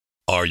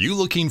Are you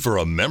looking for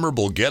a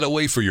memorable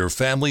getaway for your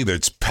family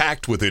that's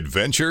packed with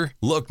adventure?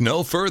 Look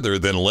no further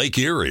than Lake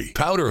Erie.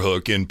 Powder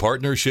Hook, in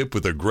partnership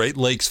with the Great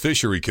Lakes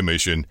Fishery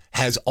Commission,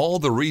 has all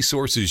the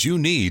resources you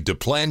need to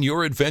plan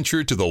your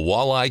adventure to the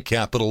walleye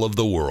capital of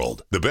the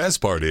world. The best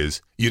part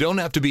is, you don't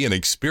have to be an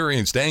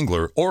experienced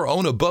angler or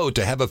own a boat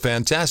to have a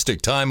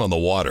fantastic time on the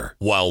water.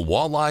 While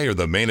walleye are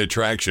the main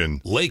attraction,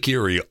 Lake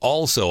Erie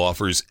also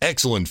offers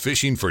excellent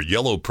fishing for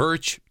yellow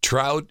perch,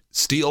 trout,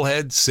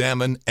 steelhead,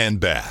 salmon, and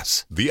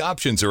bass. The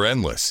options are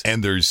endless,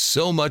 and there's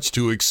so much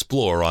to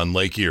explore on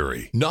Lake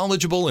Erie.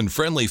 Knowledgeable and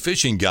friendly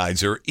fishing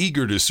guides are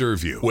eager to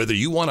serve you. Whether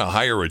you want to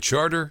hire a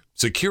charter,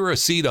 secure a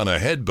seat on a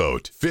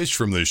headboat, fish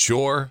from the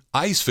shore,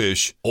 ice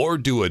fish, or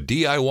do a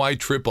DIY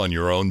trip on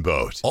your own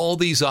boat, all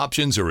these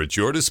options are at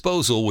your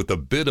disposal with a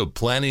bit of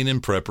planning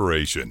and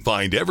preparation.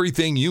 Find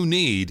everything you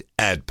need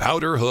at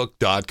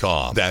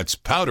powderhook.com. That's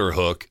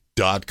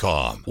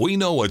powderhook.com. We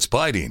know what's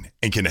biting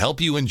and can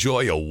help you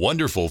enjoy a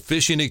wonderful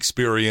fishing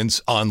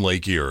experience on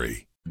Lake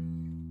Erie.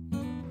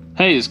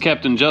 Hey, it's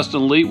Captain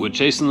Justin Leet with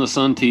Chasing the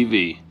Sun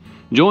TV.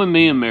 Join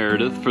me and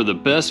Meredith for the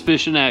best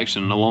fishing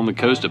action along the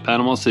coast of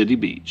Panama City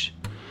Beach.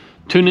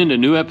 Tune in to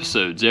new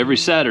episodes every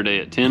Saturday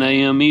at 10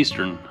 a.m.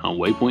 Eastern on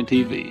Waypoint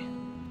TV.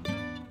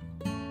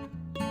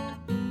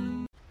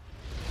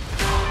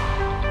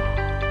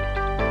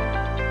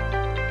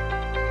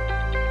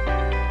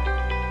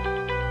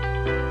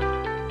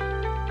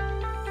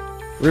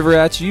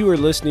 Riverats, you are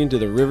listening to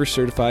the River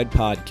Certified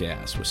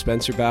Podcast with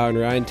Spencer Bow and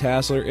Ryan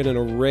Tassler and an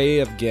array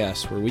of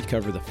guests where we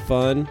cover the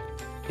fun,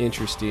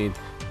 interesting,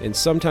 and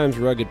sometimes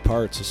rugged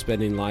parts of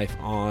spending life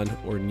on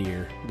or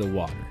near the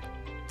water.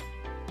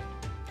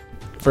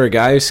 For a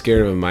guy who's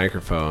scared of a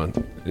microphone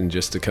and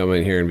just to come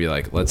in here and be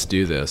like, let's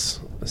do this,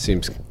 it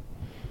seems...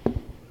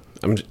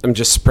 I'm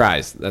just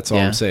surprised. That's all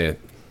I'm saying.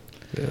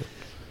 Yeah.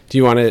 Do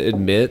you want to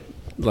admit...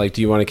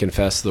 do you want to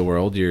confess to the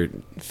world your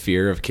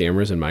fear of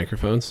cameras and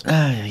microphones?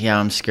 Yeah,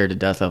 I'm scared to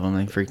death of them.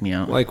 They freak me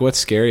out. What's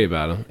scary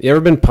about them? You ever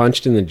been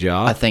punched in the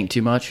jaw? I think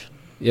too much.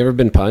 You ever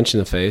been punched in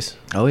the face?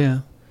 Oh,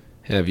 yeah.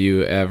 Have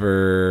you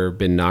ever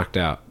been knocked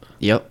out?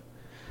 Yep.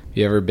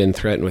 You ever been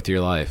threatened with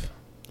your life?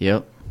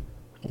 Yep.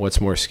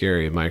 What's more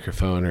scary, a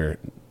microphone or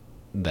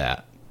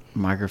that?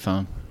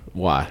 Microphone.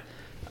 Why?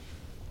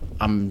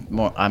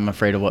 I'm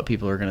afraid of what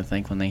people are going to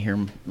think when they hear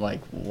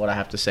what I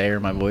have to say or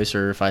my voice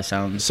or if I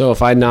sound... So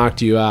if I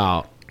knocked you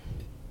out...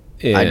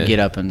 I'd get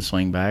up and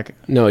swing back.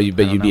 No,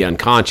 but you'd be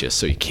unconscious,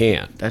 so you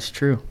can't. That's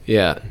true.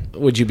 Yeah.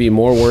 Would you be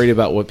more worried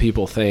about what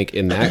people think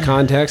in that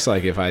context?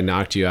 Like if I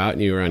knocked you out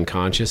and you were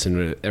unconscious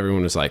and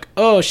everyone was like,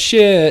 oh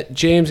shit,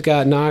 James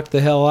got knocked the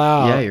hell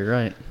out. Yeah, you're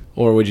right.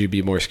 Or would you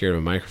be more scared of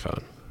a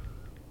microphone?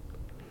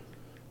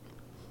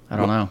 I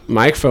don't know.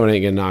 Microphone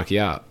ain't going to knock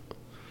you out.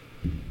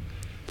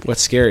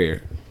 What's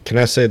scarier? Can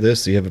I say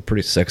this? You have a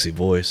pretty sexy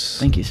voice.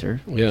 Thank you,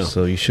 sir. Yeah.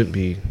 So you shouldn't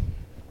be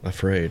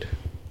afraid.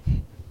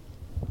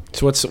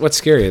 So what's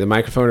scarier, the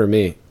microphone or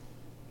me?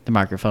 The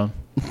microphone.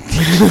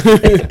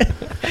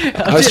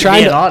 I was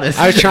trying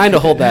to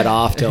hold that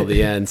off till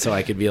the end so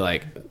I could be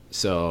like,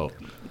 so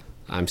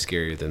I'm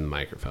scarier than the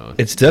microphone.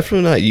 It's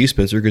definitely not you,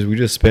 Spencer, because we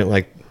just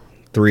spent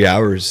 3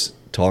 hours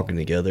talking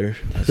together.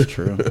 That's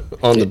true.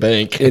 On the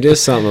bank. It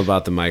is something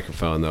about the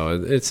microphone,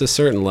 though. It's a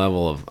certain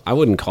level of, I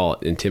wouldn't call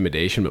it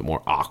intimidation, but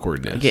more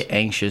awkwardness. I get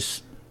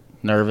anxious,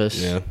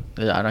 nervous. Yeah.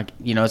 I don't.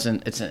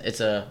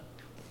 It's a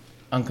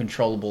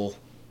uncontrollable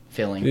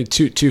feeling.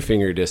 Two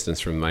finger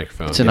distance from the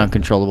microphone. It's an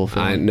uncontrollable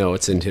feeling. I know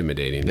it's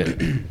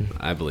intimidating.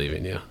 I believe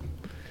in you.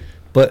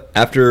 But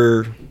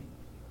after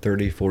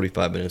 30,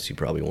 45 minutes, you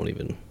probably won't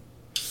even.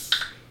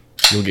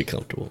 You'll get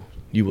comfortable.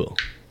 You will.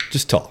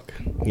 Just talk.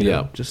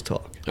 Just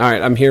talk. All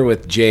right, I'm here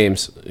with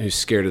James, who's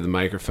scared of the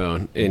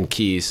microphone, in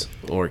Keys,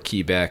 or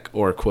Quebec,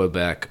 or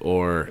Quebec,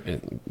 or...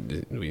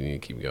 we need to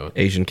keep going.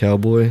 Asian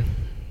cowboy.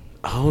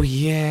 Oh,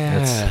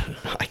 yeah.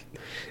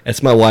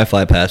 That's my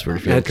Wi-Fi password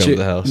if you want to come to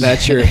the house.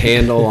 That's your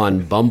handle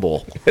on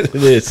Bumble. It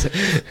is.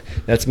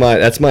 That's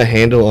my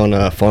handle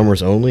on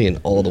Farmers Only, and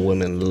all the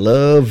women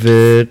love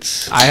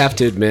it. I have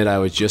to admit, I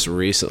was just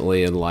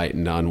recently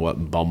enlightened on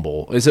what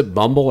Bumble... Is it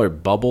Bumble or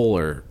Bubble,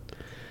 or...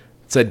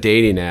 It's a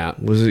dating app.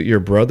 Was it your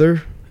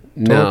brother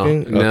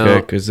talking? No.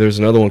 Okay, because there's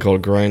another one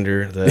called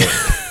Grindr that...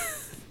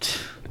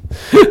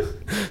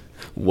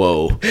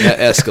 Whoa, that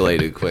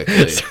escalated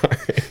quickly.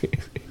 Sorry.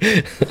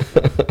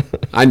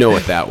 I know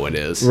what that one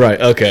is.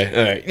 Right, okay,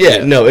 all right.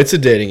 Yeah, no, it's a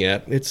dating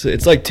app.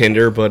 It's like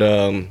Tinder, but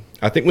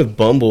I think with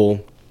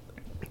Bumble,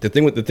 the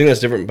thing that's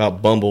different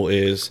about Bumble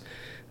is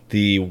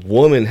the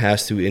woman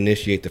has to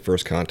initiate the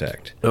first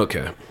contact.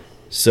 Okay.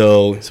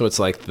 So it's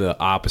like the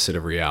opposite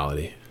of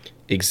reality.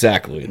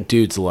 Exactly.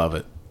 Dudes love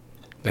it.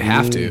 They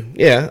have to.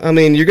 Yeah, I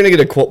mean, you're going to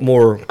get a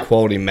more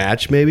quality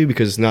match maybe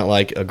because it's not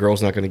like a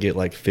girl's not going to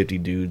get 50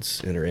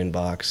 dudes in her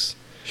inbox.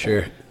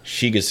 Sure.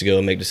 She gets to go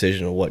and make a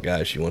decision on what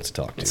guys she wants to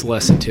talk to. It's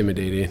less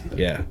intimidating.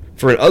 Yeah.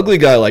 For an ugly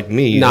guy like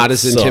me, not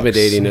as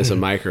intimidating as a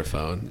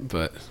microphone,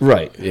 but...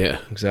 Right. Yeah.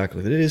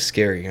 Exactly. It is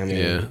scary. I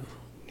mean...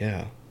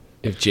 Yeah.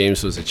 If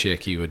James was a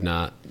chick, he would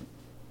not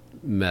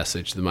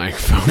message the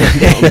microphone.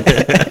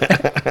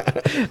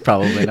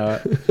 Probably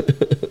not.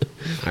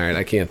 All right,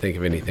 I can't think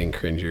of anything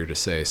cringier to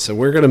say, so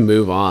we're gonna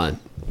move on.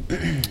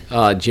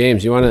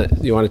 James, you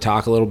wanna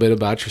talk a little bit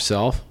about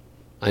yourself?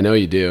 I know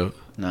you do.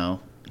 No.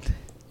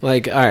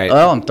 Like, all right.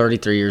 Well, I'm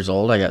 33 years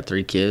old. I got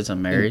 3 kids.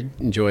 I'm married.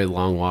 Enjoy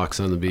long walks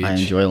on the beach. I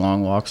enjoy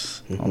long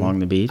walks along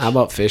the beach. How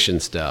about fishing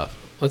stuff?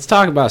 Let's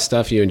talk about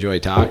stuff you enjoy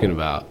talking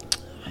about.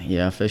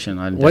 Yeah, fishing.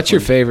 What's your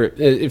favorite?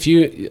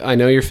 I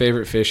know your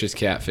favorite fish is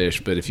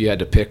catfish, but if you had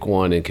to pick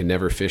one and could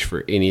never fish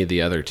for any of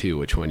the other two,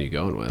 which one are you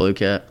going with? Blue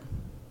cat.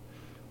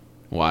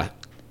 Why?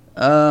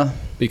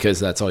 Because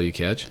that's all you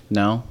catch?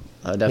 No.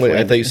 Definitely. Wait,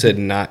 I thought you said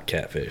not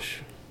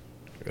catfish.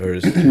 Or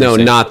no,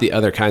 not the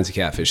other kinds of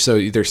catfish.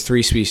 So there's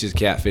 3 species of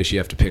catfish. You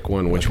have to pick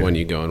one. Which one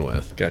you going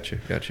with? Gotcha.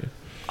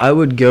 I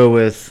would go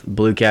with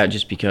blue cat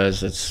just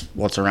because it's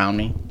what's around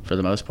me for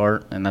the most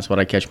part, and that's what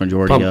I catch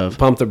majority of.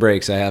 Pump the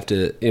brakes. I have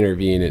to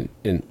intervene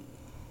and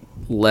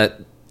let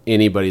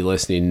anybody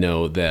listening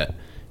know that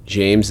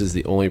James is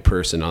the only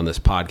person on this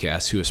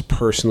podcast who has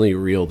personally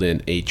reeled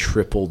in a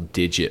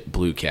triple-digit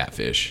blue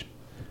catfish.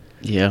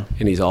 Yeah.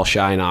 And he's all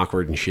shy and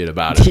awkward and shit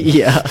about it.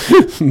 Yeah.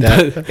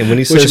 And when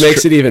he says which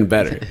makes it even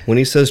better. When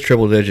he says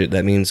triple digit,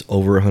 that means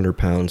over 100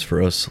 pounds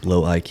for us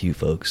low IQ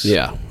folks.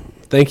 Yeah.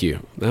 Thank you.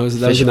 That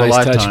was a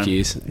nice touch,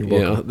 Keys. You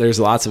know, there's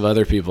lots of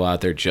other people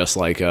out there just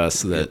like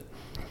us that,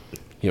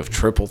 you know,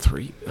 triple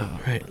three.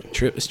 Right.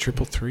 Is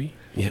triple three?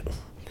 Yeah.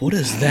 What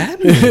does that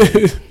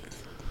mean?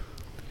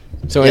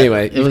 So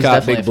anyway, you've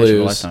got big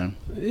blues.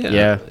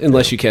 Yeah.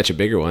 Unless you catch a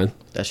bigger one.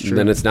 That's true.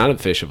 Then it's not a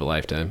fish of a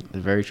lifetime.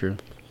 That's very true.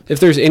 If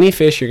there's any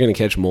fish you're going to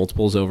catch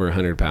multiples over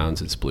 100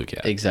 pounds, it's blue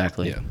cat.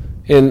 Exactly. Yeah.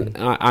 And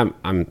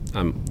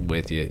I'm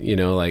with you. You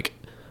know, like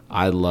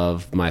I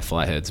love my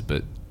flatheads,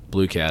 but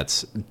blue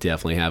cats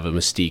definitely have a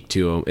mystique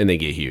to them, and they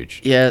get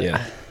huge.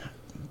 Yeah.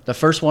 The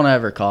first one I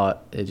ever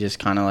caught, it just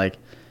kind of like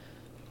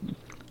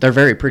they're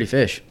very pretty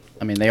fish.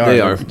 I mean, they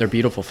are. They're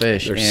beautiful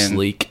fish. They're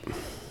sleek.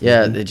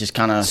 Yeah, they just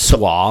kind of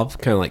suave,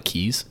 kind of like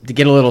keys. To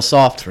get a little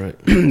soft. Right.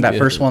 That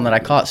first one that I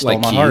caught stole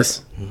like my keys.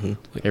 heart. Mm-hmm.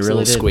 Like it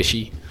really did.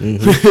 Squishy.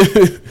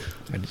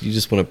 Mm-hmm. You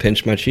just want to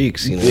pinch my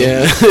cheeks, you know?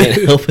 Yeah.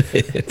 Can't help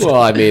it. Well,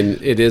 I mean,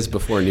 it is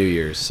before New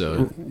Year's,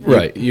 so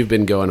right. You've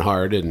been going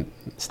hard, and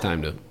it's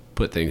time to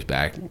put things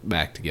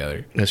back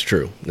together. That's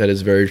true. That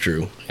is very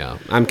true. Yeah,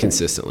 I'm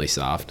consistently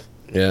soft.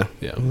 Yeah.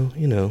 Yeah. Well,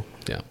 you know.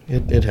 Yeah.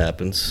 It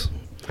happens.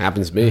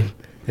 Happens to me.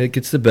 It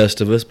gets the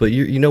best of us, but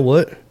you know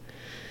what?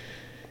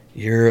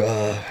 You're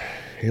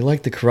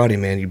like the Karate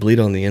Man. You bleed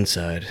on the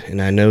inside,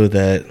 and I know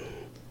that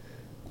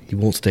you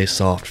won't stay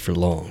soft for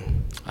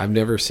long. I've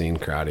never seen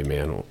Karate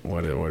Man.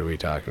 What are we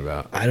talking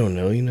about? I don't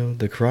know. You know,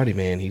 the Karate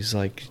Man, he's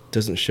like,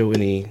 doesn't show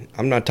any.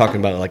 I'm not talking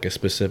about like a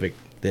specific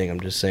thing. I'm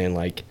just saying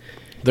like.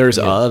 There's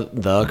the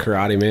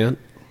Karate Man.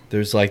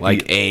 There's like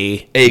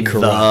the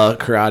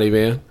Karate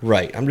Man.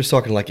 Right. I'm just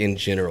talking like in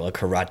general, a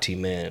Karate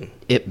Man.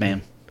 Ip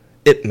Man.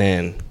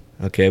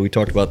 Okay, we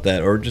talked about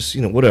that, or just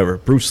whatever.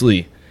 Bruce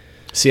Lee.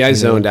 See, I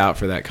zoned out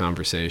for that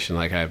conversation.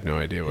 Like I have no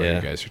idea what you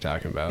guys are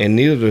talking about. And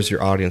neither does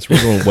your audience.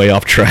 We're going way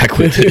off track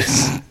with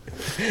this.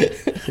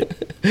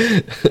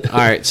 All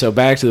right, so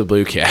back to the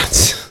blue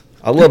cats.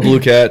 I love blue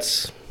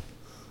cats.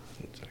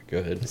 Go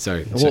ahead.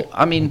 Sorry. Well,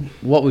 I mean,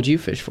 what would you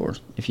fish for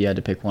if you had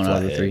to pick one out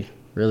of the 3?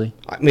 Really?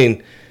 I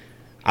mean,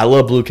 I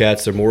love blue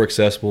cats. They're more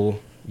accessible.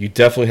 You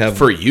definitely have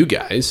for you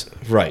guys,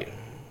 right?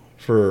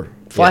 For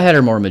flathead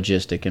are more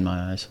majestic in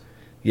my eyes.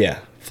 Yeah,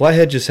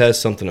 flathead just has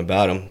something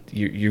about them.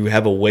 You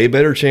have a way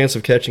better chance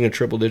of catching a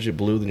triple-digit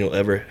blue than you'll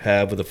ever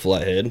have with a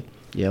flathead.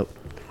 Yep.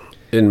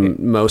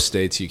 In most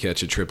states, you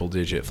catch a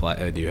triple-digit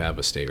flathead, you have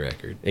a state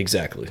record.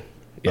 Exactly.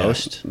 Yeah.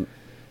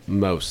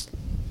 Most.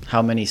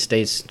 How many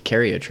states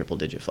carry a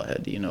triple-digit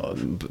flathead? Do you know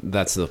of?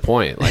 That's the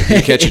point. Like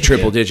you catch a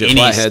triple-digit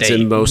flatheads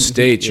in most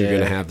states, you're going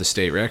to have the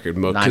state record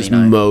because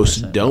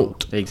most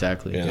don't.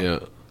 Exactly. Yeah.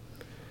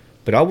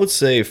 But I would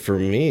say for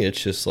me,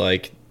 it's just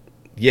like.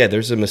 Yeah,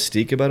 there's a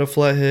mystique about a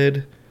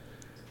flathead.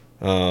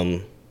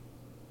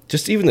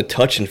 Just even the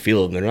touch and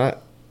feel of them.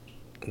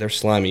 They're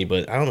slimy,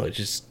 but I don't know. They're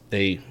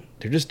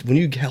just when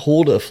you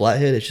hold a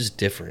flathead, it's just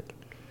different.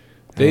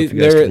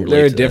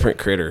 They're a different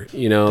critter.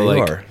 You know, they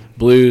like are.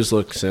 Blues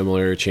look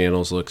similar,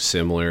 channels look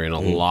similar in a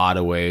lot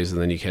of ways,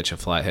 and then you catch a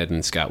flathead and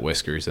it's got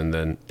whiskers, and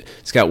then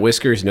it's got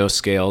whiskers, no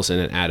scales,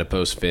 and an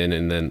adipose fin,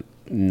 and then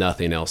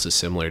nothing else is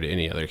similar to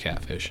any other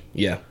catfish.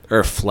 Yeah.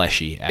 Or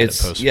fleshy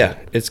adipose fin. Yeah,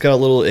 it's got a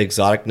little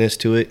exoticness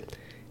to it.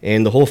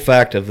 And the whole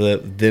fact of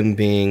them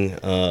being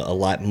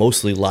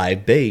mostly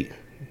live bait,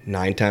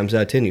 9 times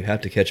out of 10, you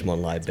have to catch them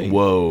on live bait.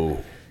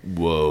 Whoa.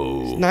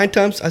 9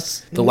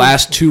 times? The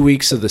last 2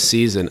 weeks of the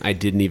season, I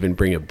didn't even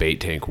bring a bait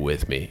tank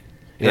with me.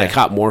 And I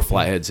caught more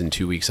flatheads in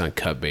 2 weeks on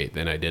cut bait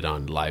than I did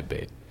on live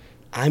bait.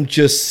 I'm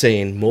just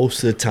saying,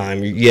 most of the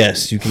time,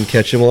 yes, you can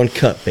catch them on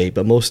cut bait,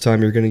 but most of the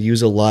time you're going to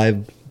use a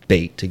live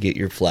bait to get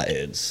your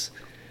flatheads.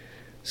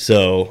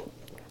 So,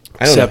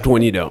 Except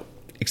when you don't.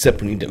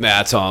 Except when you don't.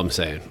 That's all I'm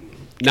saying.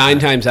 9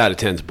 times out of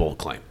 10 is bull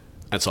claim.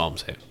 That's all I'm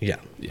saying. Yeah.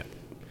 Yeah.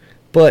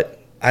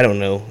 But I don't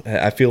know.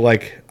 I feel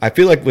like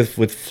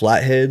with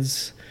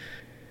flatheads,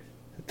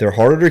 they're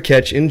harder to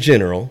catch in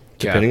general.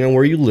 depending on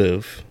where you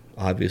live,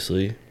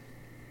 obviously.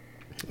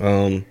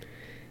 And,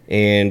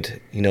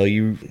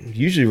 you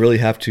usually really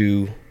have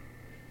to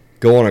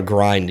go on a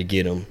grind to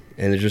get them.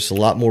 And they're just a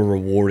lot more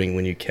rewarding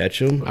when you catch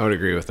them. I would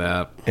agree with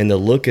that. And the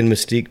look and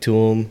mystique to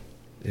them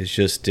is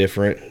just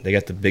different. They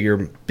got the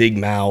big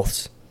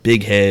mouths,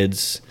 big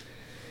heads.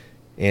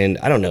 And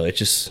I don't know, it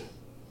just,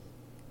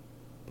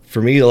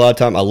 for me, a lot of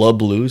time, I love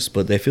blues,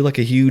 but they feel like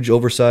a huge,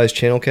 oversized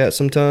channel cat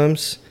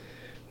sometimes.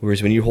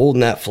 Whereas when you're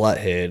holding that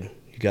flathead,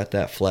 you got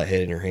that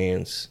flathead in your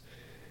hands,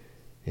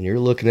 and you're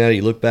looking at it,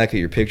 you look back at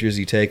your pictures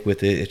you take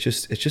with it, it's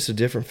just a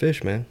different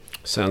fish, man.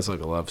 Sounds like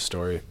a love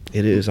story.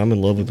 It is. I'm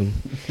in love with them.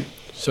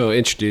 So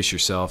introduce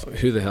yourself.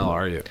 Who the hell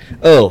are you?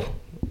 Oh,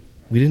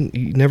 you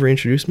never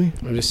introduced me?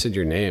 I just said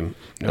your name.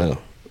 No.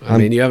 I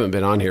mean, you haven't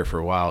been on here for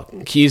a while.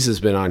 Keys has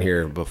been on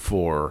here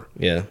before.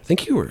 Yeah. I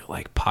think you were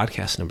like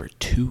podcast number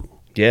 2.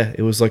 Yeah,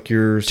 it was like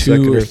your 2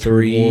 second or or third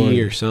 3 one.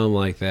 or something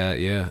like that,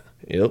 yeah.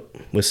 Yep,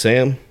 with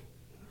Sam.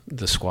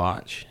 The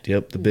Squatch.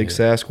 Yep, the big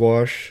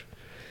Sasquatch.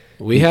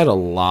 We had a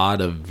lot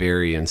of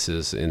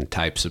variances in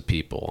types of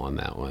people on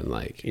that one.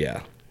 Like,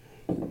 Yeah.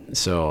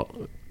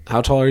 so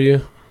how tall are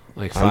you?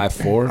 Like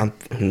 5'4"?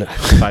 I'm no,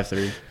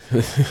 5'3".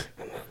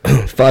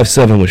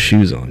 5'7" with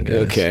shoes on, guys.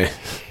 Okay.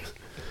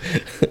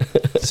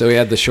 So we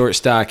had the short,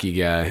 stocky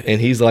guy.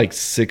 And he's like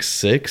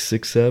 6'6",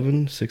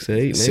 6'7", 6'8",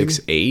 maybe.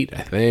 6'8",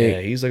 I think.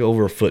 Yeah, he's like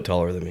over a foot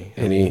taller than me.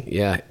 And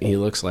he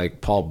looks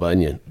like Paul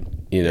Bunyan,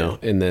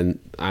 and then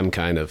I'm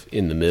kind of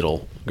in the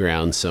middle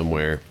ground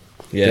somewhere.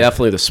 Yeah.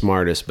 Definitely the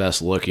smartest,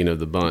 best looking of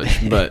the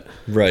bunch. But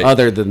Right.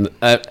 other than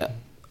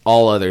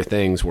all other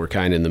things were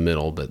kind of in the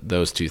middle, but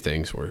those two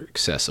things were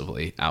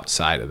excessively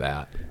outside of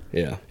that.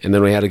 Yeah. And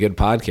then we had a good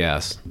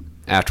podcast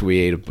after we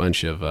ate a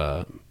bunch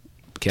of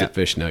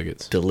catfish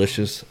nuggets.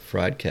 Delicious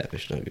fried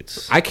catfish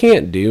nuggets. I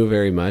can't do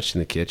very much in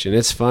the kitchen.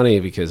 It's funny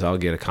because I'll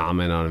get a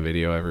comment on a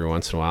video every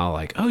once in a while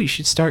like, oh, you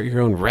should start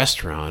your own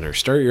restaurant or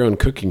start your own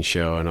cooking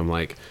show. And I'm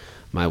like,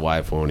 my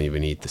wife won't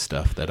even eat the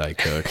stuff that I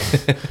cook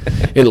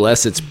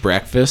unless it's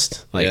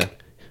breakfast, like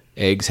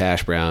eggs,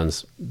 hash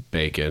browns,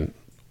 bacon,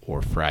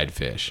 or fried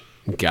fish.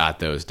 Got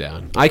those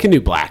down. I can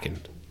do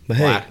blackened. But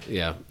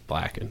hey,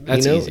 blackened.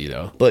 That's easy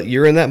though. But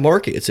you're in that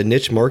market. It's a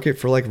niche market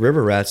for like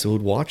river rats who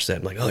would watch that.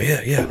 I'm like, oh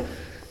yeah,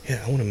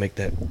 I want to make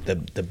that the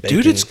bacon.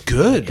 Dude, it's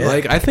good. Yeah.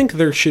 Like I think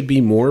there should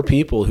be more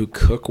people who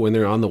cook when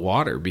they're on the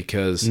water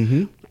because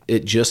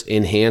it just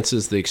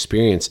enhances the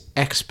experience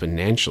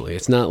exponentially.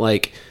 It's not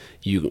like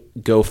you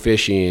go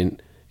fishing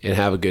and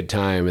have a good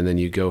time and then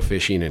you go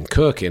fishing and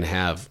cook and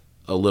have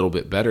a little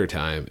bit better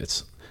time.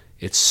 It's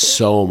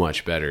so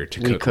much better to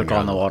cook. We cook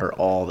on the water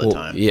all the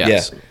time.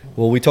 Yes. Yeah.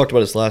 Well, we talked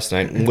about this last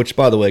night, which,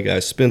 by the way,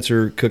 guys,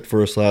 Spencer cooked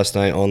for us last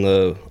night on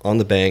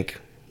the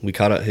bank.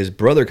 His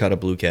brother caught a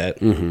blue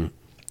cat, and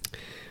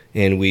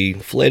we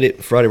filleted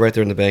it, fried it right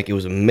there in the bank. It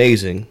was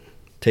amazing,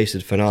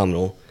 tasted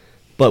phenomenal.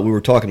 But we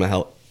were talking about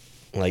how,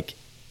 like,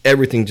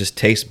 everything just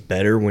tastes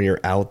better when you're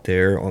out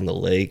there on the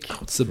lake.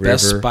 It's the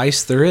best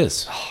spice there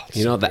is.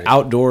 Oh, the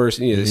outdoors,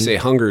 they say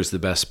hunger is the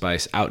best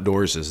spice.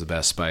 Outdoors is the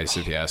best spice,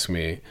 if you ask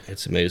me.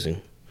 It's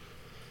amazing.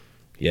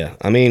 Yeah.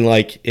 I mean,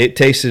 like,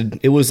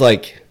 it was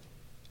like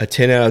a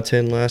 10 out of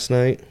 10 last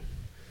night.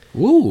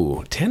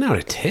 Ooh, 10 out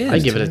of 10. I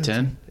give it a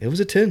 10. It was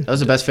a 10. That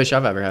was the best fish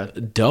I've ever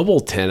had. Double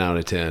 10 out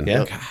of 10.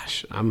 Yeah.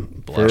 Gosh,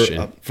 I'm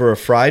blushing. For a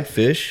fried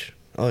fish,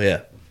 oh,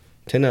 yeah.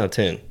 10 out of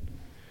 10.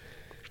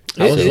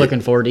 I was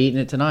looking forward to eating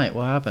it tonight.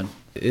 What happened?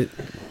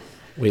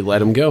 We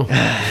let him go.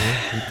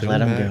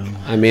 Let him go.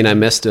 I mean, I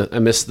missed the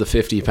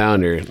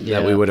 50-pounder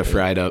that we would have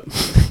fried up.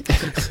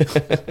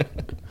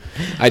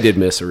 I did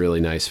miss a really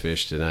nice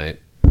fish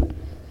tonight.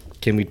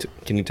 Can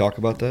you talk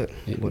about that?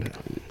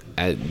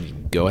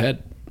 Go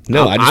ahead.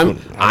 No,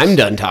 I'm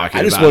done talking.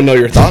 I just want to know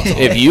your thoughts on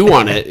it.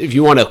 If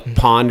you want to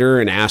ponder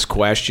and ask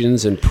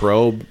questions and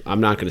probe,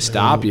 I'm not going to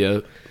stop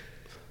you.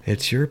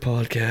 It's your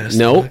podcast.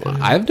 No,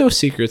 I have no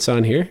secrets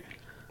on here.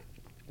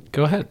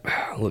 Go ahead.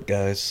 Look,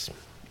 guys,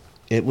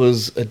 it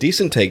was a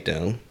decent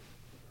takedown.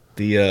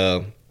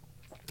 The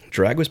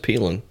drag was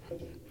peeling.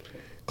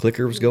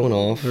 Clicker was going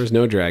off. There was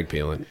no drag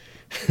peeling.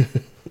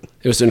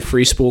 It was in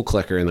free spool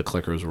clicker, and the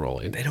clicker was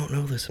rolling. They don't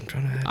know this. I'm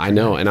trying to. I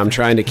know, and I'm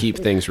trying to keep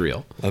things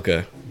real.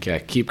 Okay.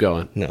 Okay, keep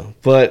going. No,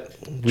 but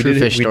we True did.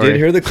 fish We story. did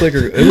hear the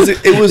clicker. It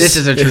was. This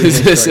is a true fish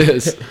This story.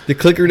 is The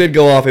clicker did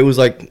go off. It was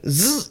like,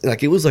 zzz,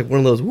 like it was like one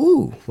of those.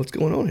 Woo! What's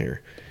going on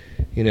here?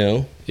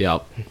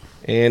 Yep.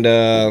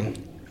 And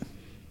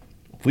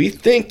we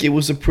think it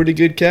was a pretty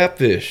good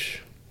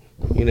catfish.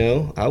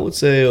 I would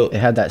say It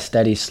had that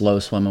steady, slow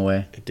swim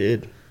away. it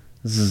did.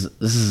 Zzz,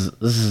 zzz,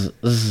 zzz,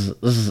 zzz,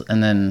 zzz,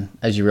 and then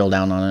as you reel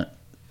down on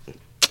it,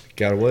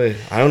 Got away.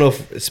 I don't know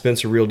if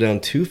Spencer reeled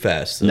down too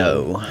fast.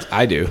 Though. no,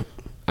 I do.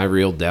 I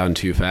reeled down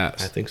too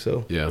fast. I think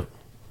so. Yeah.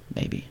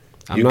 maybe.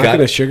 I'm You not got-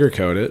 going to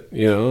sugarcoat it.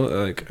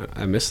 Like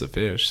I miss the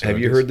fish. So Have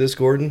you heard this,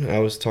 Gordon? I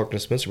was talking to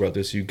Spencer about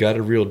this.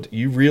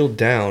 You reel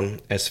down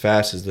as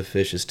fast as the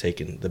fish is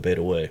taking the bait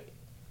away.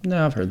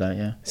 No, I've heard that.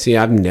 Yeah, See,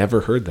 I've never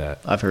heard that.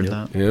 I've heard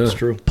that. Yeah. It's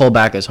true. Pull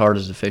back as hard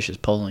as the fish is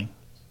pulling.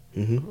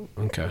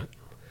 Okay.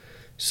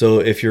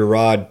 So if your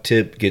rod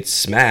tip gets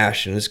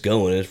smashed and it's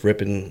going, it's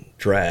ripping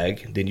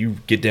drag, then you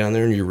get down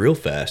there and you're real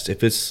fast.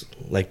 If it's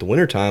like the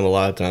wintertime, a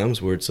lot of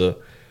times where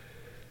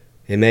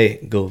it may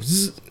go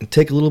zzz and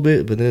take a little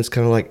bit, but then it's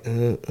kind of like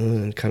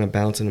and kind of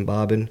bouncing and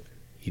bobbing.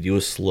 You do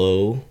a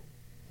slow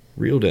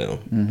reel down.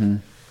 Mm-hmm.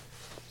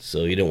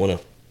 So you don't want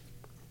to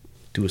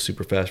do a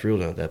super fast reel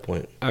down at that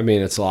point. I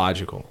mean, it's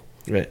logical.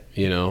 Right.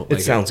 You know?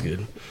 It sounds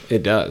good.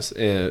 It does.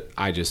 And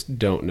I just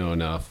don't know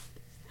enough.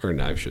 Or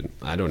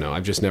I don't know.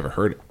 I've just never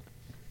heard it.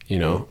 You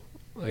know?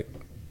 Like,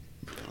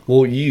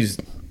 well, you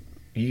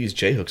use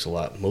J-hooks a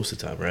lot most of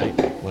the time,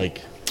 right? Like,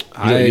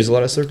 you don't use a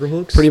lot of circle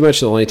hooks? Pretty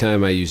much the only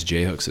time I use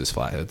J-hooks is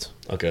flatheads.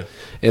 Okay.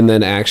 And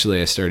then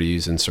actually I started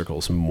using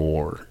circles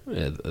more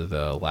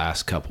the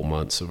last couple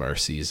months of our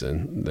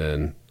season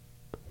than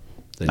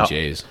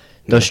J's.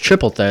 Those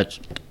triple threats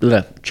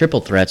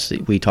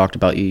that we talked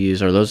about you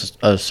use, are those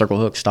a circle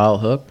hook style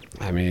hook?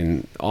 I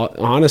mean,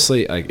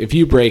 honestly, like if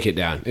you break it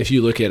down, if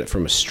you look at it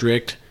from a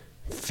strict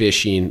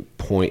fishing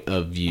point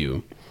of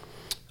view,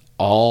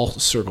 all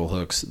circle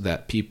hooks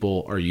that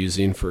people are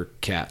using for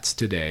cats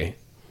today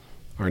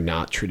are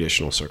not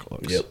traditional circle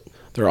hooks. Yep.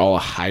 They're all a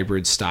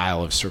hybrid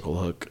style of circle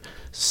hook,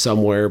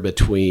 somewhere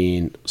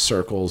between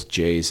circles,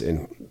 J's,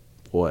 and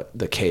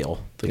the kale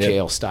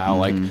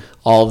style. Mm-hmm. Like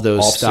all of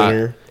those off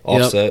center,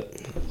 offset.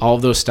 Yep, all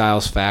of those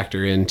styles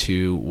factor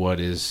into what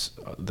is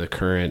the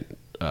current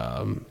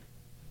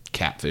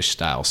catfish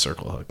style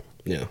circle hook.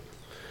 Yeah.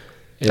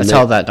 That's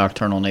how that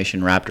Nocturnal Nation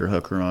Raptor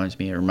hook reminds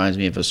me. It reminds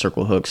me of a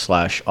circle hook /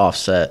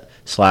 offset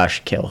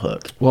 / kale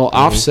hook. Well,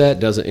 offset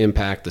doesn't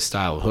impact the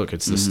style of hook.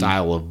 It's the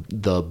style of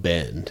the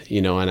bend,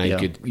 you know.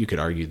 And you could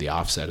argue the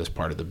offset is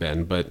part of the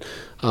bend, but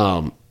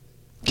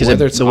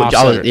whether it's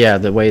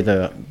offset the way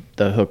the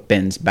hook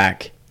bends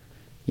back,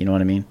 you know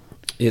what I mean?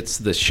 It's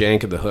the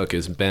shank of the hook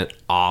is bent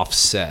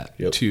offset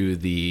to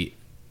the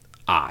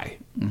eye.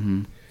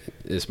 Mm-hmm.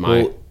 Is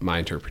my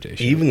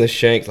interpretation. Even the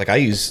shank, like I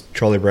use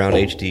Charlie Brown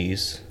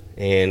HDs.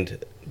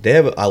 And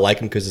I like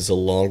them because it's a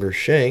longer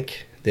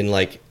shank than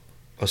like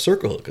a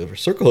circle hook. A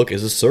circle hook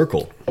is a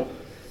circle,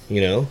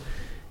 you know.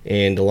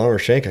 And the longer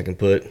shank, I can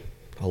put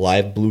a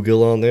live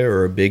bluegill on there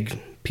or a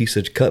big piece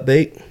of cut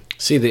bait.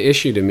 See, the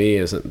issue to me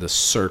isn't the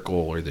circle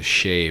or the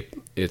shape;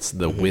 it's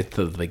the width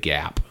of the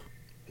gap.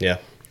 Yeah.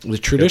 The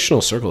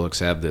traditional circle hooks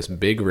have this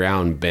big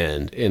round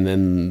bend, and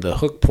then the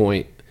hook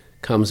point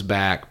comes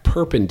back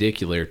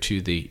perpendicular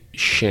to the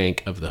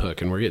shank of the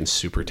hook. And we're getting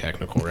super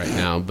technical right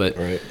now, but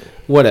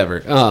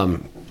whatever.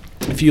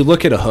 If you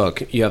look at a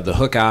hook, you have the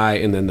hook eye,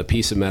 and then the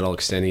piece of metal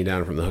extending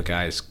down from the hook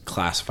eye is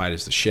classified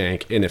as the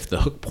shank. And if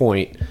the hook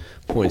point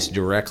points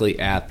directly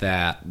at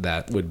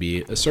that would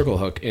be a circle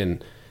hook.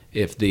 And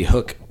if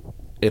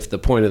the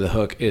point of the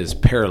hook is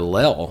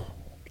parallel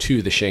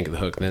to the shank of the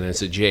hook, then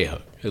it's a J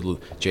hook.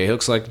 J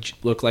hooks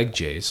look like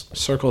J's.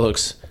 Circle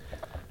hooks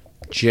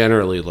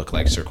generally look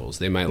like circles.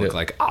 They might look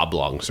like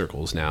oblong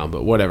circles now,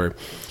 but whatever.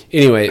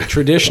 Anyway,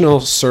 traditional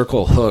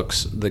circle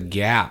hooks, the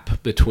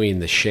gap between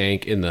the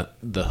shank and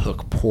the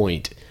hook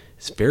point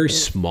is very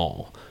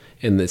small.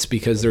 And it's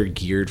because they're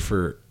geared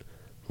for,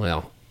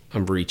 well,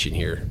 I'm reaching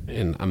here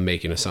and I'm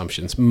making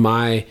assumptions.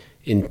 My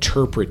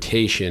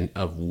interpretation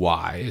of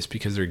why is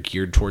because they're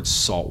geared towards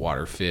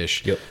saltwater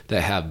fish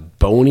that have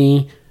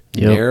bony,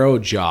 narrow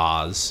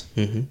jaws,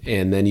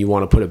 and then you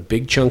want to put a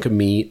big chunk of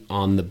meat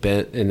on the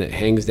bend, and it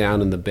hangs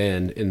down in the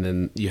bend, and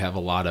then you have a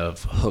lot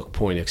of hook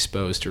point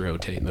exposed to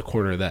rotate in the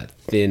corner of that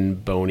thin,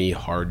 bony,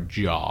 hard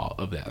jaw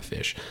of that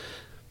fish.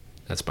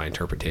 That's my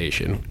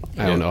interpretation.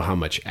 I don't know how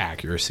much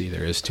accuracy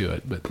there is to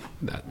it, but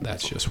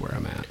that's just where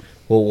I'm at.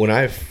 Well, when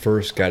I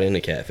first got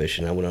into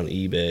catfishing, I went on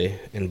eBay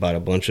and bought a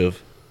bunch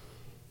of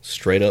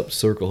straight up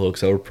circle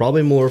hooks that were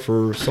probably more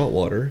for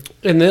saltwater.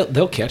 And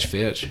they'll catch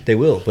fish. They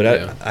will, but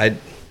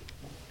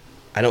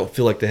I don't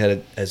feel like they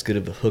had as good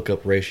of a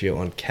hookup ratio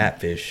on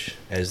catfish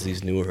as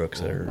these newer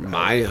hooks are.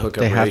 My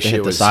hookup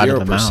ratio was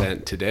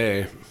 0%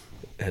 today.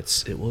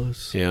 It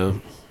was. Yeah.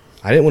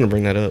 I didn't want to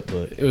bring that up,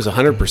 but it was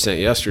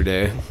 100%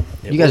 yesterday.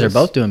 You guys are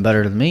both doing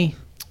better than me.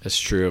 That's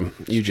true.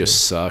 You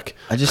just suck.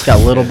 I just got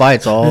little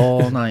bites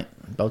all night,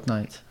 both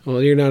nights.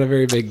 Well, you're not a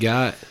very big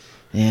guy.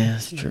 Yeah,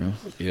 that's true.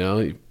 You know,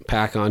 you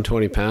pack on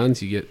 20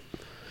 pounds, you get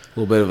a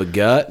little bit of a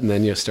gut, and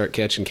then you'll start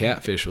catching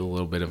catfish with a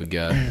little bit of a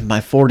gut. My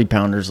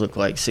 40-pounders look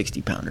like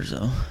 60-pounders,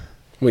 though.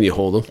 When you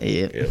hold them?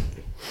 Yeah.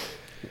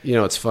 You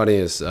know, what's funny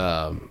is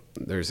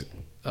there's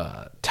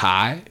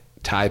Ty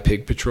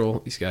Pig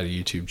Patrol. He's got a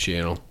YouTube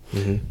channel.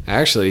 Mm-hmm.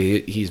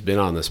 Actually, he's been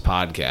on this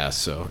podcast,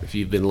 so if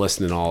you've been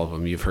listening to all of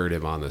them, you've heard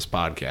him on this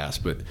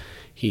podcast. But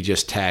he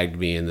just tagged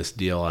me in this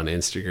deal on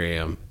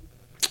Instagram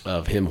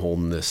of him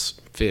holding this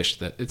fish.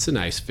 That it's a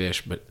nice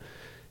fish, but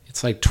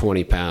it's like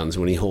 20 pounds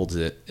when he holds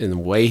it. And the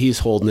way he's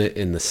holding it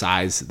and the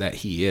size that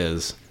he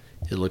is,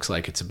 it looks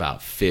like it's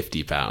about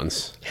 50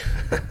 pounds.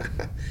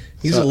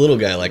 He's a little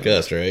guy like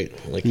us, right?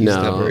 Like he's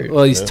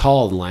he's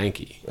tall and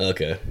lanky.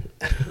 Okay.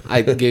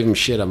 I gave him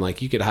shit. I'm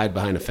like, you could hide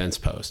behind a fence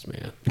post,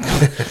 man.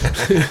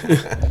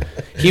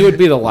 He would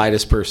be the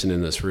lightest person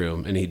in this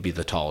room, and he'd be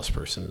the tallest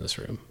person in this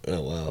room.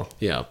 Oh, wow.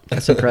 Yeah.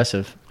 That's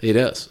impressive. It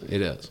is.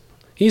 It is.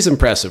 He's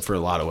impressive for a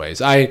lot of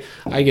ways. I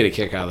get a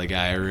kick out of the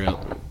guy. I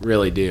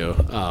really do.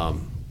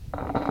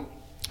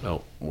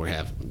 We're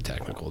having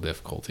technical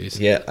difficulties.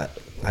 Yeah,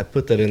 I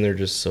put that in there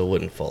just so it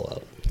wouldn't fall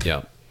out.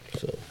 Yeah.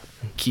 So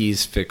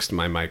Keys fixed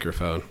my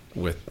microphone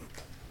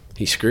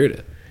he screwed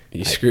it.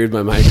 He screwed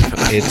my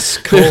microphone. It's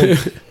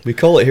called, we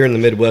call it here in the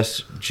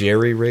Midwest,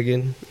 jerry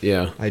rigging.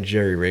 Yeah. I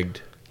jerry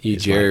rigged. You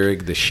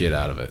jerry-rigged the shit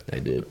out of it. I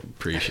did.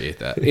 Appreciate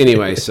that.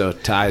 Anyway, so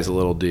Ty's a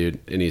little dude,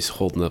 and he's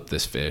holding up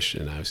this fish,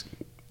 and I was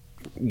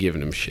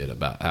giving him shit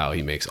about how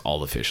he makes all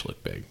the fish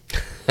look big.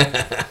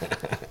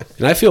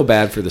 And I feel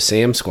bad for the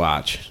Sam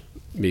Squatch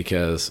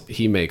because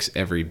he makes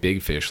every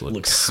big fish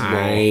look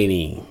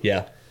tiny. Small.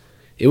 Yeah.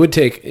 It would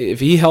take, if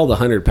he held a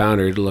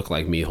 100-pounder, it'd look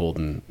like me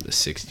holding a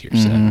 60 or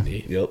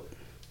 70. Yep.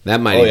 That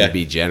might even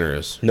be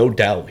generous. No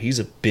doubt. He's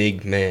a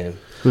big man.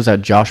 Who's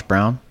that, Josh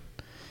Brown?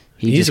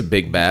 He's a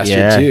big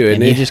bastard, too.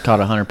 And he just caught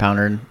a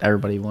 100-pounder, and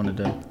everybody wanted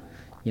to,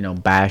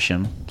 bash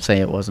him,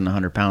 say it wasn't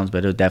 100 pounds,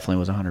 but it definitely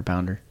was a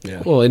 100-pounder.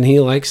 Yeah. Well, and he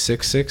like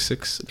 6'6",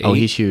 6'8". Oh,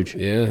 he's huge.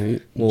 Yeah.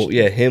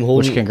 Him holding.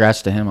 Which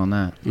congrats to him on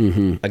that.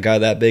 Mm-hmm. A guy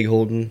that big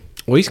holding.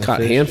 Well, he's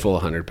caught a handful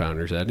of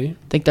 100-pounders, hasn't he? I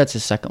think that's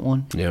his second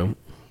one. Yeah.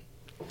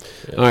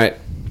 All right.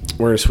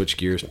 We're going to switch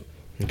gears.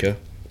 Okay.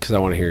 Because I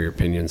want to hear your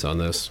opinions on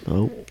this.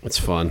 Oh. It's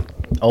fun.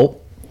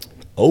 Oh.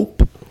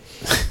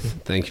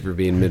 Thank you for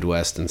being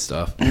Midwest and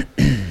stuff.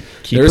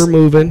 Keep her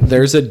moving.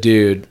 There's a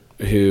dude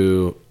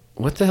who...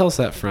 What the hell's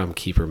that from,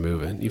 Keep Her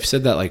Moving? You've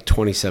said that like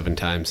 27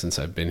 times since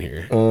I've been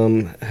here.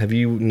 Have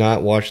you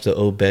not watched the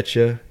Oh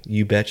Betcha,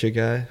 You Betcha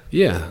guy?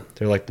 Yeah.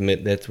 They're like,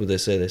 that's what they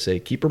say. They say,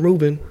 keep her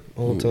moving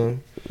all the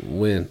time.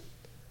 When?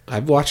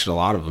 I've watched a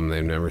lot of them.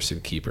 They've never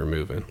said Keep Her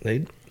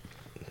Moving.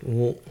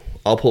 Well,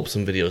 I'll pull up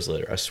some videos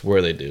later. I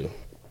swear they do.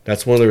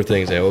 That's one of their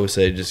things. They always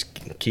say,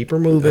 just keep her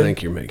moving. I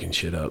think you're making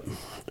shit up.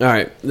 All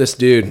right. This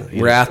dude,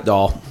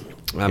 Rathdoll.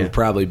 I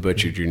probably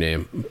butchered your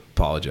name.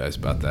 Apologize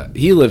about that.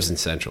 He lives in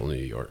central New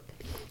York.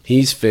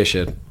 He's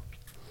fishing.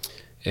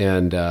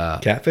 And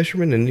cat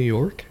fisherman in New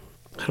York?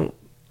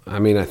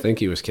 I think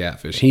he was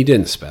catfish. He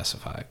didn't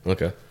specify.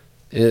 Okay.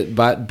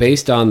 But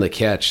based on the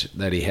catch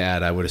that he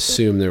had, I would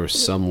assume there was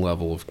some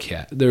level of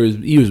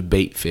he was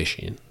bait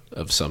fishing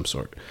of some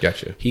sort.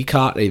 Gotcha. He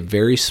caught a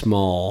very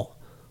small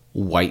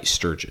white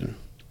sturgeon.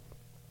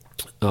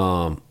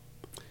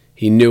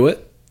 He knew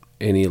it,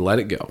 and he let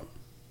it go.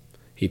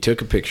 He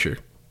took a picture,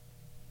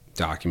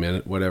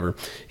 documented, whatever.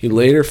 He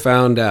later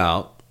found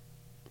out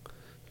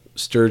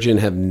sturgeon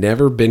have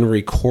never been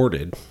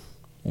recorded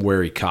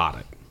where he caught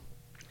it.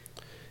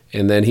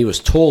 And then he was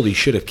told he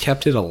should have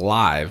kept it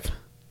alive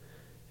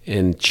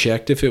and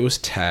checked if it was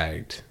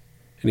tagged.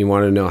 And he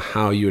wanted to know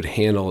how you would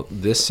handle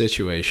this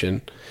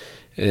situation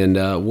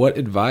and what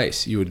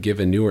advice you would give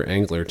a newer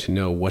angler to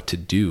know what to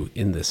do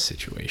in this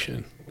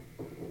situation.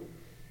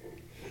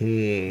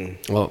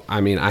 Well,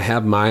 I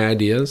have my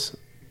ideas.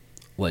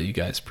 Let you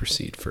guys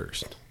proceed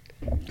first.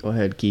 Go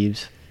ahead,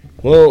 Keeves.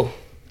 Well,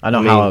 I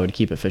know how I would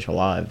keep a fish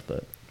alive,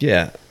 but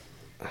yeah,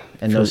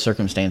 in those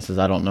circumstances,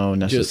 I don't know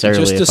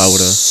necessarily just if I would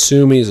have.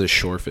 Assume he's a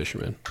shore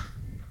fisherman,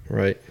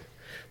 right?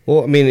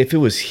 Well, if it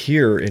was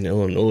here in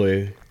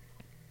Illinois,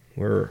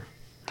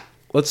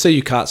 let's say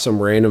you caught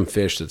some random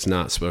fish that's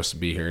not supposed to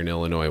be here in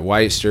Illinois,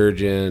 white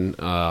sturgeon,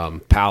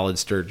 pallid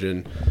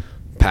sturgeon,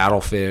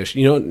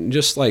 paddlefish,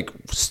 just like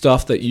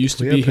stuff that used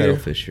to be here.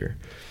 Paddlefish here.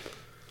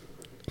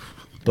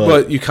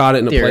 But you caught it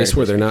in a place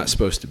where they're not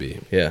supposed to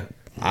be. Yeah.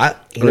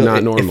 Not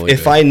normally.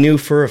 If I knew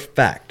for a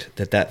fact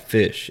that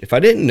fish, if I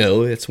didn't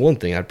know, it's one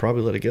thing. I'd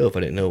probably let it go if I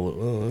didn't know,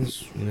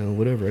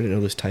 whatever. I didn't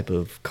know this type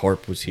of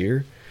carp was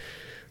here.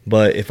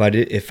 But if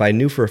I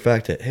knew for a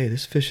fact that, hey,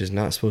 this fish is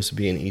not supposed to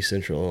be in East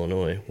Central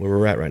Illinois, where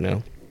we're at right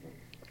now,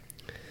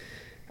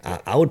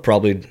 I would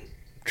probably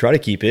try to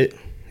keep it.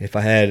 If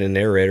I had an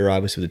aerator,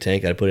 obviously with a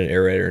tank, I'd put an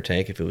aerator in a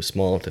tank if it was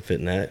small enough to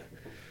fit in that.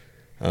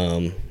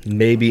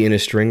 Maybe in a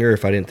stringer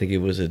if I didn't think it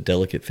was a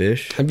delicate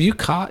fish. Have you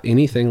caught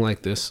anything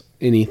like this?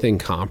 Anything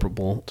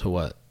comparable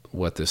to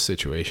what this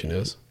situation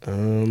is?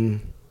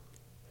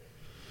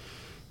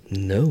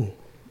 No,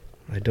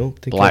 I don't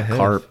think black I have.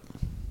 carp.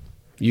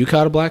 You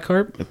caught a black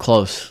carp?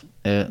 Close.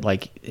 It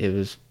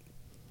was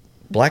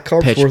black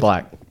carp's pitch worth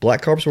black.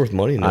 Black carp's worth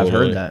money. I've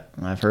heard that.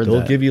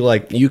 They'll give you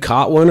You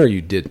caught one or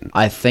you didn't?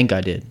 I think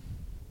I did.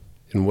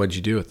 And what'd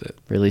you do with it?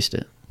 Released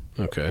it.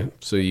 Okay,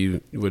 so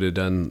you would have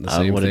done the same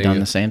thing? I would have done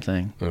the same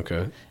thing.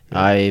 Okay.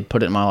 I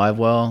put it in my live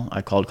well.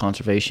 I called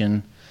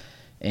conservation,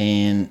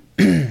 and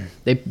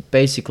they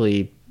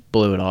basically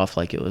blew it off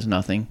like it was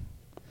nothing.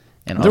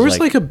 And there was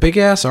like a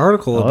big-ass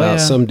article about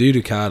yeah. some dude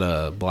who caught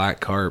a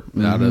black carp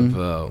out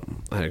of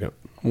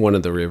one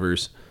of the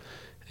rivers.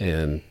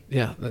 And,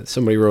 yeah,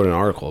 somebody wrote an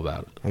article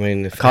about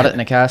it. Caught it in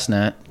a cast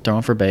net,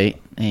 thrown for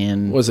bait.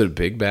 And was it a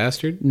big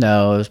bastard?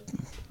 No,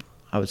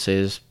 I would say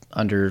it was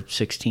under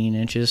 16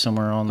 inches,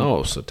 somewhere on the...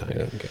 Oh, so tiny.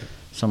 Yeah. Okay.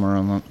 Somewhere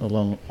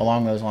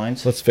along those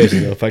lines. Let's face it,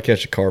 though, if I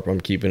catch a carp, I'm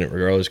keeping it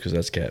regardless because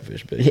that's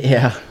catfish bait.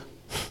 Yeah.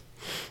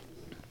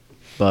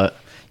 But,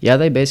 Yeah,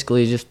 they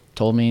basically just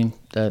told me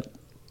that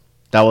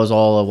was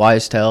all a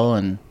wise tale,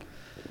 and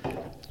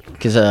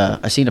because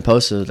I seen a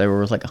post that they were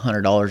worth like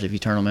 $100 if you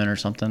turn them in or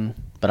something.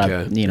 But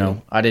I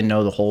didn't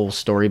know the whole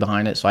story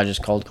behind it, so I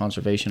just called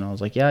conservation. I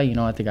was like, yeah,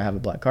 I think I have a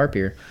black carp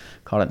here.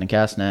 Caught it in a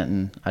cast net,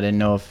 and I didn't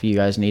know if you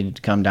guys needed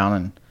to come down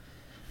and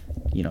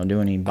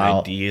do any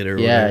ID it or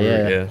whatever.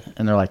 Yeah.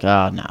 And they're like,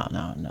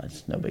 no,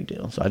 it's no big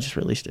deal. So I just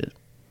released it.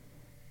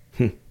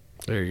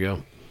 There you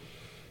go.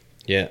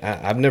 Yeah,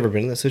 I've never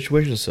been in that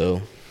situation,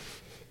 so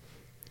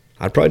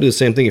I'd probably do the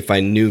same thing if I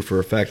knew for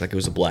a fact like it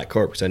was a black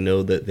carp, because I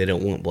know that they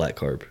don't want black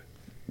carp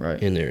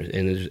in there.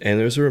 And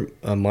there's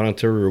a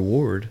monetary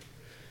reward,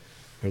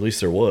 or at least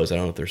there was. I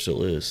don't know if there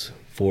still is,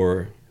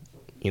 for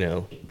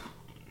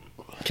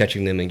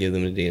catching them and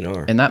giving them a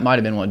DNR. And that might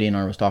have been what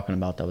DNR was talking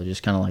about. That was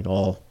just kind of like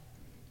all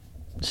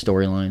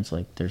storylines.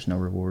 Like there's no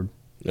reward.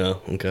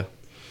 No, okay.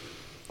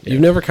 Yeah.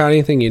 You've never caught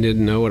anything you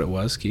didn't know what it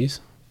was, Keys?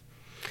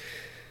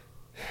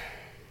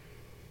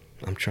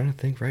 I'm trying to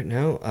think right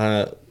now.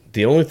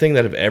 The only thing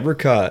that I've ever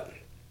caught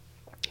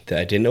that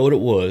I didn't know what it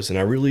was, and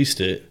I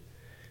released it,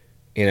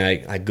 and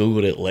I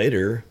Googled it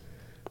later,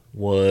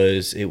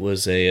 was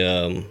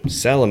a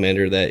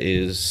salamander that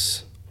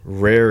is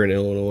rare in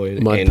Illinois.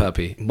 Mud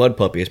puppy. Mud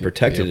puppy is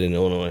protected in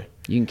Illinois.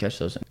 You can catch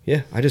those.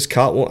 Yeah, I just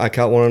caught one. I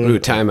caught one. Ooh,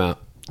 timeout.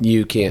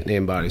 You can't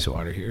name bodies of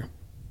water here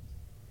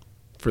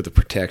for the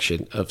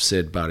protection of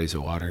said bodies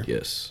of water.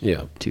 Yes.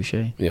 Yeah. Touche.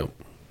 Yeah.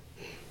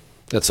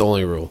 That's the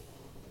only rule.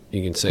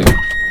 You can say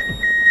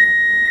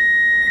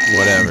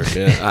whatever.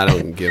 Yeah, I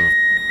don't give a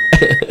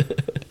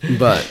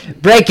but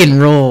breaking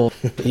rule.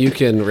 You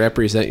can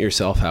represent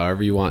yourself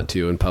however you want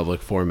to in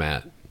public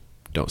format.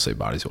 Don't say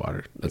bodies of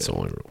water. That's the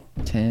only rule.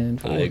 10.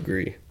 I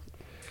agree.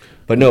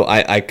 But no,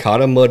 I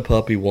caught a mud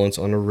puppy once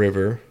on a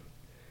river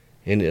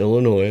in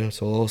Illinois.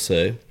 That's all I'll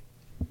say.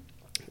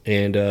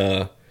 And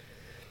I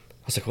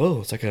was like,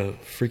 whoa, it's like a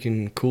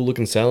freaking cool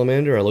looking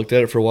salamander. I looked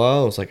at it for a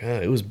while. I was like,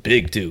 it was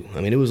big too.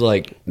 I mean, it was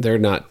like... They're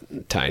not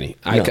tiny.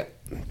 No.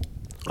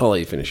 I'll let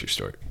you finish your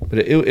story. But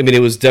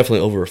it was definitely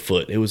over a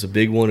foot. It was a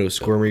big one. It was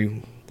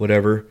squirmy,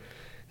 whatever.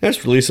 And I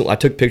just released them. I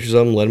took pictures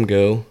of them, let them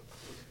go.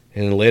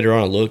 And then later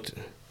on I looked.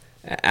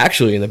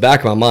 Actually, in the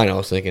back of my mind, I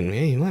was thinking,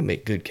 hey, you might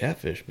make good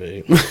catfish,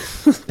 babe.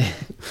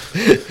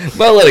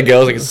 But I let it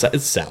go. I was like,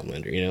 it's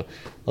salamander,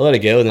 I let it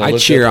go. And then I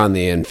cheer on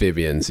the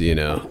amphibians,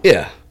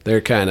 Yeah.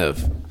 They're kind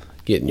of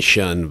getting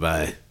shunned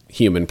by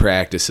human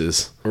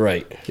practices.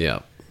 Right.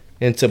 Yeah.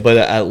 And so,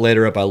 but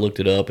later up, I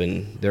looked it up,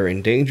 and they're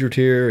endangered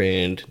here,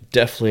 and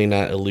definitely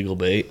not illegal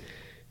bait.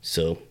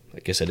 So I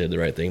guess I did the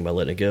right thing by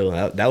letting it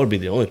go. That would be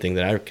the only thing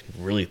that I could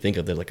really think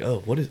of. That like,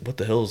 oh, what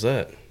the hell is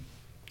that?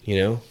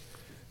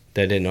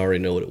 That I didn't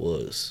already know what it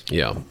was.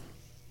 Yeah.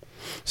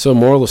 So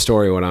moral of the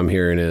story, what I'm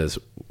hearing is,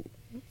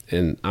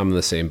 and I'm in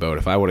the same boat.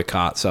 If I would have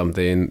caught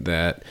something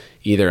that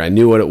either I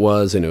knew what it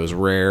was and it was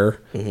rare,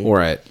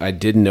 or I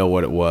didn't know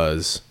what it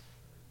was,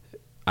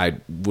 I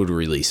would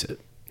release it.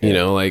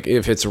 Yeah. Like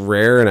if it's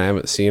rare and I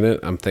haven't seen it,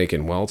 I'm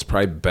thinking, well, it's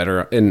probably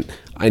better. And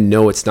I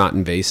know it's not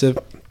invasive.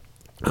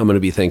 I'm going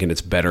to be thinking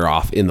it's better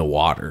off in the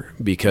water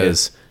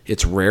because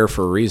it's rare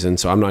for a reason.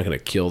 So I'm not going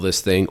to kill this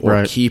thing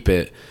or keep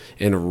it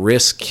and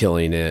risk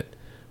killing it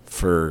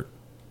for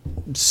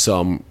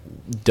some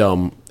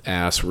dumb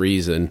ass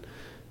reason.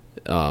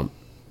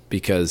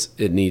 Because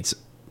it needs,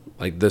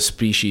 like the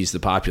species, the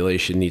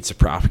population needs to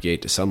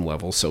propagate to some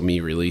level. So me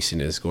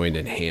releasing is going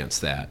to enhance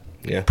that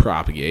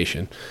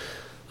propagation.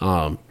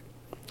 So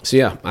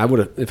yeah,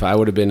 if I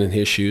would have been in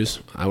his shoes,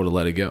 I would have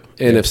let it go.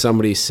 And if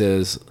somebody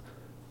says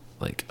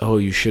like, oh,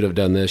 you should have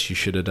done this, you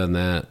should have done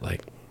that.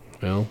 Like,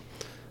 well,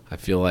 I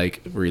feel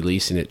like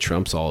releasing it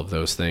trumps all of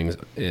those things.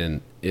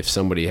 And if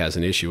somebody has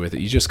an issue with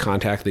it, you just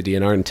contact the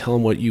DNR and tell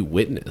them what you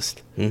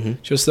witnessed.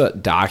 Just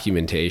that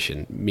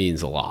documentation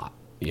means a lot,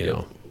 you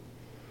know?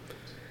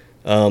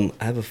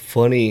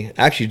 I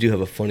actually do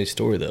have a funny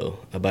story though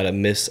about a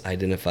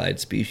misidentified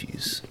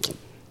species.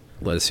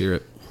 Let us hear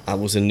it. I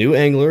was a new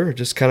angler,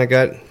 just kind of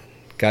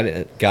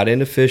got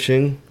into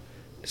fishing.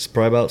 It's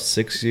probably about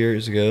 6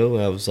 years ago.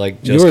 I was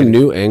like, you were a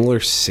new angler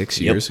 6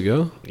 years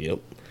ago? Yep.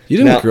 You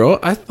didn't grow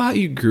up? I thought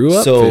you grew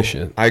up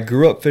fishing. I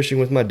grew up fishing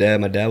with my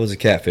dad. My dad was a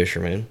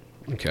catfisherman.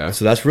 Okay.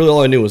 So that's really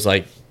all I knew was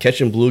like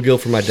catching bluegill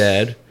for my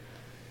dad,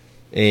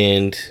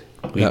 and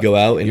we'd go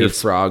out and your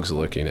frog's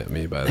looking at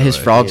me. By the way, his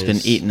frog's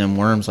been eating them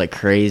worms like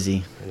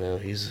crazy. I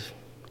know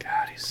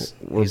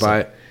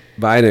we're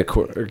buying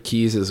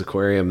Keys'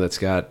 aquarium that's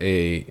got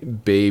a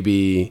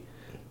baby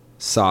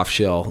soft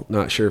shell.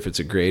 Not sure if it's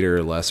a greater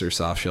or lesser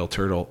soft shell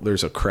turtle.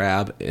 There's a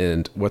crab,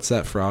 and what's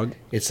that frog?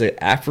 It's an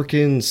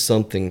African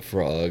something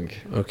frog.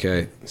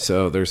 Okay,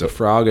 so there's a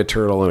frog, a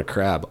turtle, and a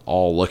crab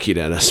all looking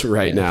at us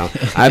right now.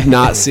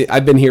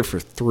 I've been here for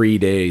 3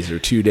 days or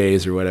 2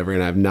 days or whatever,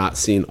 and I've not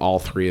seen all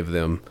three of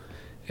them,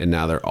 and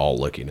now they're all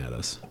looking at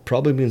us.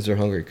 Probably means they're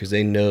hungry because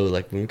they know,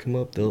 like, when we come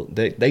up,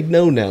 they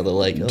know now. They're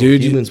like,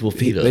 dude, humans will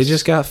feed us. They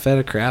just got fed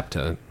a crap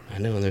ton. I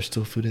know, and there's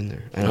still food in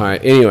there. All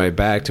right, anyway,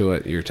 back to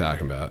what you're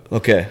talking about.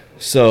 Okay,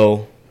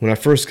 so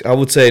I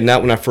would say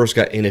not when I first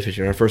got into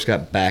fishing. When I first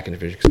got back into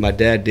fishing, because my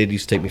dad did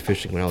used to take me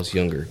fishing when I was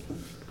younger.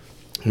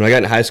 When I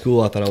got in high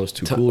school, I thought I was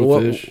too cool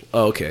to fish.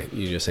 Oh, okay,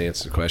 you just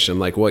answered the question.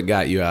 Like, what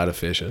got you out of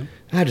fishing?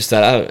 I just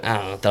thought, I don't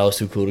know, I thought I was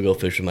too cool to go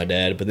fish with my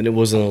dad. But then it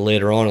wasn't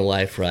later on in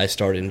life where I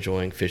started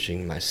enjoying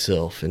fishing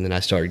myself, and then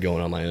I started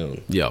going on my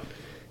own. Yep.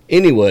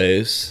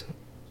 Anyways,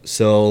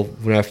 so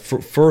when I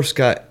first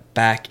got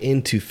back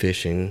into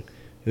fishing,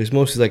 it was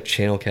mostly like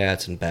channel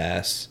cats and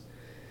bass.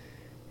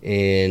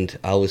 And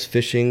I was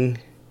fishing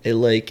a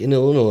lake in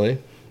Illinois.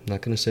 I'm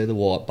not going to say the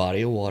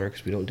body of water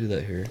because we don't do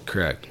that here.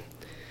 Correct.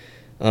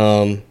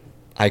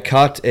 I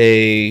caught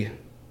a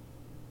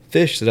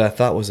fish that I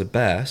thought was a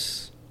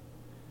bass,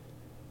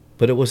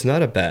 but it was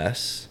not a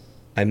bass.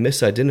 I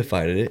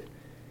misidentified it,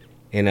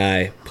 and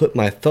I put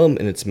my thumb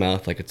in its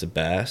mouth like it's a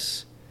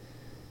bass,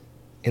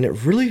 and it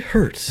really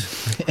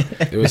hurts.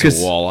 It was a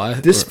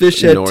walleye. This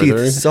fish had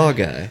teeth,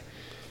 saw-guy.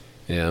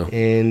 Yeah.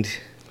 And,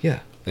 yeah.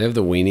 They have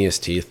the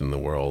weeniest teeth in the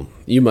world.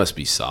 You must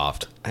be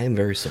soft. I am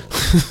very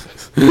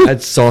soft. I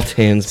had soft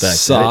hands back then.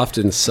 Soft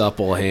and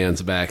supple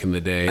hands back in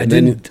the day. I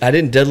didn't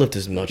deadlift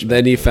as much.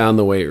 Then you found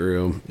the weight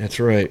room. That's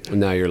right. And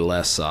now you're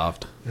less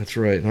soft. That's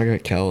right. And I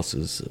got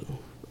calluses. So.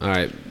 All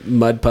right.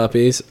 Mud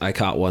puppies. I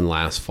caught one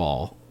last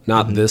fall.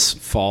 Not this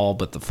fall,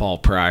 but the fall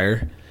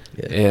prior.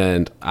 Yeah.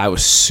 And I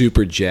was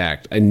super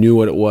jacked. I knew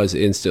what it was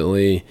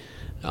instantly.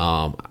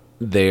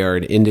 They are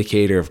an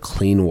indicator of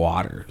clean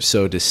water.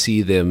 So to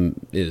see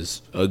them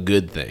is a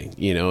good thing.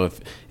 You know,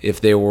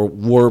 if they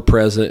were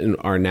present and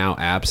are now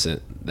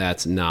absent,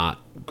 that's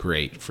not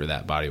great for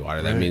that body of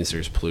water. That means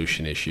there's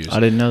pollution issues. I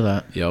didn't know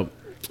that. Yep.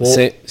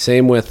 Well,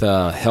 same with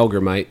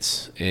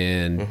Helgramites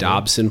and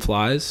Dobson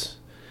flies.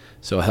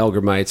 So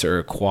Helgramites are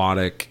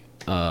aquatic.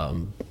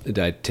 Did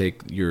I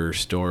take your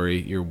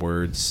story, your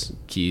words,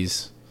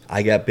 keys?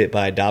 I got bit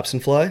by a Dobson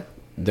fly.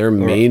 They're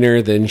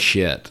meaner than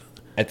shit.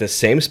 At the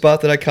same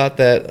spot that I caught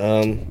that.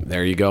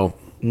 There you go.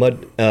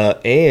 Mud,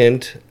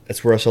 and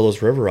that's where I saw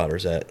those river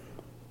otters at.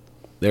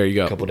 There you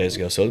go. A couple of days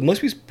ago. So it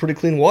must be pretty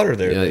clean water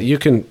there. Yeah, you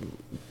can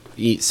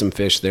eat some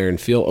fish there and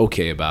feel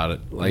okay about it.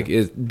 Like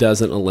it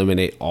doesn't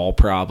eliminate all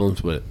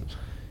problems, but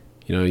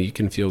you know, you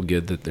can feel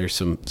good that there's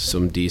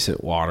some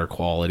decent water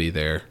quality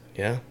there.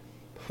 Yeah.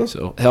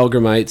 So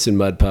Helgramites and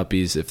mud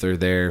puppies, if they're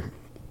there,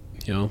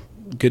 you know,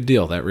 good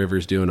deal. That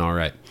river's doing all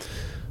right.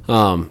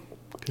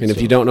 And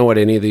if you don't know what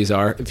any of these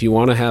are, if you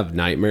want to have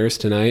nightmares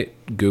tonight,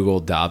 Google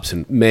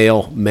Dobson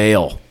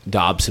male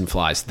Dobson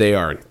flies. They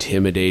are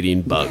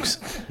intimidating bugs.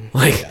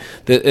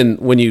 And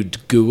when you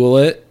Google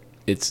it,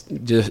 it's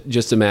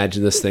just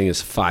imagine this thing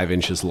is 5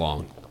 inches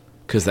long,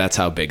 because that's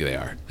how big they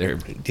are.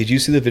 Did you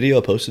see the video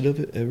I posted of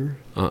it ever?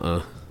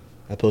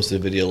 I posted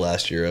a video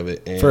last year of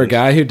it. And for a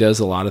guy who does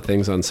a lot of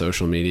things on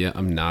social media,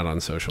 I'm not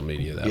on social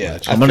media that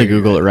much. I'm gonna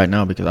Google it right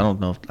now because I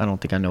don't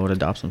think I know what a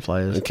Dobson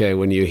fly is. Okay,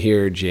 when you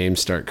hear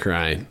James start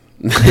crying,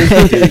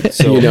 dude,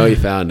 so you know he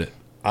found it.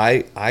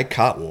 I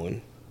caught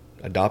one,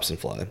 a Dobson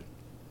fly,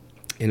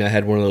 and I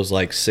had one of those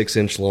like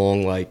 6-inch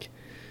long like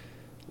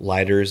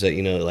lighters that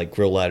like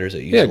grill lighters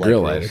that you use.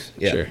 Grill lighters.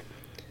 Yeah. Sure.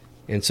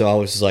 And so I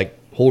was just like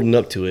holding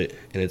up to it,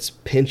 and it's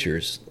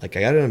pinchers. Like I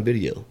got it on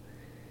video.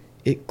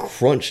 It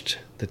crunched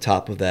the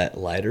top of that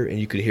lighter, and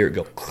you could hear it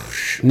go.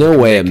 No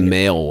way a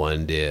male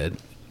one did.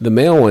 The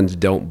male ones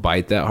don't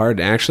bite that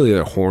hard. Actually,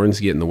 their horns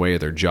get in the way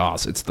of their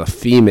jaws. It's the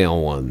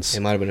female ones.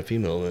 It might have been a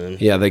female then.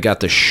 Yeah, they got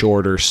the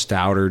shorter,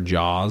 stouter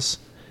jaws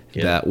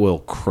that will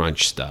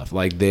crunch stuff.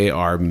 Like, they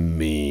are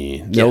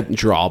mean. They'll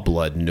draw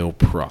blood, no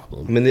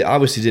problem. I mean, they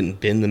obviously didn't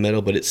bend the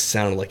metal, but it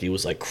sounded like it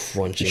was like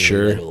crunching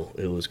the metal.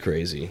 It was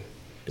crazy.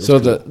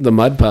 So cool. the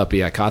mud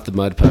puppy, I caught the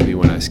mud puppy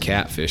when I was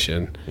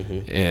catfishing,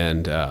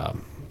 and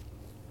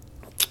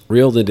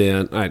reeled it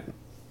in.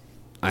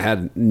 I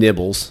had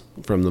nibbles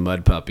from the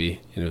mud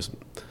puppy, and it was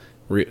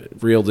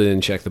reeled it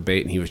in, checked the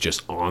bait, and he was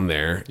just on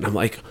there. And I'm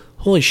like,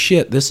 holy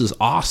shit, this is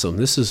awesome.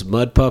 This is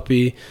mud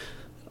puppy.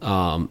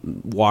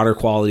 Water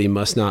quality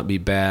must not be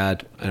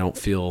bad. I don't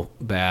feel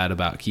bad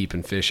about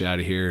keeping fish out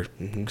of here.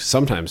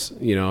 Sometimes,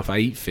 if I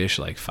eat fish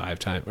like 5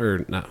 times,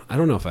 or not, I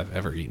don't know if I've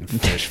ever eaten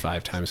fish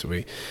 5 times a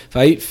week. If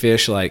I eat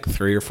fish like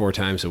 3 or 4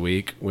 times a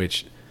week,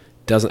 which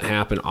doesn't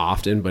happen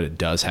often, but it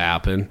does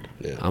happen.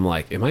 Yeah. I'm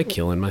like, am I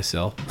killing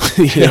myself?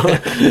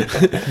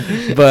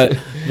 But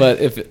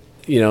if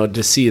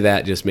to see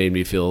that just made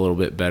me feel a little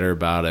bit better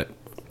about it.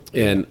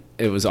 And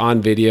it was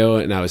on video,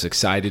 and I was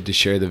excited to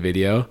share the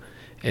video.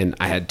 And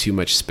I had too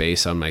much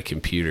space on my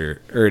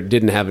computer, or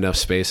didn't have enough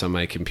space on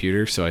my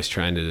computer, so I was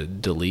trying to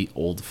delete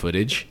old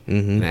footage,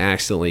 and I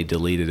accidentally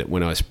deleted it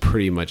when I was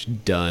pretty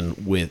much done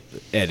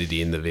with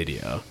editing the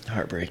video.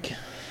 Heartbreak.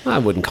 I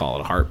wouldn't call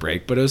it a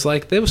heartbreak, but it was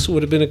like, this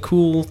would have been a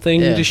cool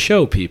thing to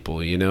show people,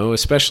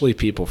 especially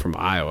people from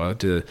Iowa,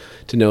 to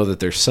know that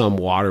there's some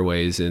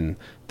waterways in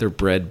their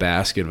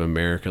breadbasket of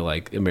America,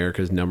 like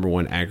America's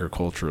 #1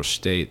 agricultural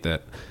state,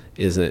 that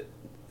isn't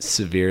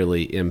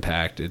severely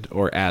impacted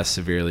or as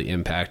severely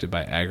impacted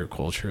by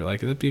agriculture.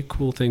 Like, that'd be a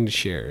cool thing to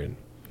share. And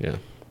yeah,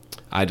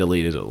 I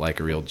deleted it like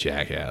a real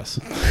jackass.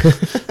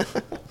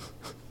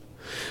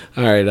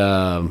 All right.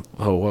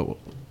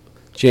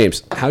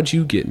 James, how'd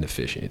you get into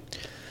fishing?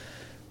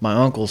 My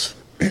uncles.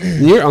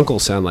 Your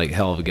uncles sound like a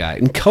hell of a guy.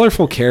 And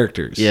colorful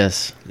characters.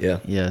 Yes.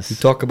 Yeah. Yes. You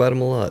talk about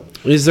him a lot.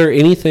 Is there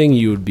anything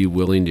you would be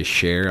willing to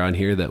share on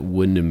here that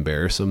wouldn't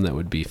embarrass them, that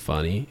would be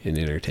funny and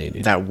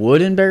entertaining? That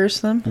would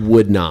embarrass them?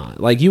 Would not.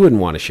 Like, you wouldn't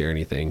want to share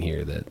anything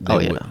here that they Oh,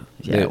 yeah. would.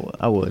 Yeah,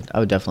 I would. I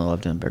would definitely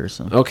love to embarrass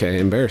them. Okay,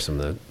 embarrass them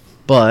then.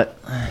 But,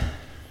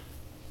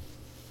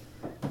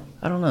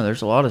 I don't know.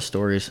 There's a lot of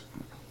stories.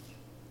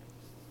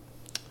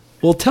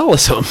 Well, tell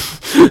us some.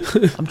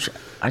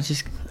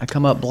 I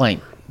come up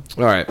blank.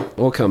 All right,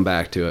 we'll come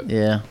back to it.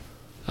 Yeah.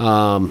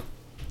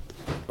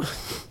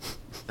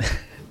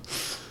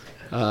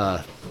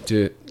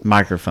 Dude,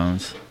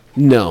 Microphones.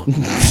 no.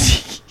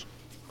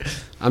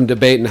 I'm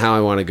debating how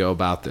I want to go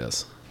about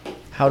this.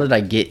 How did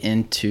I get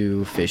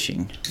into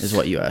fishing is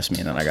what you asked me,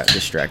 and then I got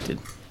distracted.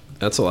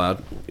 That's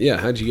allowed. Yeah,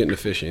 how'd you get into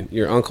fishing?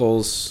 Your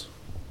uncles?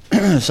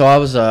 So I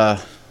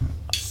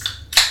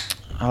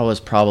was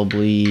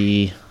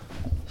probably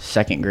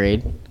second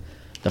grade.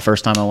 The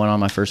first time I went on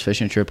my first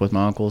fishing trip with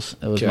my uncles,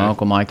 it was my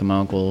Uncle Mike and my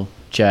Uncle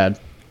Chad.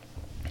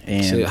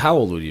 And So how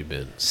old would you have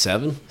been?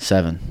 7?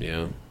 7.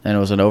 Yeah. And it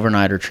was an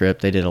overnighter trip.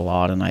 They did a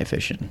lot of night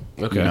fishing.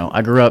 Okay. You know,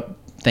 I grew up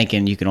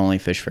thinking you could only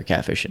fish for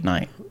catfish at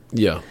night.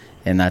 Yeah.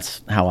 And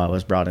that's how I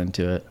was brought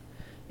into it.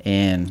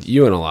 And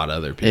You and a lot of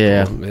other people.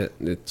 Yeah.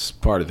 It's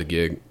part of the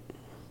gig.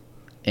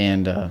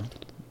 and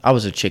I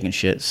was a chicken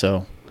shit,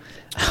 so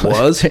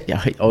Was?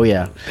 yeah, oh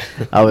yeah.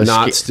 I was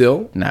Not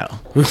still? No.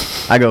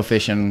 I go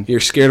fishing. You're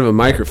scared of a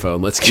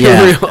microphone. Let's get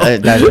Yeah, real.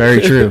 that's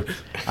very true.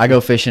 I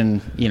go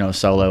fishing,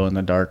 solo in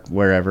the dark,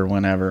 wherever,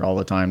 whenever, all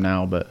the time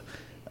now. But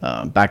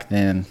back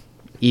then,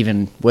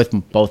 even with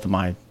both of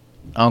my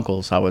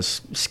uncles, I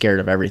was scared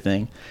of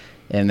everything,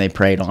 and they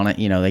preyed on it.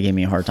 They gave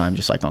me a hard time,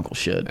 just like uncles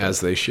should.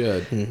 As they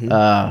should.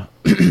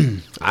 Mm-hmm.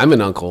 I'm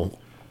an uncle.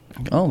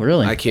 Oh,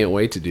 really? I can't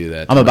wait to do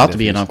that. I'm my about to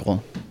be an nephews.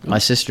 uncle. My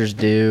sister's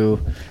due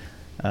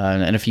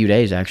in a few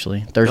days,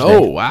 actually. Thursday.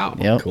 Oh, wow.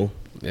 Yep. Cool.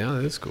 Yeah,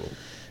 that's cool.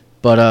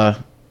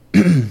 But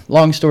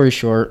long story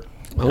short,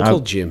 Uncle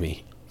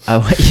Jimmy. I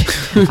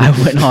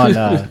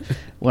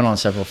went on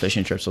several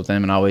fishing trips with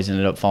them, and I always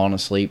ended up falling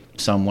asleep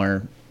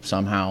somewhere,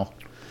 somehow,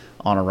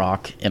 on a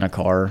rock in a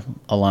car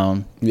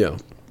alone. Yeah.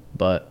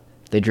 But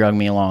they drug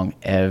me along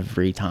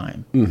every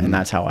time, and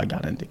that's how I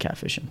got into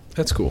catfishing.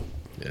 That's cool.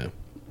 Yeah.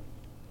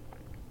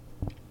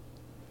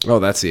 Oh,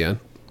 that's the end?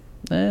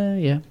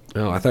 Yeah.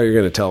 Oh, I thought you were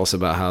going to tell us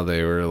about how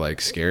they were, like,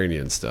 scaring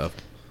you and stuff.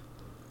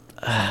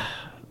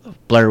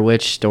 Blair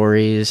Witch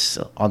stories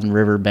on the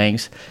river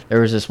banks. There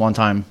was this one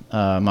time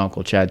my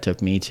Uncle Chad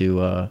took me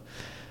to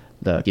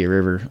the Gear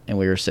River, and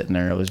we were sitting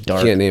there. It was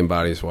dark. Can't name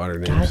bodies, water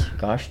names.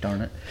 Gosh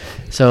darn it.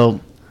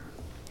 So,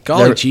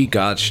 Golly gee,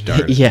 gosh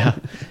darn it. yeah,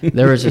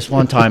 there was this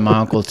one time my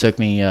uncle took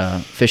me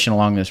fishing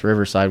along this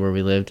riverside where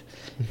we lived,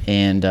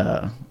 and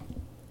there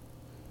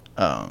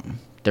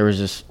was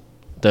this,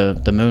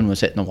 the moon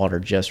was hitting the water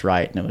just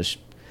right, and it was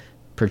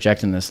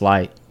projecting this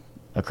light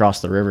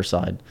across the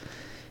riverside.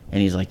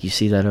 And he's like, "You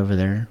see that over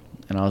there?"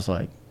 And I was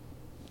like,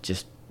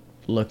 just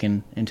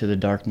looking into the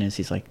darkness.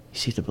 He's like, "You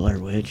see the Blair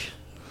Witch?"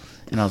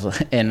 And I was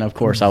like, and of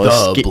course I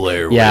was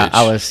Blair Witch. Yeah,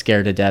 I was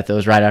scared to death. It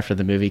was right after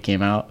the movie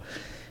came out,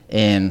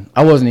 and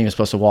I wasn't even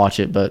supposed to watch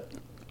it, but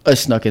I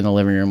snuck in the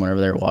living room whenever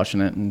they were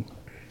watching it, and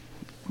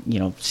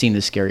seen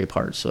the scary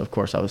parts. So of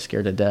course I was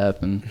scared to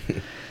death, and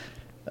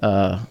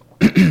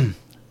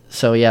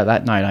so yeah,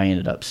 that night I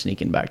ended up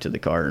sneaking back to the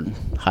car and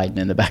hiding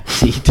in the back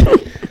seat.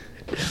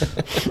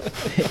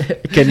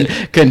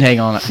 couldn't hang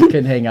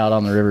out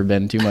on the river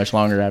bend too much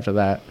longer after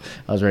that.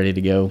 I was ready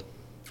to go.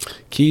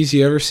 Keys,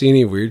 you ever see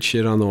any weird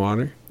shit on the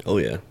water? Oh,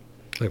 yeah.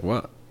 Like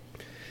what?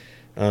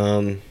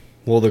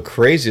 Well, the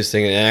craziest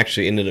thing, and it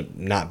actually ended up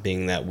not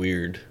being that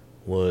weird,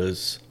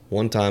 was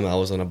one time I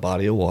was on a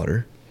body of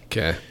water.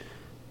 Okay. I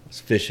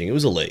was fishing. It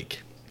was a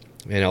lake.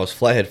 And I was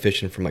flathead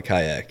fishing for my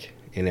kayak.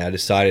 And I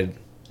decided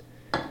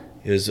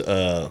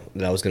that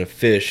I was going to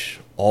fish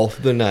all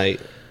through the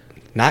night.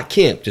 Not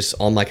camp, just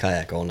on my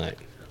kayak all night.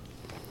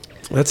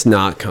 That's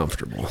not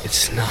comfortable.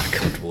 It's not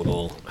comfortable at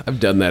all.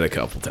 I've done that a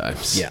couple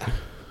times. Yeah.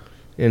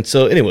 And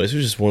so, anyways, it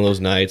was just one of those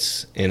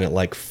nights. And at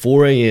like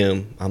 4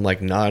 a.m., I'm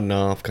like nodding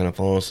off, kind of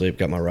falling asleep,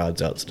 got my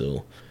rods out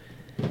still.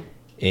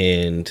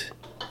 And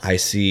I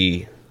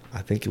see,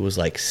 I think it was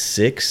like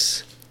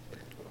 6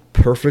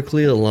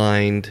 perfectly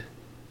aligned,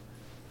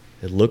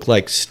 it looked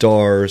like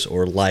stars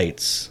or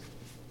lights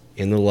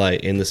in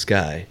the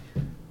sky,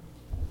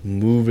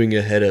 moving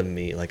ahead of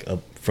me, like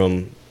up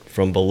from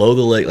below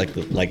the lake,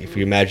 like if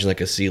you imagine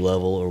like a sea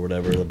level or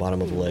whatever, the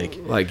bottom of the lake.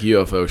 Like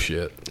UFO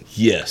shit.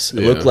 Yes,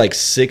 it Yeah. looked like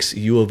 6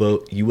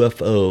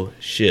 UFO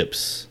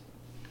ships.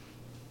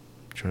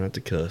 Try not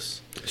to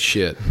cuss.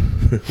 Shit.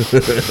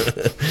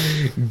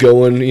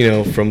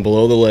 Going, from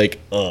below the lake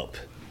up.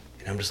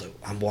 And I'm just like,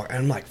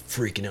 I'm like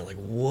freaking out, like,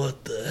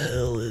 what the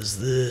hell is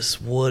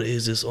this? What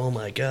is this? Oh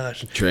my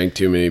gosh. Drank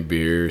too many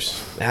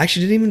beers. I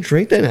actually didn't even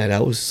drink that night. I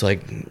was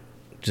like,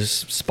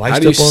 just spiced How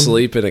up do you on.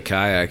 sleep in a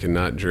kayak and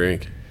not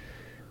drink?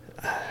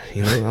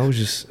 You know,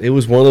 it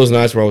was one of those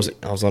nights where I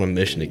was on a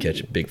mission to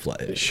catch a big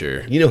flathead.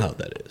 Sure. You know how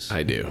that is.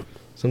 I do.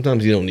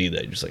 Sometimes you don't need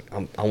that. You're just like,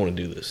 I want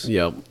to do this.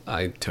 Yep,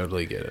 I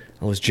totally get it.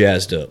 I was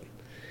jazzed up.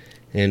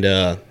 And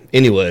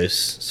anyways,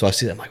 so I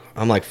see that.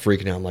 I'm like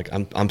freaking out. I'm like,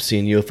 I'm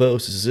seeing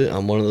UFOs. This is it.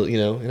 I'm one of the, you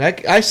know. And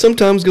I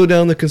sometimes go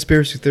down the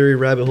conspiracy theory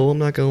rabbit hole. I'm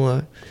not going to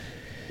lie.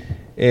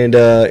 And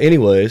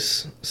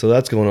anyways, so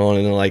that's going on.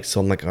 And then like, so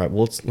I'm like, all right,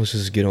 well, let's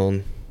just get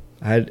on.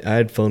 I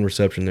had phone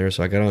reception there.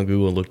 So I got on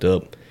Google and looked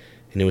up.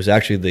 And it was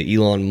actually the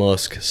Elon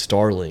Musk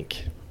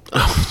Starlink.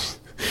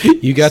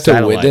 You got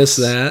to witness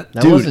that?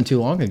 That wasn't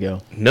too long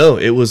ago. No,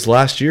 it was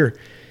last year.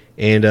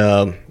 And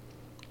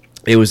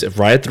it was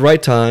right at the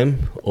right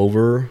time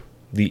over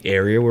the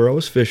area where I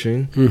was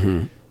fishing.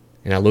 Mm-hmm.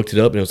 And I looked it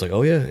up, and it was like,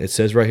 oh, yeah, it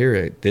says right here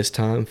at this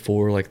time,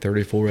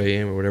 4:34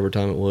 a.m. or whatever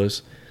time it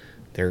was,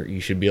 there you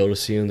should be able to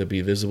see them. They'll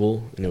be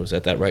visible. And it was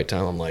at that right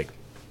time. I'm like,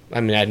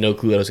 I mean, I had no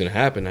clue that was going to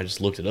happen. I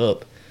just looked it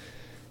up.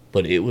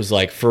 But it was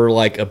like, for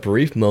like a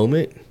brief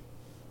moment,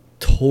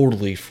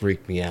 totally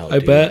freaked me out. I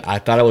bet. I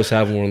thought I was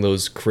having one of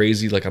those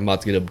crazy, like I'm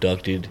about to get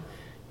abducted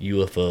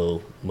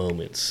UFO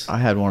moments. I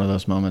had one of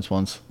those moments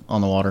once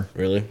on the water.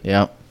 Really?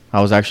 Yeah.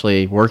 I was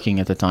actually working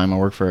at the time. I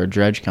worked for a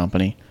dredge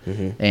company.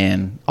 Mm-hmm.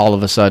 And all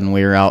of a sudden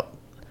we were out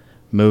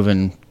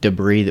moving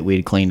debris that we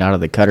had cleaned out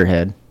of the cutter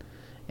head.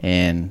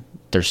 And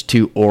there's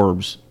two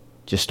orbs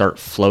just start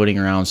floating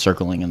around,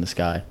 circling in the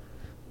sky.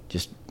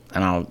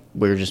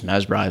 We were just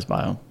mesmerized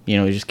by them. You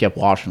know, we just kept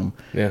watching them.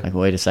 Yeah. Like,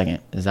 wait a second.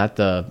 Is that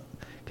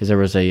because there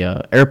was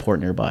a airport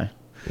nearby.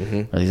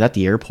 Mm-hmm. Like, is that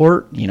the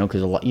airport? You know,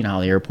 because you know how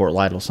the airport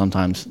light will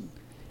sometimes,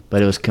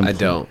 but it was I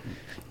don't.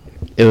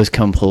 It was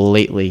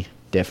completely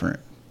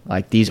different.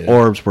 Like these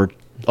orbs were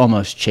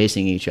almost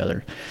chasing each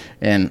other,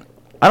 and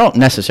I don't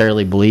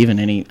necessarily believe in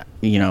any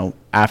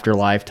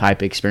afterlife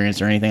type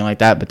experience or anything like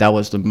that. But that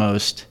was the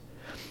most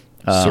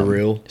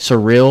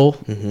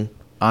surreal,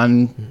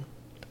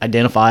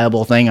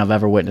 unidentifiable thing I've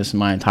ever witnessed in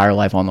my entire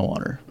life on the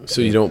water.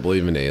 So you don't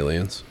believe in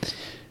aliens?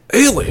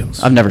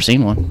 Aliens? I've never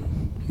seen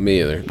one.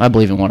 Me either. I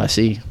believe in what I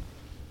see.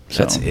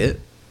 So, That's it?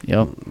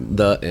 Yep.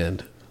 The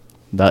end.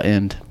 The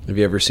end. Have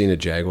you ever seen a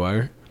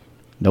jaguar?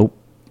 Nope.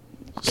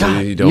 So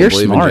God, you don't you're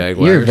believe smart. in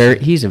jaguars?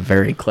 He's a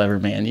very clever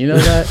man. You know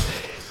that?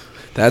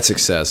 That's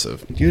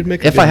excessive. You'd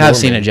make if I have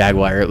seen a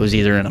jaguar, it was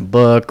either in a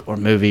book or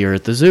movie or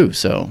at the zoo.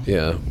 So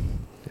yeah.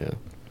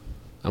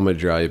 I'm gonna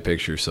draw you a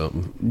picture of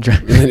something, and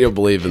then you'll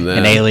believe in that.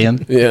 An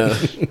alien. Yeah.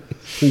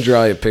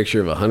 Draw you a picture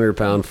of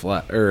 100-pound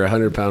flathead.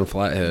 200-pound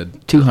flathead.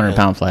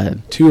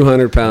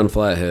 200-pound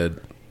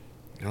flathead.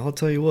 I'll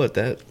tell you what,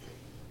 that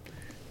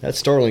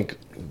Starlink,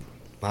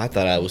 I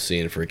thought I was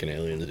seeing freaking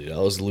aliens, dude. I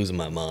was losing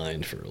my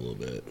mind for a little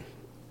bit.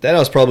 That I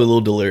was probably a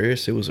little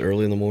delirious. It was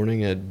early in the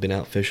morning. I'd been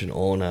out fishing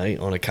all night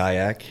on a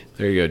kayak.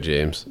 There you go,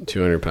 James.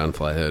 200-pound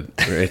flathead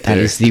right there. That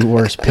is the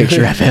worst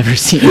picture I've ever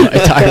seen in my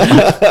entire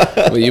life.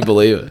 Well, you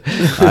believe it.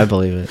 I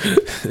believe it.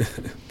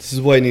 This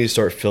is why you need to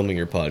start filming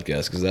your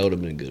podcast, because that would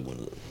have been a good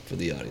one for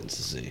the audience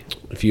to see.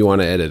 If you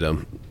want to edit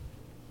them,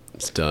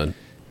 it's done.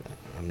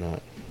 I'm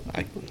not.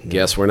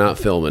 Guess we're not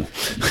filming.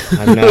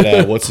 I'm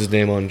not. What's his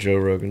name on Joe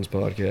Rogan's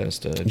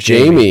podcast?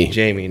 Jamie.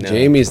 No,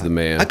 Jamie's the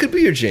man. I could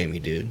be your Jamie,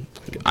 dude.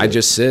 I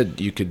just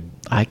said you could.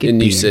 I could. And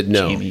be you said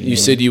no. Jamie, you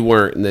said you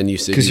weren't, and then you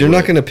said because you're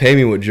not going to pay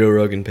me what Joe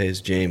Rogan pays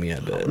Jamie. I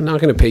bet. I'm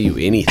not going to pay you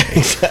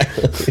anything.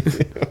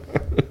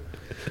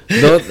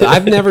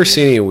 I've never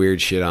seen any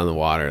weird shit on the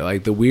water.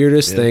 Like the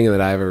weirdest thing that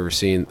I've ever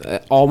seen.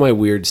 All my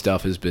weird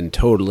stuff has been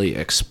totally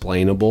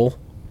explainable.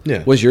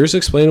 Yeah. Was yours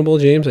explainable,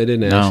 James? I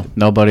didn't ask. No,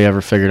 nobody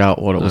ever figured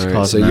out what it was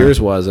causing. So yours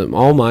wasn't.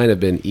 All mine have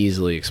been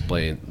easily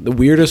explained. The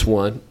weirdest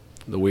one,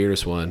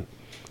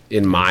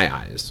 in my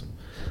eyes,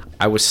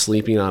 I was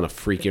sleeping on a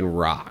freaking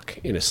rock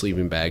in a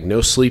sleeping bag. No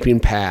sleeping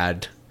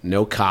pad,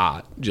 no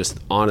cot, just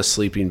on a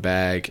sleeping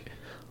bag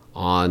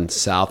on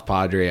South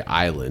Padre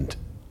Island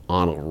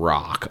on a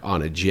rock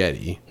on a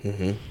jetty.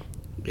 Mm-hmm.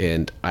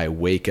 And I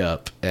wake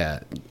up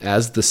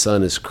as the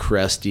sun is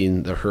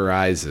cresting the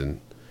horizon.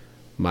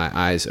 My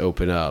eyes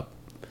open up,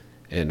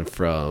 and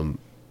from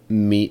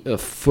me a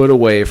foot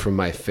away from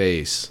my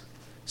face,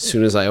 as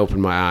soon as I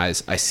open my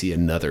eyes, I see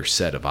another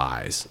set of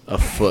eyes a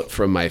foot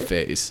from my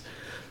face.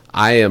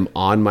 I am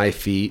on my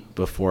feet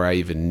before I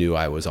even knew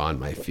I was on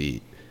my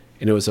feet,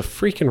 and it was a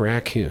freaking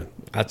raccoon.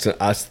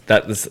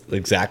 That is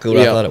exactly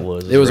what I thought it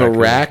was. It was a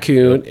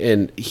raccoon,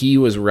 and he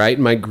was right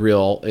in my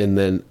grill, and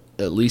then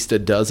at least a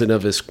dozen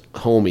of his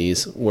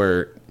homies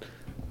were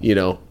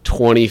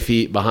 20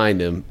 feet behind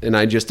him, and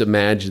I just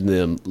imagined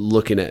them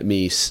looking at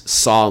me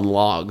sawing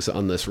logs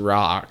on this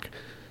rock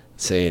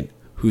saying,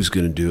 "Who's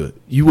gonna do it?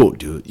 You won't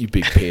do it, you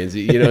big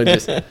pansy."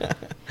 Just I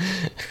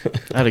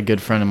had a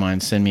good friend of mine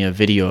send me a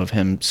video of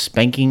him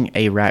spanking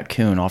a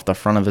raccoon off the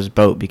front of his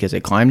boat because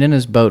it climbed in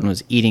his boat and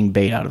was eating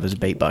bait out of his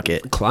bait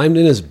bucket. Climbed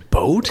in his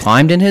boat?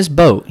 Climbed in his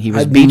boat. He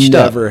was I've beached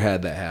up. never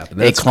had that happen.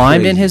 It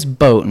climbed in his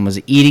boat and was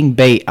eating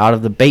bait out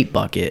of the bait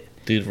bucket.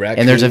 Dude, raccoons.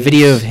 And there's a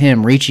video of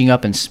him reaching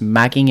up and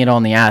smacking it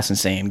on the ass and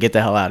saying, "Get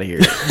the hell out of here."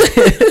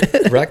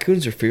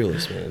 Raccoons are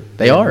fearless, man.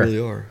 They are. Really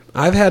are.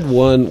 I've had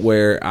one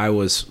where I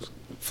was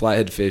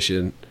flathead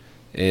fishing,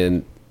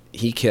 and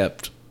he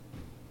kept.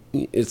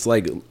 It's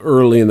like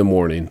early in the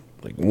morning,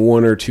 like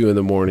 1 or 2 in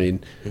the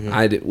morning.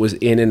 I was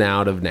in and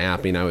out of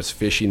napping. I was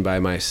fishing by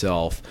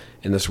myself,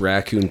 and this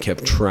raccoon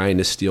kept trying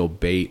to steal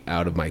bait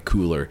out of my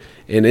cooler.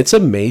 And it's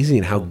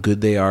amazing how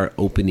good they are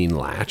opening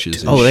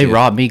latches. And they shit.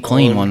 robbed me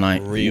clean one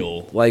night.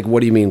 Real. Like,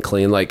 what do you mean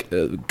clean? Like,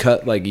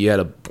 cut, like you had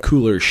a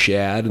cooler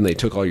shad and they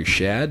took all your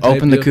shad?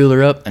 Opened the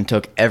cooler up and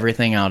took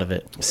everything out of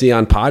it. See,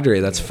 on Padre,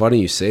 that's funny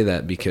you say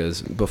that,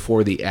 because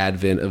before the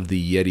advent of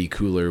the Yeti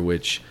cooler,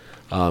 which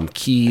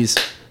Keys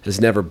has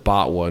never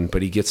bought one,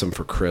 but he gets them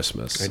for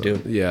Christmas. I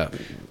do. Yeah.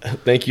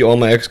 Thank you, all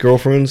my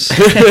ex-girlfriends.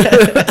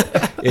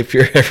 If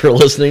you're ever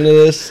listening to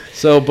this.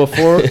 So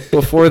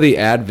before the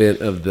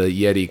advent of the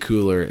Yeti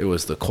cooler, it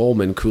was the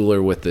Coleman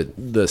cooler with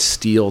the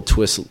steel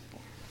twist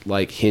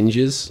like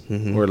hinges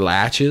or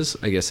latches.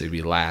 I guess they'd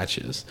be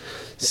latches.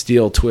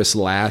 Steel twist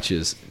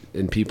latches,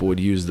 and people would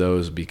use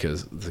those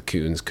because the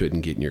coons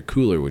couldn't get in your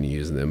cooler when you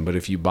used them. But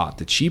if you bought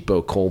the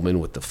cheapo Coleman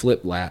with the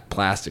flip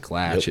plastic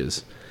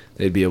latches,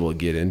 they'd be able to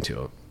get into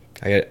them.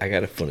 I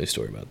got a funny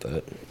story about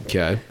that.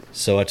 Okay.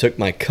 So I took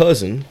my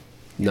cousin.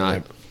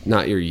 Not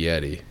your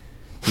Yeti.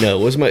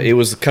 No, it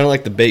was kind of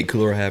like the bait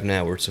cooler I have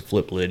now, where it's a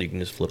flip lid. You can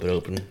just flip it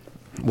open.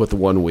 With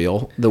one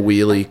wheel. The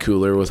wheelie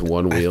cooler with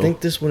one wheel. I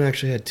think this one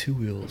actually had 2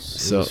 wheels.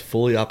 So it was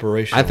fully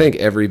operational. I think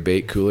every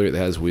bait cooler that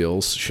has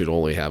wheels should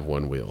only have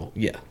one wheel.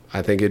 Yeah.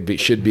 I think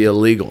should be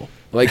illegal.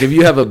 Like, if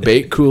you have a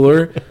bait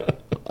cooler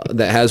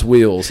that has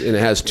wheels and it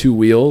has 2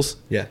 wheels,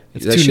 yeah,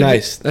 it's too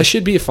nice. That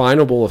should be a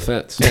finable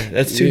offense. Yeah,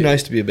 that's too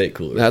nice to be a bait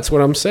cooler. That's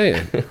what I'm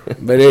saying.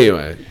 But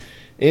anyway.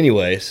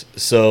 Anyways,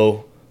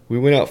 so we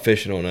went out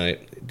fishing all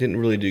night. Didn't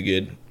really do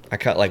good. I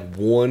caught like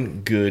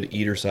one good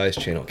eater-sized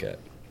channel cat.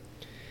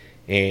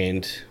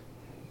 And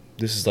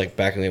this is like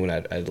back in the day when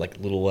I had like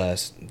little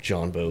ass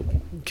John boat.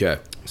 Okay.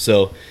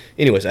 So,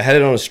 anyways, I had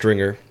it on a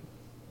stringer.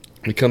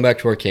 We come back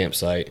to our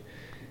campsite,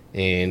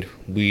 and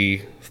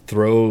we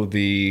throw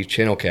the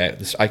channel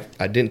cat.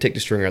 I didn't take the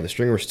stringer out. The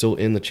stringer was still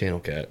in the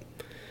channel cat.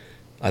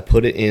 I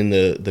put it in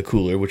the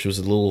cooler, which was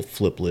a little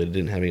flip lid. It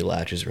didn't have any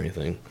latches or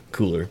anything.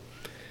 Cooler.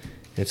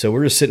 And so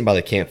we're just sitting by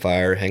the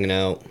campfire, hanging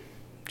out,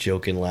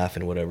 joking,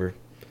 laughing, whatever.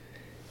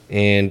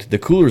 And the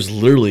cooler's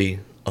literally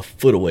a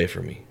foot away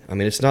from me. I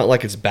mean, it's not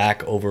like it's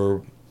back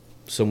over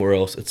somewhere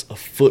else. It's a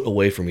foot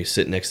away from me,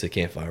 sitting next to the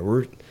campfire.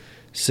 We're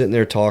sitting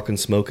there talking,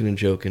 smoking, and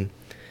joking.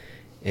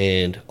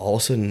 And all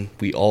of a sudden,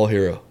 we all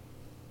hear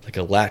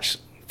a latch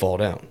fall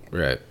down.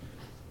 Right.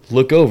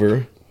 Look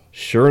over.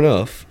 Sure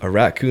enough, a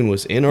raccoon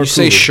was in our cooler. You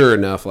say sure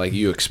enough like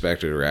you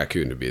expected a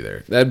raccoon to be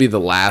there. That'd be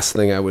the last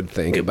thing I would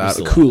think about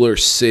a cooler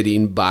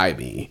sitting by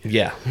me.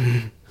 Yeah.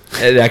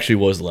 It actually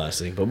was the last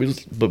thing. But we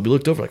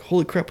looked over like,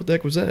 holy crap, what the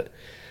heck was that?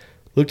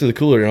 Looked at the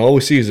cooler, and all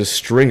we see is a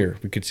stringer.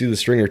 We could see the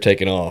stringer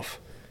taking off.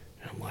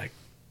 And I'm like,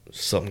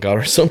 something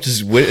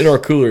just went in our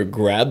cooler,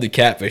 grabbed the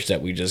catfish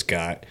that we just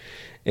got,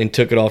 and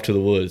took it off to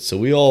the woods. So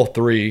we all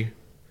three,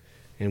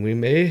 and we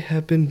may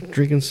have been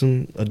drinking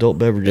some adult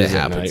beverages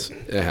that night.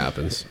 It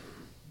happens.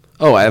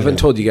 Oh, I haven't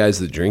told you guys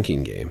the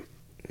drinking game.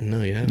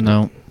 No, you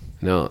haven't.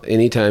 No.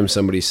 Anytime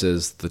somebody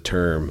says the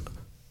term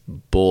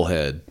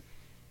bullhead,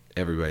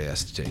 everybody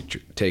has to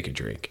take a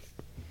drink.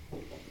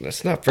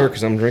 That's not fair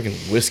because I'm drinking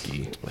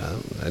whiskey. Well,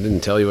 I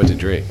didn't tell you what to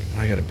drink.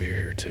 I got a beer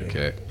here, too.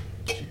 Okay.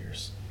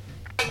 Cheers.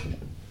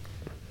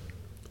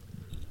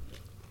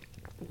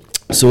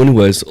 So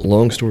anyways,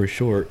 long story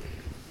short,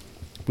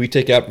 we're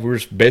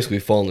just basically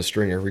following the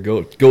stringer. We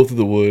go through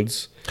the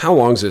woods. How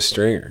long's this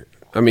stringer?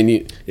 I mean,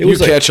 you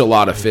catch a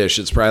lot of fish.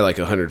 It's probably like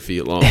 100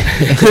 feet long.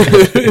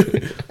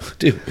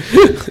 Dude.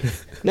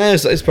 No,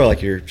 it's probably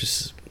like your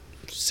just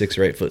 6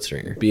 or 8 foot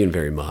stringer. Being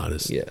very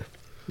modest. Yeah.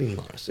 Being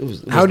modest. It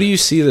was How do you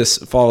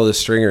follow the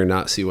stringer and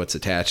not see what's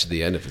attached to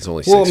the end if it's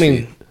only 6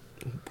 feet?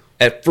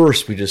 At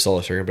first we just saw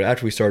the stringer, but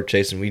after we started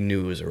chasing, we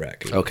knew it was a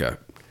raccoon. Okay.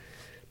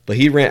 But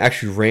he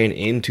ran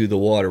into the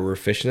water. We were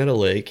fishing at a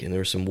lake, and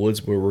there were some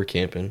woods where we were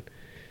camping.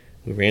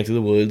 We ran through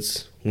the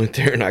woods, went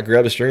there, and I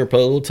grabbed the stringer, put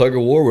a little tug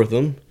of war with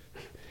him,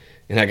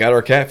 and I got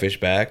our catfish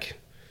back.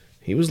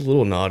 He was a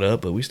little gnawed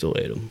up, but we still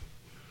ate him.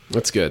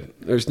 That's good.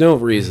 There's no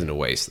reason to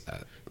waste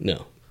that.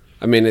 No.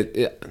 I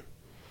mean,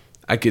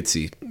 I could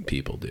see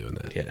people doing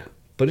that. Yeah.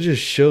 But it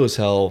just shows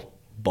how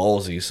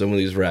ballsy some of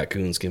these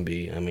raccoons can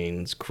be. I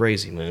mean, it's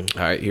crazy, man.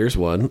 All right, here's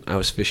one. I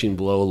was fishing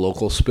below a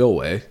local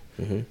spillway,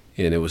 and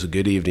it was a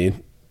good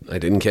evening. I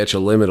didn't catch a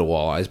limit of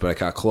walleyes, but I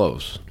caught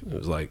close. It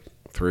was like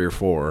 3 or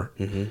 4.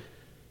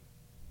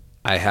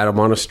 I had them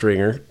on a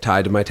stringer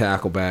tied to my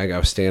tackle bag. I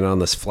was standing on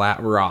this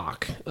flat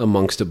rock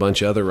amongst a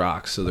bunch of other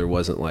rocks, so there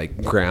wasn't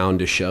like ground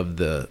to shove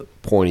the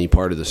pointy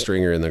part of the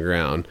stringer in the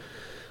ground.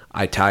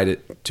 I tied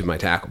it to my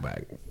tackle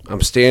bag. I'm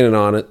standing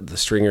on it. The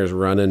stringer's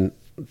running.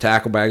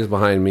 Tackle bag's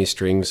behind me.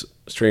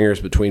 Stringer's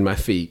between my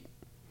feet.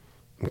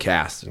 I'm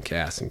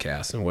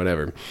casting,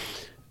 whatever.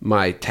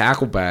 My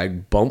tackle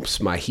bag bumps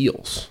my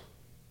heels.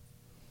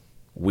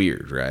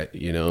 Weird, right?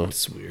 You know?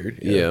 It's weird.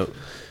 Yeah.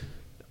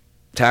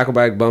 Tackle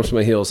bag bumps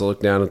my heels. I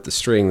look down at the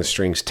string. The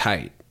string's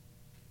tight.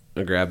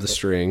 I grab the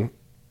string,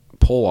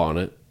 pull on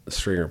it. The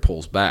stringer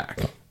pulls back.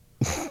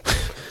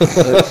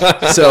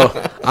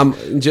 So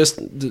I'm just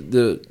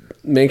the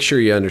make sure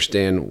you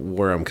understand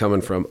where I'm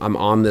coming from. I'm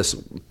on this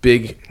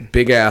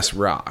big ass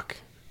rock.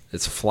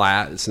 It's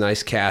flat. It's a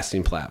nice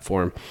casting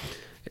platform,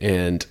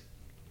 and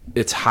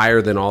it's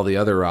higher than all the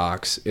other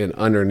rocks. And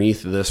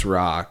underneath this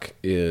rock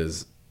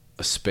is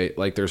a space,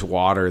 like there's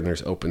water and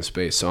there's open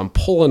space. So I'm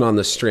pulling on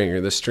the stringer.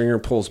 The stringer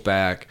pulls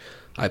back.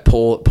 I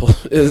pull.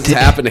 It's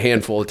happened a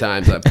handful of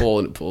times. I pull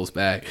and it pulls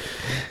back,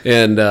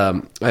 and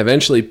I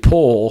eventually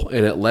pull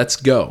and it lets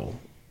go.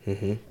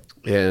 Mm-hmm.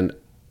 And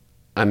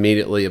I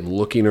immediately am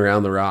looking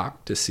around the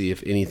rock to see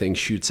if anything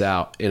shoots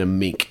out, and a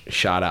mink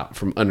shot out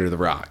from under the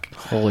rock.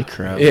 Holy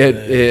crap! It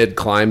had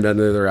climbed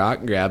under the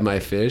rock, grabbed my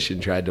fish,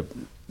 and tried to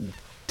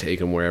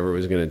take him wherever it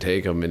was going to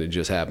take him, and it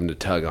just happened to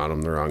tug on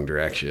him the wrong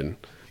direction.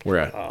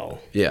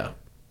 Yeah.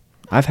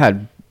 I've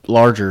had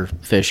larger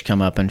fish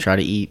come up and try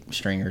to eat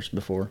stringers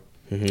before.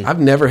 Mm-hmm. I've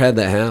never had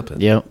that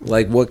happen. Yep.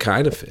 Like, what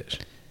kind of fish?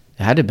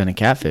 It had to have been a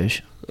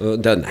catfish. Well,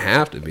 it doesn't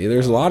have to be.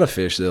 There's a lot of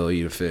fish that'll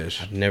eat a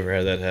fish. I've never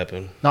had that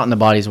happen. Not in the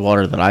bodies of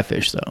water that I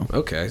fish, though.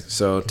 Okay,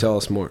 so tell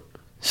us more.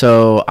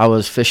 So I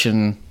was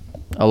fishing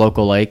a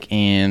local lake,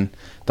 and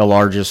the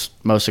largest,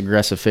 most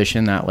aggressive fish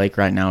in that lake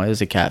right now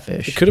is a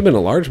catfish. It could have been a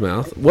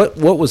largemouth. What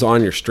was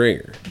on your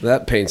stringer?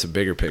 That paints a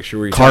bigger picture.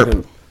 Were you Carp.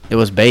 talking, It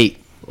was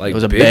bait. like, it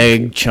was a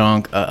big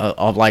chunk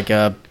of like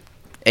a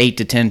 8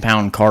 to 10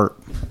 pound carp.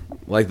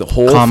 like the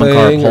whole Common thing?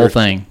 carp, whole or-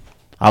 thing.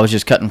 I was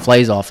just cutting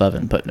flays off of it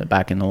and putting it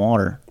back in the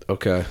water.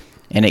 Okay.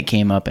 And it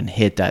came up and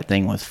hit that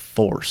thing with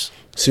force.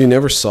 So you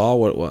never saw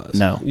what it was?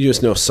 No. You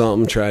just know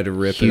something tried to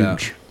rip it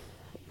out. Huge.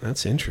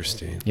 That's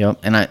interesting.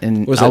 Yep.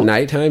 Was it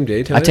nighttime,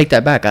 daytime? I take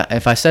that back.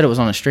 If I said it was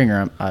on a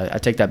stringer, I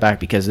take that back,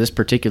 because this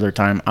particular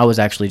time I was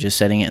actually just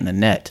setting it in the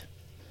net,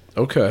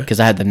 Okay. because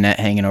I had the net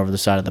hanging over the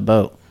side of the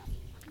boat,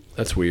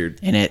 That's weird.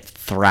 and it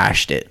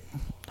thrashed it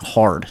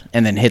hard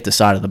and then hit the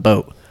side of the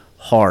boat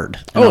hard.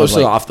 And Oh, I it was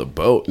was like, off the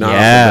boat, not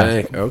Yeah. off the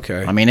bank.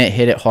 Okay. I mean, it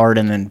hit it hard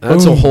and then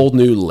That's boom. a whole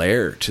new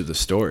layer to the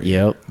story.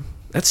 Yep.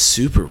 That's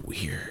super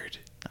weird.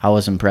 I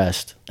was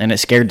impressed, and it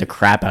scared the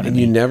crap out of And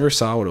me. you never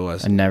saw what it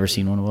was. I never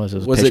seen what it was. It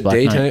was, Was pitch it black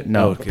daytime? night.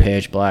 No, Oh, okay.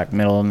 pitch black,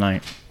 middle of the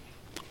night.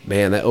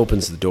 Man, that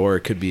opens the door.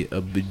 It could be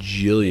a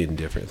bajillion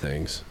different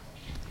things.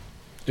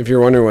 If you're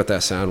wondering what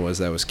that sound was,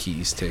 that was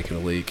Keys taking a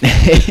leak.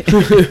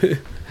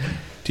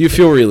 Do you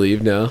feel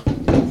relieved now?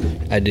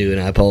 I do,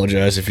 and I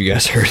apologize if you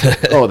guys heard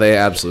that. Oh, they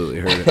absolutely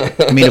heard it.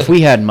 I mean, if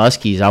we had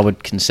muskies, I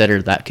would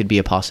consider that could be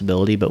a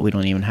possibility, but we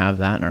don't even have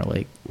that in our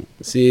lake.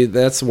 See,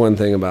 that's one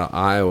thing about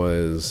Iowa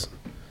is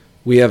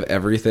we have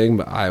everything,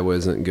 but Iowa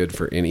isn't good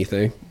for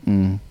anything.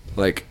 Mm.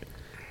 Like,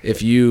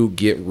 if you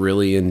get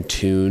really in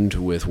tuned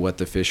with what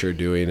the fish are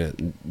doing at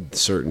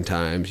certain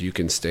times, you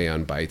can stay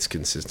on bites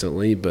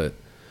consistently, but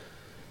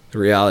the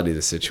reality of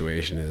the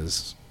situation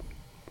is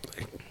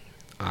like,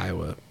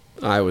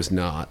 Iowa's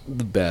not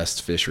the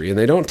best fishery, and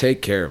they don't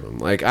take care of them.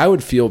 Like, I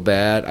would feel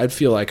bad. I'd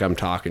feel like I'm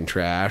talking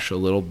trash a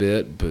little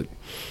bit, but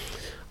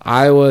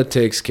Iowa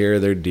takes care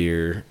of their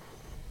deer,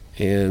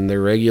 and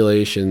their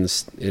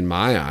regulations, in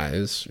my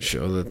eyes,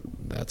 show that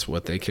that's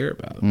what they care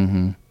about.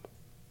 Mm-hmm.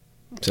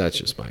 So that's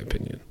just my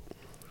opinion.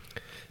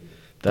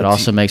 That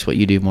also makes what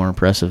you do more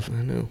impressive.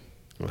 I know.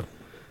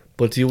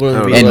 But do you want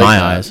to be In like, my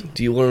eyes.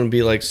 Do you want to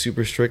be like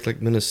super strict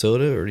like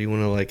Minnesota, or do you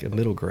want to like a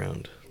middle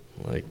ground?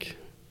 Like,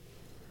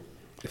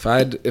 If I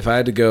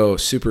had to go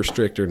super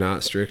strict or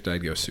not strict,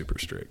 I'd go super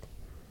strict.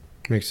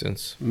 makes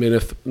sense.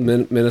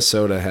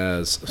 Minnesota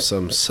has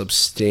some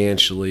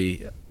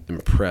substantially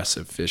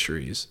impressive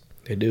fisheries,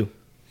 They do.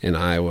 and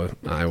Iowa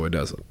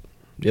doesn't.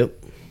 Yep.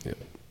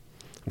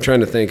 I'm trying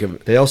to think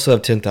of They also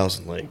have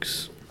 10,000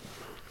 lakes,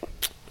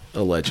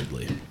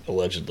 allegedly.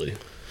 allegedly.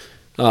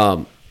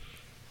 I'm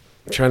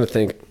trying to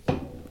think.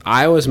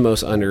 Iowa's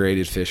most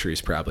underrated fishery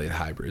is probably the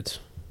hybrids.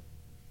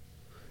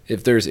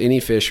 If there's any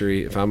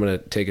fishery, if I'm going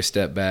to take a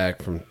step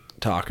back from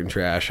talking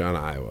trash on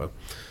Iowa,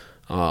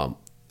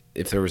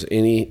 if there was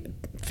any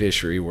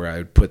fishery where I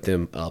would put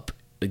them up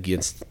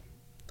against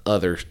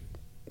other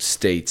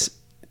states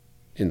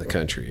in the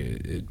country,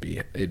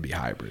 it'd be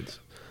hybrids.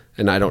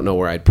 And I don't know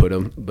where I'd put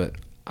them, but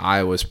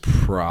Iowa's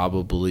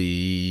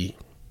probably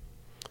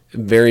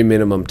very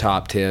minimum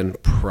top 10,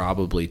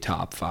 probably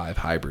top 5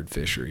 hybrid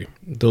fishery.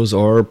 Those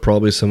are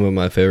probably some of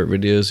my favorite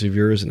videos of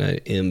yours, and I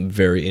am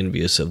very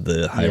envious of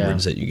the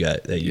hybrids that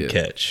you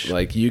catch.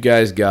 Like, you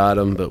guys got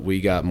them, but we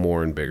got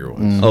more and bigger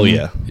ones. Oh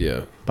yeah,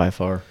 Yeah. By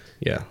far.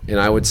 yeah. And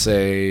I would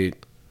say,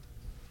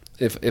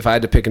 if I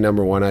had to pick a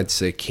number one, I'd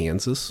say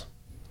Kansas.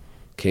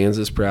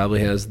 Kansas probably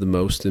has the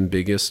most and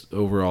biggest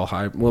overall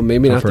hybrid. Well,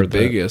 maybe not the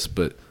biggest,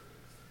 but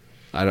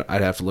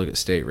I'd have to look at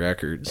state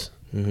records.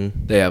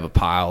 Mm-hmm. They have a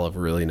pile of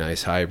really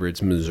nice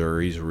hybrids.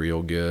 Missouri's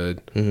real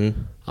good.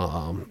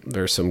 Mm-hmm.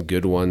 There's some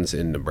good ones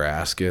in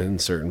Nebraska in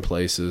certain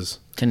places.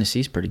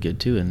 Tennessee's pretty good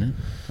too, isn't it?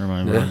 Or am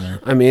I wrong there?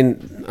 I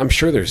mean, I'm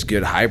sure there's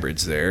good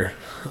hybrids there.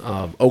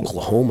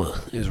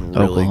 Oklahoma is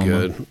really Oklahoma.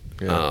 good.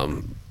 Yeah.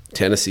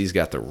 Tennessee's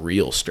got the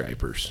real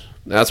stripers.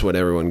 That's what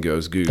everyone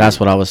goes goo. That's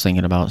what I was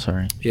thinking about.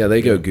 Sorry. Yeah,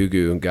 they go goo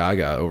goo and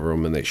gaga over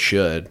them, and they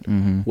should.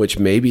 Which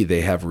maybe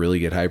they have really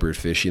good hybrid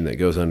fishing that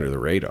goes under the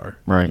radar.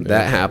 Right.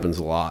 That happens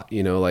a lot.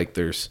 You know, like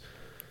there's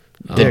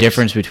The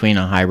difference between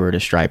a hybrid, a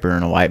striper,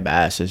 and a white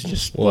bass is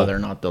just whether or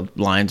not the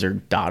lines are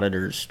dotted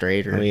or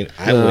straight. Or,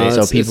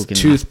 so people can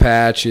tooth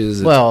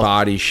patches, it's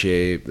body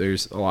shape.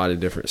 There's a lot of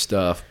different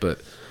stuff,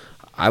 but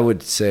I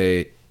would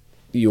say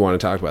you want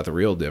to talk about the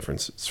real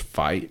difference. It's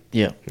fight.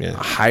 Yeah. A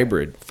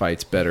hybrid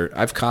fights better.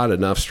 I've caught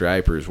enough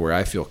stripers where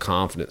I feel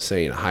confident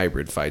saying a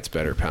hybrid fights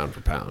better pound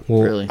for pound.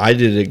 Well, really? I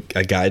did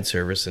a guide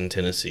service in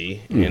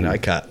Tennessee, and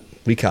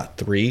we caught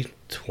 3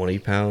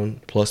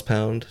 20-pound plus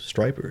pound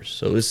stripers.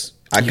 So it was.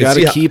 You got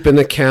to keep in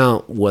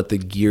account what the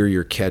gear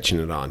you're catching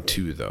it on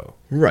too, though.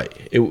 Right.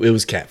 It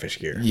was catfish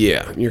gear.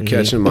 Yeah, you're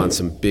catching them on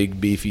some big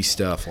beefy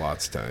stuff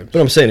lots of times. But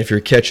I'm saying if you're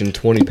catching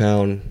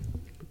 20-pound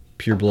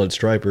pure blood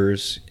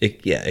stripers,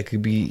 it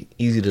could be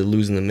easy to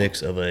lose in the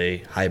mix of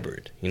a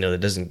hybrid. You know, that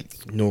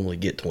doesn't normally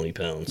get 20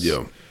 pounds.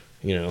 Yeah.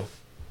 You know.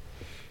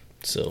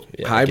 So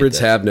yeah, hybrids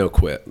have no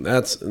quit.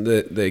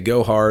 They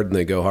go hard and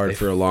they go hard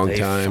for a long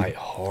time. They fight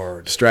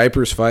hard.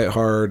 Stripers fight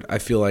hard. I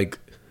feel like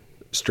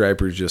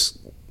stripers just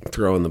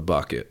throw in the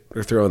bucket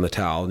or throw in the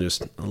towel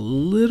just a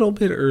little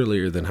bit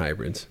earlier than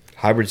hybrids.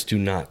 Hybrids do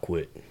not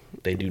quit.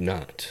 They do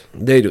not.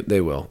 They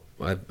will.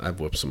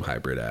 I've whipped some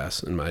hybrid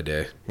ass in my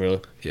day.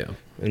 Really? Yeah.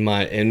 In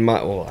my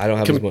well, I don't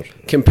have as much.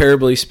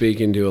 Comparably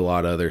speaking to a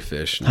lot of other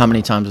fish. How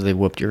many times have they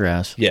whooped your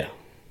ass? Yeah.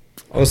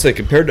 I would say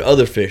compared to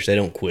other fish, they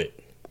don't quit.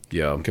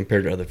 Yeah.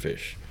 Compared to other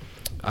fish.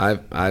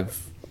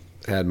 I've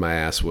had my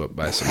ass whooped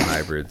by some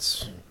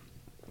hybrids.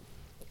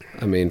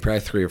 I mean, probably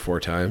 3 or 4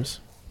 times.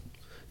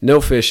 No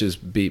fish has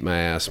beat my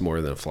ass more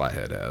than a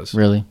flathead has.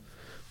 Really?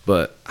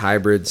 But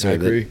hybrids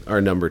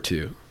are number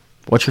 2.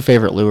 What's your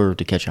favorite lure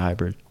to catch a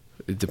hybrid?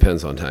 It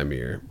depends on time of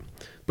year.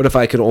 But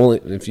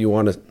if you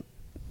want to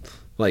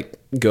like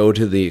go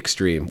to the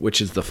extreme,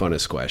 which is the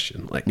funnest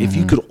question. Like if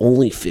you could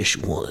only fish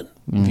one,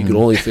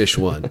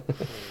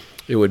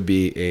 it would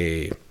be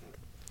a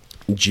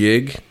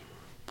jig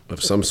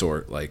of some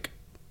sort, like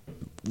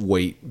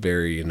weight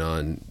varying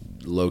on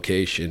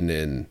location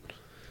and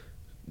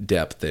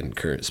depth and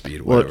current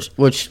speed, whatever.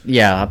 Which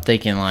I'm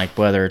thinking like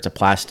whether it's a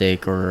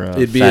plastic or a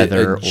It'd be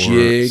feather a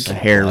jig, or a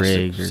hair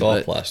rig. Or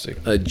soft plastic.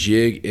 A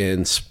jig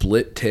in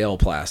split tail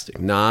plastic,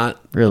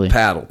 not really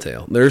paddle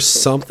tail. There's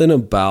something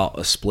about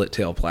a split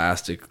tail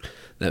plastic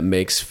that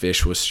makes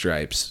fish with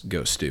stripes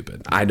go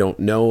stupid. I don't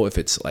know if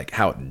it's like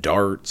how it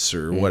darts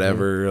or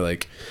whatever.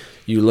 Like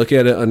you look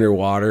at it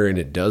underwater and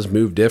it does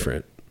move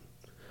different,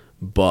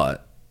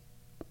 but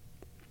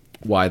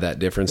why that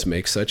difference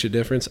makes such a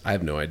difference, I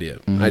have no idea.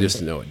 I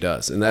just know it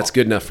does, and that's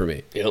good enough for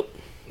me. Yep.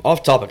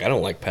 Off topic, I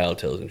don't like paddle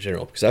tails in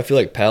general because I feel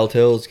like paddle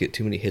tails get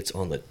too many hits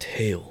on the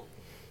tail.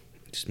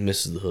 It just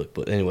misses the hook.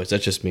 But anyways,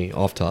 that's just me.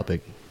 Off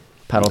topic.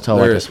 Paddle tail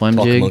like a swim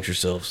Talk jig? amongst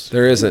yourselves.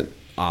 There isn't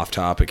off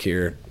topic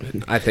here.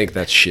 I think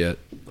that's shit.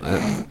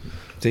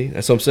 See,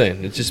 that's what I'm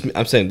saying.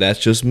 I'm saying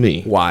that's just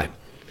me. Why?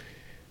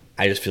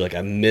 I just feel like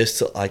I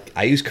missed. Like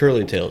I use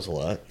curly tails a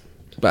lot.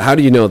 But how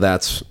do you know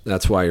that's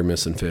why you're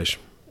missing fish?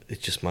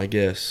 It's just my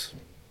guess.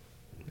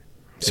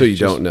 So you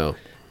don't know.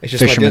 It's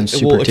just my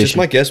guess. Well, it's just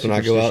my guess when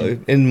I go out.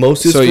 And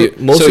most is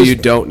you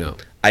don't know.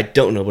 I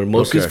don't know, but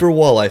most is for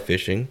walleye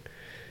fishing.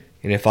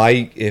 And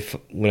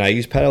when I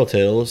use paddle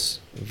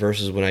tails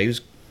versus when I use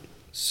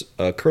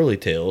curly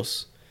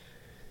tails,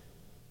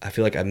 I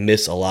feel like I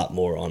miss a lot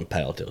more on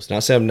paddle tails.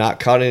 Not saying I'm not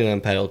caught in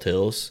on paddle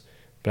tails,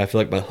 but I feel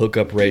like my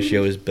hookup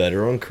ratio is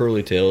better on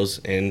curly tails,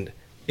 and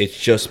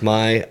it's just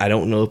I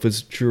don't know if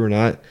it's true or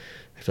not.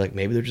 I feel like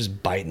maybe they're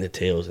just biting the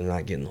tails and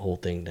not getting the whole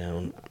thing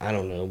down. I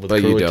don't know.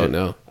 But you don't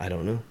know. I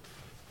don't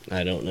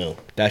know.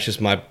 That's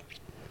just my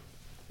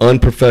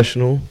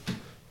unprofessional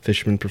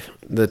fisherman.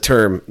 The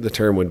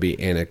term would be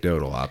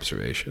anecdotal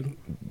observation.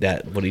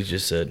 That what he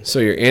just said. So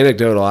your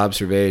anecdotal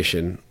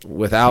observation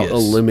without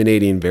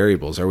eliminating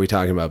variables. Are we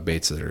talking about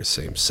baits that are the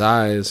same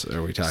size?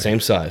 Are we talking same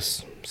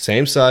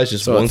size,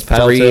 just so one's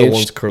paddle tail,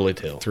 one's curly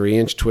tail.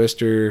 3-inch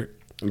twister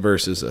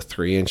versus a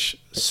 3-inch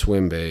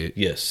swim bait.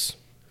 Yes.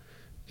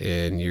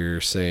 And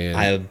you're saying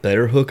I have a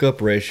better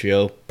hookup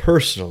ratio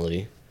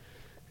personally,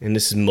 and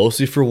this is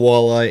mostly for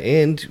walleye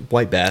and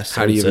white bass.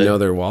 How do you even know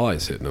their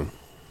walleyes hitting them?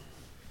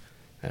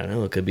 I don't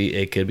know. It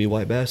could be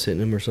white bass hitting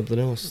them or something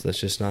else.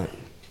 That's just not.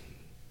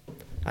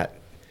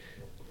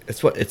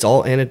 It's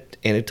all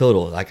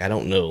anecdotal. Like I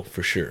don't know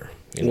for sure.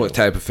 What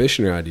type of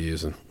fishing rod are you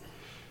using?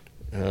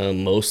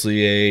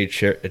 Mostly a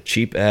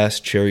cheap ass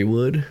cherry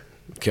wood.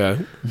 Okay.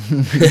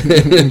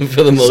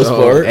 For the most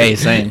part. Hey,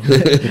 same.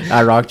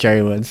 I rock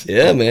cherry woods.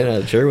 Yeah,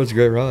 man. Cherry wood's a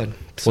great rod.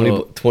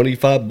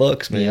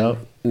 $25, man. Yep.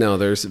 No,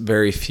 there's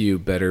very few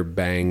better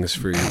bangs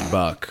for your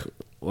buck,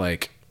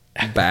 like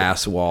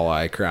bass,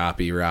 walleye,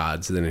 crappie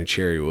rods than a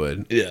cherry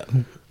wood. Yeah.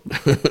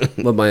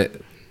 But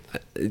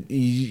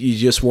you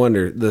just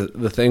wonder,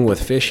 the thing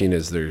with fishing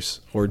is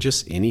or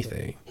just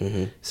anything,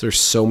 there's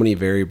so many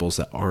variables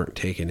that aren't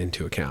taken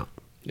into account.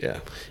 Yeah.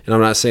 And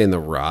I'm not saying the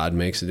rod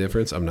makes a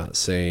difference. I'm not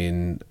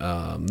saying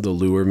the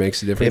lure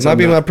makes a difference. It might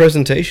be my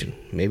presentation.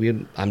 Maybe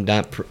I'm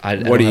not.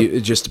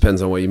 It just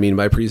depends on what you mean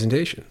by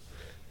presentation.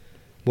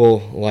 Well,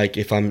 like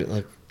if I'm,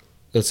 like,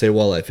 let's say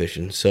walleye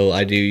fishing. So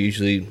I do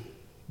usually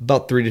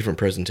about 3 different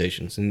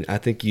presentations, and I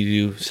think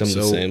you do some of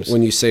the same.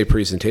 When you say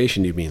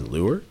presentation, do you mean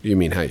lure? Do you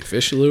mean how you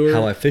fish the lure?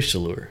 How I fish the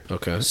lure.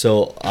 Okay.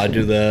 So I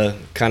do the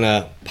kind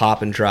of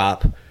pop and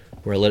drop,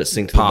 where I let it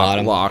sink to the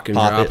bottom. Lock, and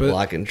pop drop it.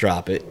 Lock and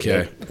drop it.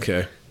 Okay. Yeah.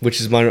 Okay.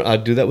 Which is mine. I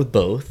do that with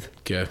both.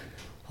 Okay.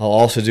 I'll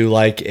also do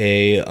like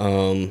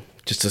a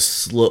just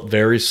a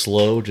very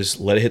slow, just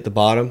let it hit the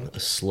bottom, a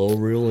slow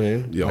reel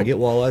in. Yep. I get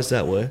walleyes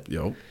that way.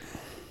 Yep.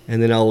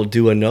 And then I'll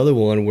do another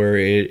one where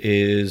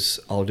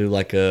I'll do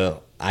like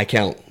I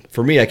count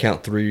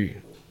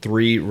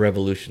 3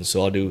 revolutions.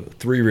 So I'll do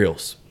 3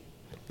 reels.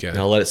 Okay. And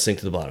I'll let it sink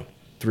to the bottom.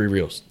 3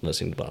 reels, let it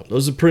sink to the bottom.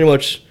 Those are pretty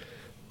much,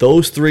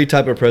 those 3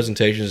 type of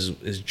presentations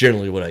is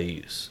generally what I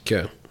use.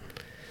 Okay.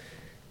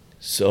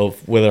 So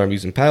whether I'm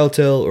using paddle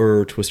tail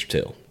or twister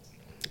tail.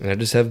 And I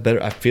just have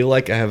I feel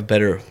like I have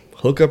better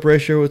hookup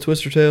ratio with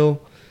twister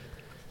tail.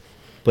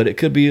 But it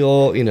could be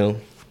all,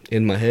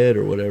 in my head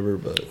or whatever.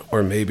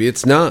 Or maybe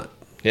it's not.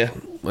 Yeah.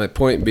 My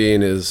point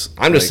being is,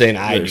 I'm just saying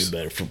I do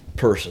better for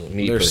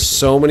personally. There's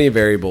so many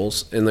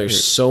variables, and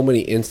there's so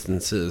many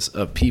instances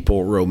of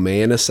people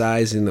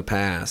romanticizing the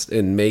past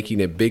and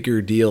making a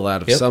bigger deal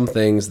out of some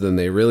things than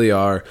they really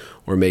are,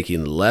 or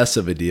making less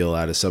of a deal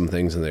out of some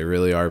things than they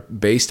really are,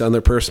 based on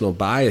their personal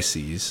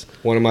biases.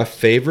 One of my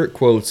favorite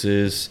quotes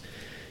is,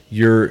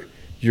 your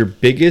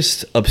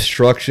biggest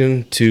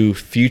obstruction to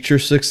future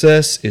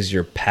success is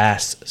your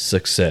past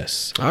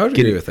success. I would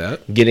agree with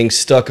that. Getting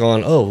stuck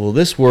on,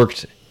 this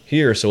worked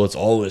here, so it's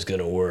always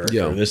going to work.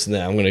 Yeah. Or this and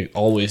that. I'm going to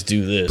always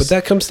do this. But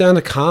that comes down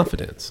to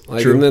confidence.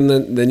 True.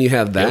 And then you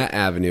have that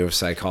avenue of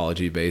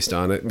psychology based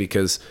on it,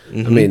 because,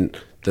 I mean,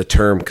 the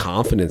term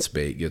confidence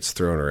bait gets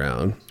thrown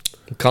around.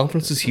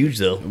 Confidence is huge,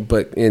 though.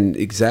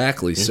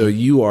 Exactly. So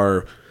you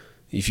are...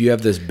 If you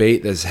have this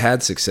bait that's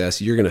had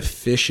success, you're going to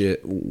fish it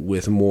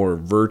with more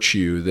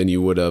virtue than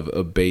you would of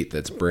a bait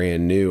that's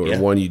brand new or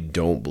one you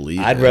don't believe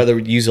in. I'd rather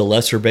use a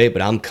lesser bait,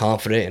 but I'm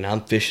confident and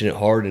I'm fishing it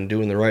hard and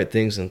doing the right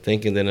things and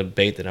thinking than a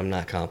bait that I'm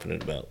not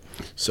confident about.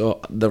 So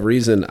the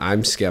reason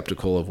I'm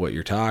skeptical of what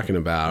you're talking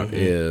about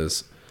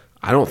is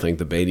I don't think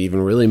the bait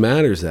even really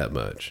matters that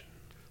much.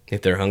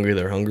 If they're hungry,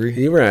 they're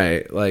hungry. You're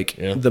right.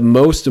 The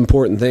most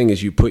important thing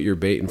is you put your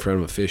bait in front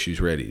of a fish who's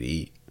ready to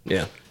eat.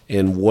 Yeah.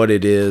 And what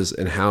it is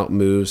and how it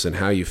moves and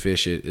how you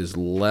fish it is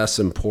less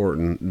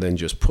important than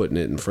just putting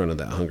it in front of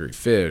that hungry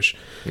fish.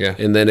 Yeah.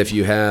 And then if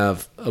you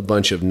have a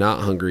bunch of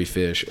not hungry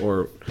fish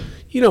or,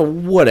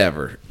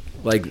 whatever,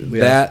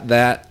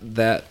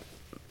 that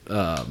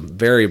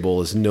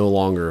variable is no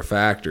longer a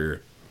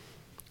factor,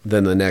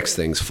 then the next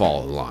things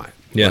fall in line.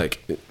 Yeah.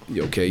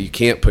 You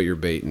can't put your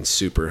bait in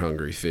super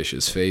hungry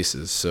fish's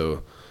faces.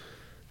 So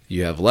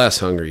you have less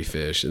hungry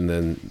fish, and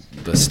then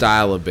the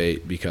style of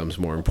bait becomes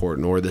more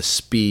important, or the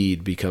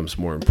speed becomes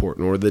more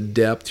important, or the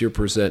depth you're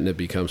presenting it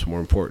becomes more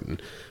important.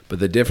 But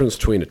the difference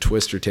between a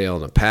twister tail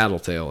and a paddle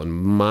tail, in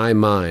my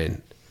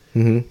mind,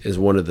 is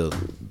one of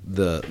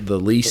the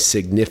least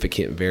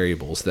significant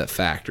variables that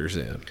factors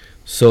in.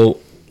 So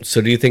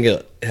do you think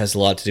it has a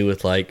lot to do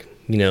with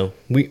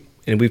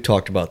we've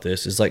talked about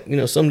this, is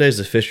some days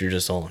the fish are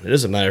just on. It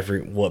doesn't matter for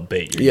what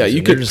bait you're using.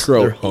 You could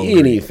throw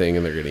anything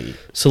and they're going to eat.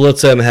 So let's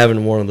say I'm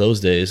having one of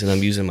those days and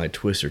I'm using my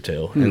twister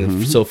tail.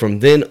 And so from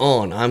then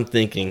on, I'm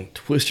thinking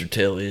twister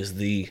tail is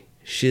the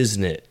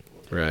shiznit.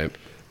 Right.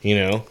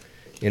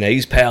 And I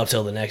use paddle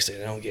tail the next day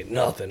and I don't get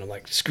nothing. I'm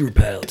like, screw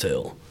paddle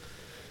tail.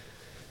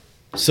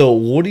 So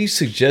what do you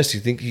suggest? Do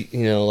you think, do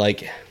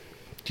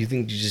you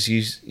think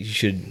you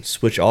should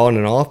switch on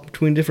and off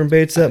between different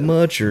baits that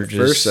much? Or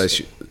just...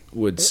 First, I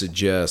would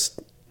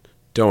suggest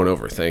don't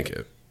overthink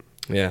it.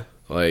 Yeah.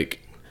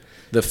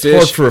 The fish.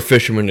 It's hard for a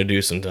fisherman to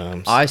do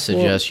sometimes. I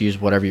suggest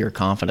use whatever you're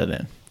confident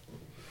in.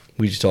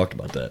 We just talked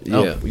about that. Yeah.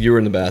 Oh, you were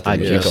in the bathroom. I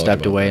just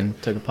stepped away and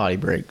took a potty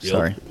break. Yep.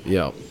 Sorry.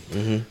 Yep.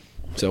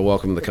 So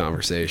welcome to the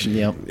conversation.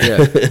 Yep.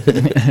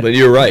 Yeah. But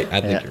you're right. I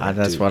think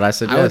that's what I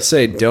suggest. I would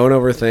say don't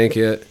overthink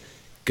it.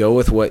 Go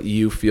with what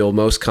you feel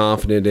most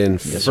confident in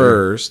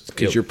first,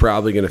 because you're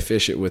probably going to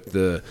fish it with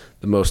the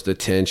most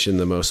attention,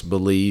 the most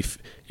belief.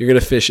 You're going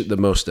to fish it the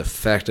most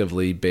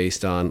effectively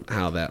based on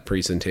how that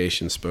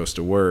presentation is supposed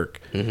to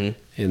work. And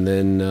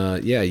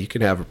then, you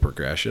can have a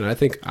progression. I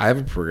think I have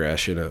a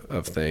progression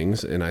of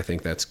things, and I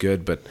think that's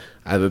good. But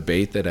I have a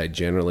bait that I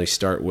generally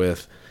start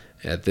with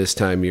at this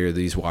time of year,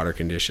 these water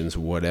conditions,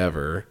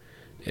 whatever.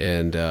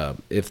 And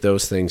if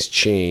those things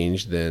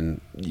change, then,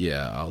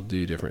 I'll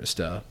do different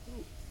stuff.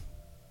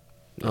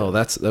 Oh,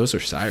 those are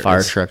sirens.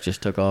 Fire truck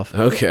just took off.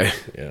 Okay.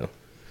 Yeah.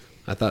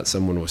 I thought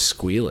someone was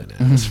squealing at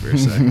us for a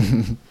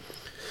second.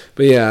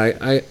 But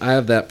I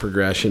have that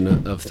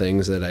progression of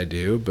things that I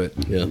do. But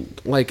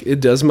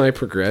does my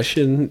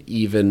progression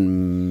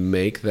even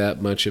make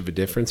that much of a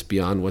difference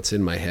beyond what's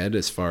in my head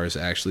as far as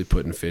actually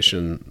putting fish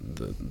in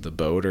the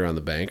boat or on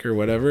the bank or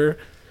whatever?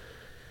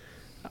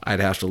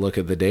 I'd have to look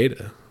at the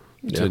data.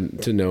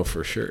 to know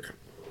for sure.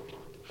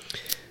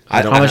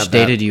 How much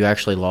data do you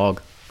actually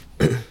log?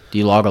 Do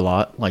you log a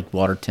lot, like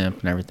water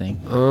temp and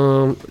everything?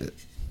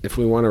 If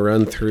we want to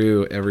run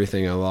through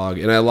everything, I log.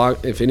 And I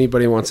log, if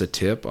anybody wants a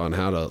tip on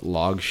how to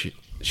log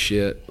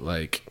shit,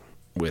 like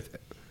with,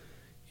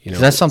 you know.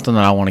 'Cause that's something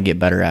that I want to get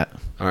better at.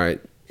 All right.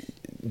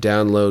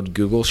 Download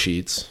Google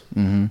Sheets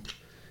and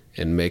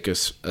make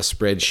us a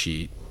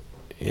spreadsheet.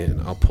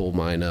 And I'll pull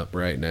mine up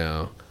right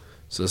now.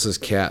 So this is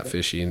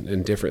catfishing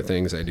and different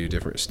things. I do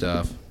different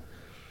stuff.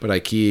 But I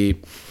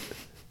keep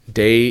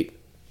date,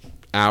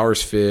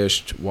 hours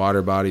fished,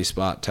 water body,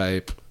 spot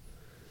type.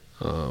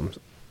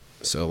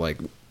 So like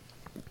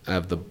I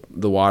have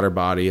the water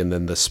body and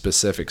then the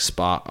specific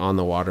spot on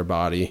the water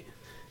body.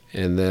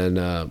 And then,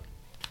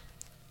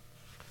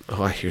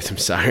 I hear them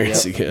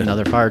sirens again.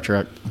 Another fire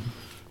truck.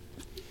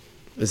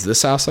 Is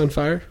this house on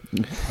fire?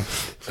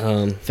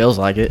 Feels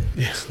like it.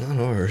 Yeah, it's not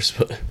ours,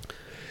 but.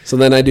 So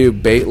then I do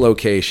bait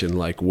location,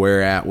 like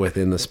where at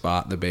within the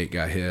spot the bait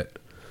got hit.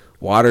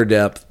 Water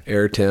depth,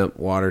 air temp,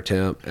 water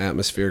temp,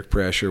 atmospheric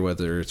pressure,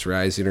 whether it's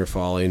rising or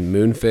falling,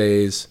 moon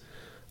phase,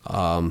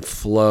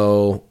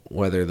 flow,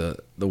 whether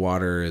the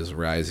water is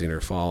rising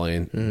or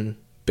falling,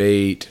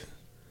 bait,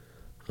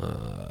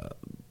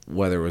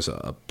 whether it was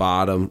a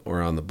bottom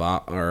or on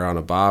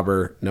a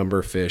bobber, number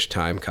of fish,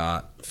 time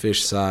caught,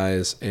 fish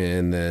size,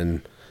 and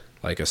then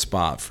like a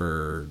spot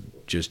for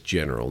just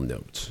general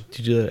notes.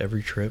 Do you do that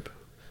every trip?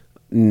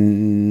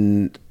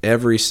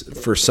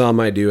 For some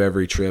I do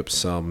every trip,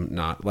 some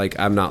not. Like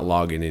I'm not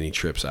logging any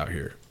trips out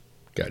here.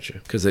 Gotcha.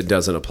 Because it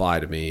doesn't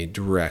apply to me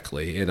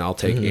directly, and I'll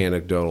take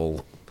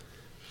anecdotal.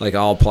 Like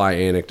I'll apply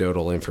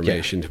anecdotal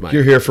information to my.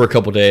 You're here for a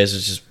couple days.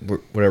 It's just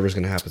whatever's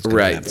going to happen.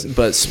 Right, happen.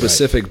 But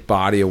specific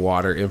body of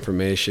water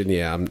information,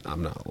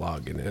 I'm not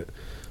logging it.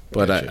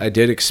 But Gotcha. I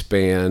did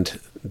expand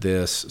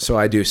this, so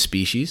I do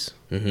species,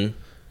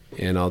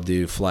 and I'll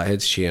do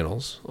flatheads,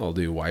 channels. I'll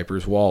do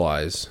wipers,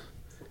 walleyes,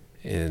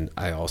 and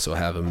I also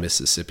have a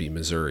Mississippi,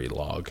 Missouri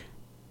log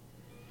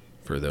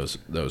for those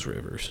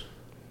rivers.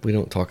 We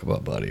don't talk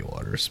about body of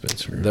water,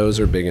 Spencer. Those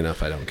are big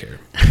enough. I don't care.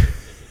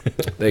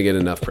 They get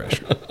enough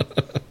pressure.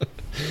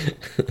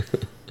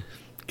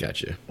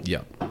 Gotcha.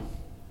 Yep.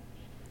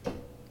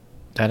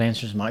 That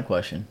answers my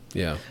question.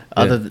 Yeah.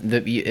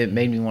 It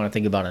made me want to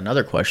think about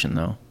another question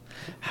though.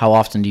 How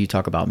often do you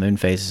talk about moon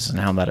phases and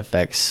how that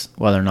affects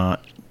whether or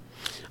not?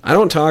 I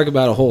don't talk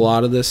about a whole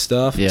lot of this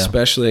stuff, Yeah.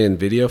 especially in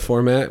video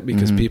format,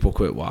 because people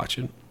quit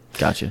watching.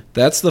 Gotcha.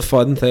 That's the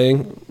fun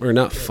thing, or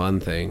not fun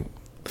thing,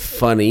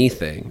 funny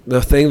thing.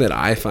 The thing that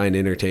I find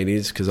entertaining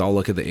is because I'll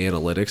look at the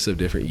analytics of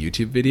different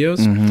YouTube videos,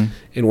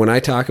 and when I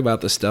talk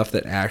about the stuff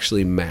that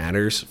actually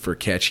matters for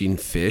catching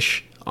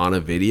fish on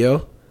a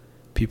video,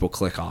 people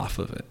click off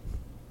of it.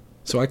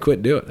 So I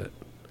quit doing it,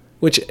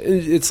 which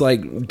it's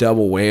like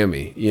double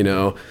whammy, you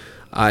know.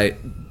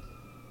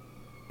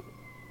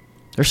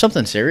 There's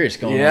something serious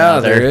going on out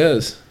there. There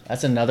is.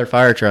 That's another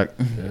fire truck.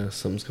 Yeah,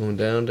 something's going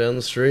down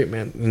the street,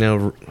 man. You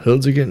know,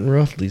 hoods are getting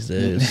rough these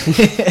days.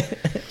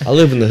 I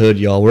live in the hood,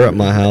 y'all. We're at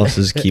my house.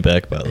 This is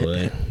Quebec, by the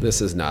way.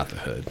 This is not the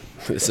hood.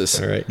 This is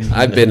all right.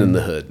 I've been in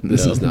the hood.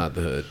 This is not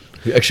the hood.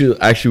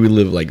 Actually, we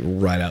live like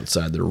right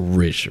outside the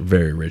rich,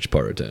 very rich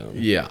part of town.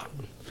 Yeah.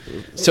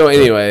 So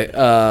anyway,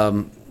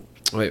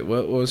 wait,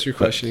 what was your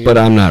question again? But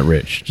I'm not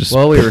rich. Just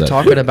Well, we were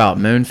talking about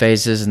moon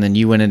phases, and then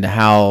you went into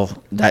how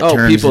that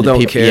turns people into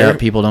don't care? Yeah,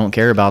 people don't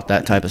care about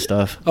that type of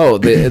stuff. Oh,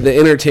 the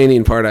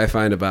entertaining part I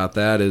find about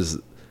that is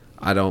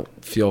I don't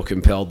feel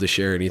compelled to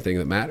share anything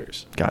that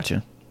matters.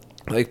 Gotcha.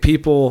 Like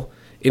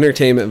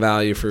entertainment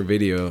value for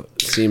video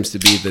seems to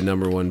be the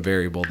number one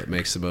variable that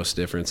makes the most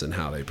difference in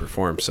how they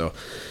perform. So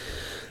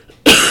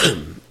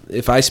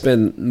if I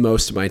spend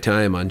most of my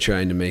time on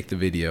trying to make the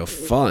video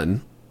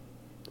fun,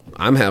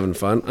 I'm having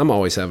fun. I'm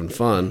always having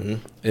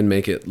fun, and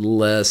make it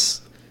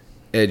less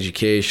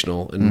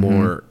educational and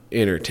more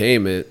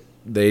entertainment.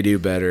 They do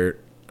better.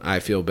 I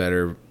feel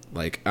better.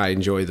 Like I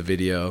enjoy the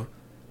video.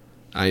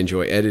 I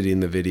enjoy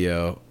editing the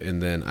video,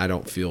 and then I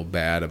don't feel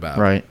bad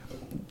about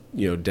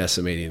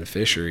decimating a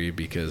fishery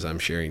because I'm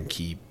sharing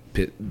key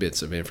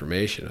bits of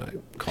information.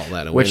 I call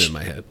that a win in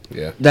my head.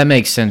 Yeah, that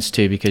makes sense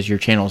too, because your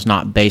channel is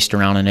not based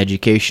around an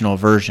educational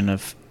version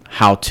of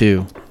how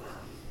to.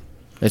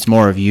 It's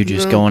more of you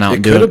just going out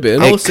and doing. It could have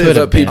been. I would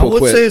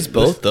say it's quit.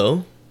 both,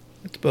 though.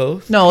 It's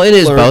both. No, it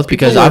is both,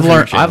 because I've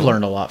learned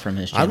learned a lot from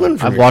his channel. I've learned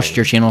from I've your watched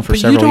your channel for But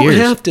several years. you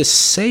don't have to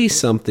say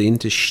something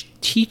to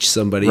teach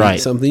somebody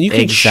something. You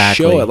can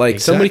Exactly. show it. Like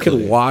somebody could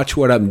Exactly. watch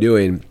what I'm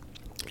doing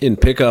and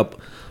pick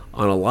up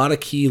on a lot of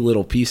key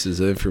little pieces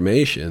of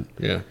information.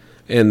 Yeah.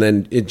 And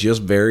then it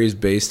just varies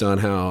based on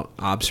how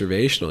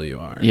observational you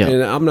are. Yeah.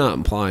 And I'm not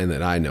implying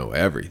that I know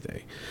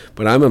everything,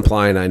 but I'm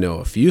implying I know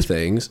a few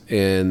things,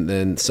 and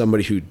then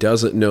somebody who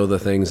doesn't know the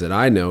things that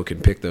I know can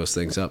pick those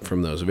things up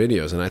from those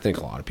videos, and I think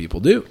a lot of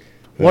people do.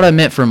 What I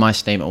meant from my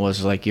statement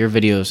was, like, your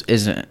videos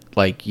isn't,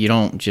 like, you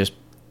don't just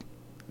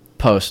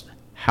post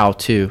how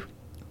to,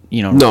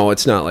 No,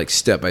 it's not like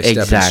step-by-step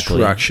Exactly.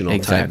 instructional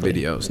Exactly. type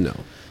videos, no.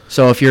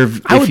 So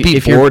I would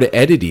be bored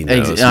editing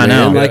those. I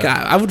know. Like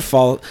I would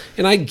fall,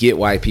 and I get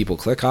why people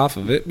click off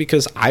of it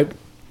because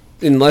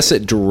unless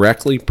it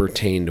directly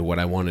pertained to what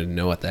I wanted to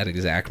know at that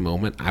exact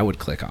moment, I would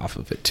click off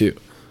of it too.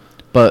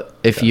 But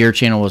if your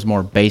channel was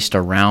more based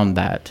around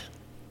that,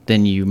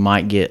 then you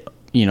might get,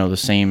 the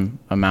same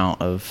amount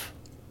of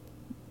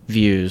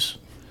views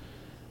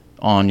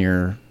on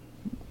your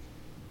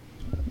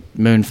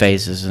moon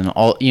phases and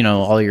all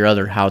your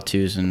other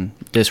how-tos and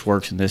this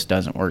works and this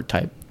doesn't work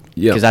type.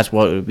 Yeah, because that's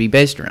what it would be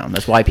based around.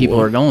 That's why people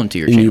are going to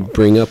your channel. You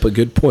bring up a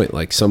good point.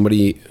 Like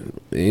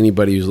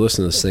anybody who's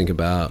listening to this, think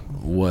about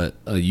what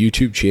a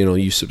YouTube channel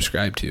you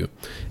subscribe to.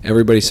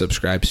 Everybody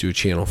subscribes to a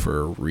channel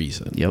for a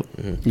reason. Yep.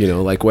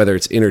 Like whether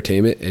it's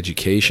entertainment,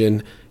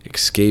 education,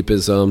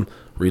 escapism,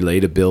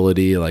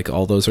 relatability, like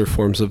all those are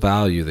forms of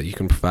value that you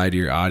can provide to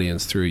your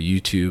audience through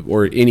YouTube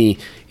or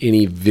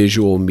any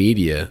visual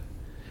media.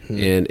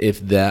 And if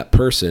that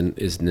person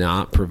is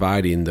not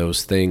providing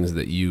those things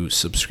that you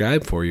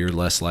subscribe for, you're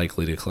less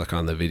likely to click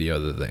on the video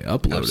that they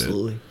uploaded.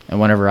 Absolutely. And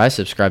whenever I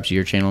subscribed to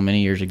your channel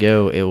many years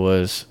ago, it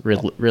was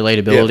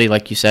relatability,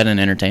 like you said, and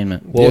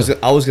entertainment. Well,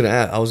 I was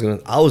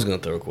gonna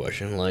throw a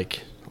question. Like,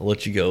 I'll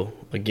let you go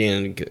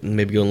again.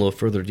 Maybe go in a little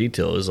further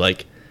detail. Is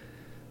like,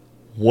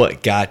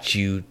 what got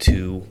you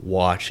to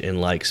watch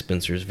and like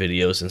Spencer's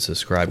videos and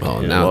subscribe to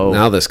him?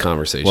 Now this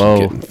conversation is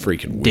getting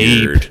freaking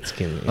weird.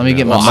 Let me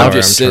get my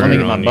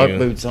butt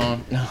boots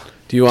on. No.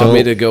 Do you want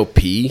me to go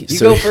pee? You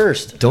go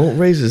first. Don't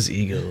raise his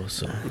ego.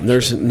 So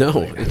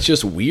it's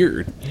just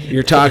weird.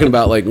 You're talking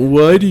about like,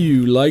 why do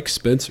you like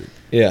Spencer?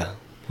 Yeah.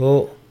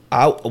 Well,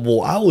 I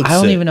would. I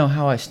don't even know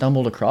how I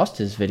stumbled across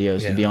his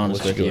videos. To be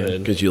honest with you,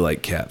 because you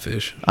like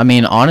catfish. I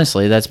mean,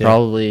 honestly, that's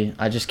probably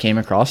I just came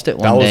across it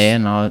one day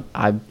and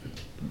I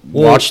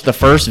watched the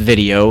first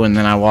video and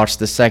then I watched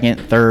the second,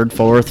 third,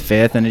 fourth,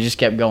 fifth, and it just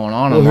kept going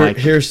on. I'm like,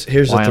 here's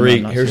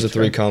the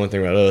three common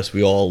thing about us.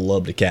 We all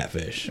love to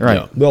catfish. Right.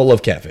 Yeah. We all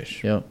love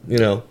catfish.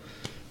 Yep.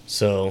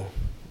 So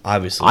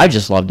obviously, I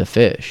just love to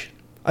fish.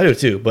 I do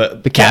too,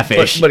 but the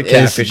catfish, but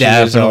catfish is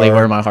definitely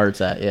where my heart's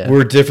at. Yeah,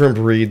 we're a different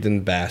breed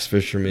than bass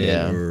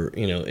fishermen or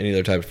any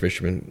other type of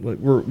fisherman.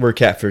 We're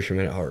cat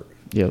fishermen at heart.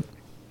 Yep.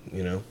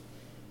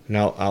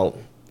 Now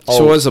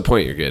So what's the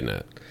point you're getting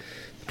at?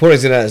 The point I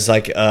was getting at is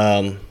like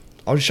I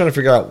was just trying to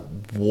figure out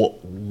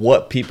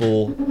what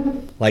people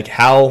like,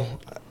 how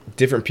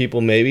different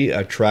people maybe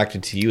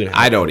attracted to you. And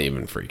I don't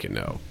even freaking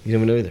know. You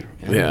don't know either.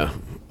 Yeah.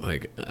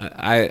 Like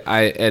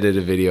I edit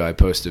a video, I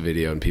post a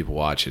video, and people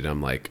watch it.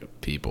 I'm like,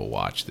 people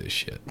watch this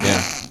shit.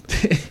 Yeah.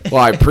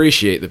 Well, I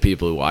appreciate the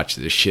people who watch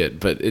this shit,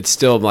 but it's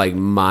still like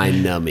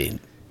mind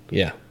numbing.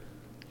 Yeah.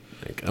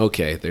 Like,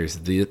 okay, there's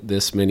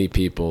this many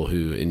people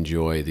who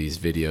enjoy these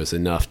videos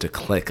enough to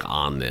click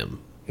on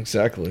them.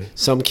 Exactly.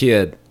 Some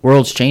kid.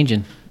 World's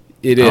changing.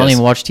 It is. I don't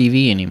even watch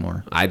TV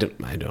anymore. I don't.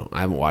 I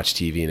haven't watched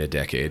TV in a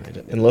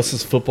decade. Unless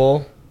it's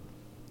football,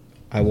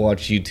 I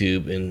watch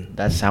YouTube, and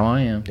that's how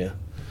I am. Yeah.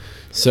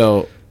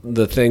 So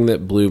the thing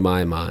that blew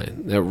my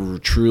mind, that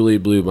truly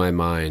blew my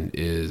mind,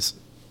 is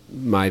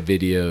my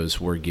videos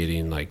were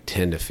getting like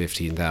 10 to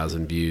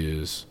 15,000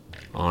 views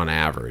on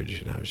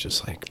average, and I was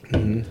just like,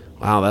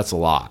 wow, that's a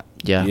lot.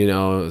 Yeah.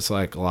 It's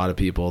like a lot of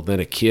people. Then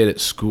a kid at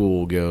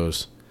school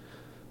goes,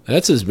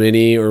 that's as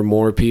many or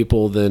more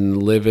people than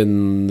live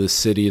in the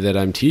city that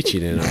I'm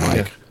teaching in. I'm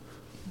like,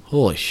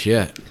 holy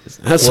shit,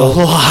 that's a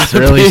lot.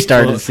 Really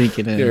started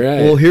sinking in. You're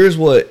right. Well, here's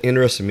what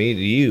interested me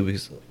to you,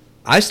 because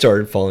I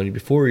started following you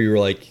before you were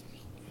like,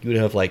 you would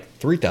have like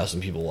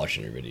 3,000 people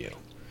watching your video.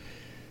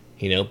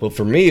 But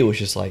for me, it was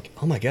just like,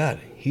 oh my God,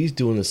 he's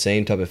doing the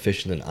same type of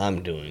fishing that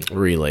I'm doing.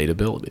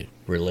 Relatability.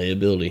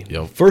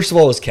 Yep. First of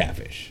all, it's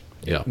catfish.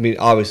 Yeah. I mean,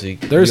 obviously,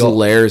 there's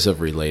layers of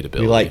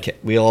relatability.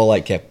 We all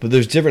like cat, but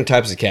there's different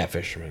types of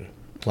catfishermen.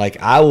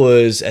 Like I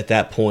was at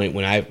that point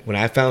when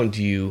I found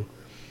you,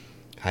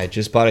 I had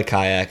just bought a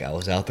kayak. I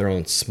was out there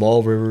on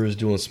small rivers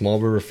doing small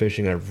river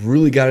fishing. I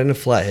really got into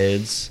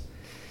flatheads,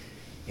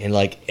 and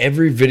like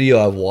every video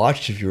I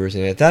watched of yours,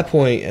 and at that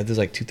point, it was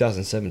like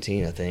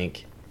 2017, I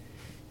think.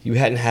 You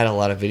hadn't had a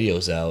lot of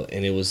videos out,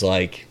 and it was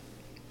like,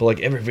 but like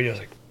every video, I was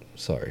like,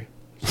 sorry.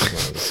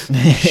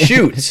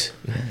 Shoot.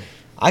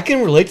 I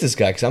can relate to this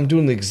guy because I'm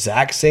doing the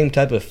exact same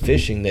type of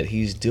fishing that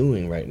he's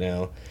doing right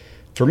now.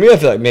 For me, I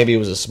feel like maybe it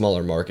was a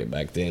smaller market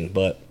back then,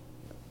 but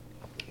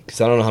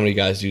because I don't know how many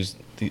guys use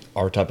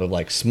our type of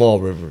like small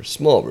river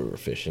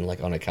fishing,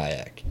 like on a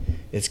kayak.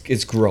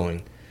 It's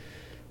growing,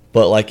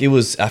 but like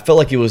I felt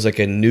like it was like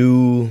a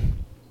new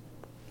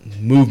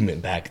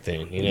movement back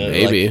then.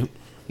 Maybe.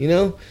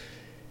 Like,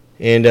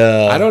 and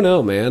I don't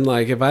know, man.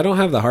 Like if I don't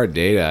have the hard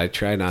data, I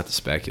try not to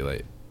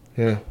speculate.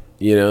 Yeah.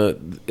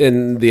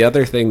 And the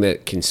other thing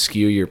that can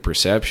skew your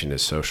perception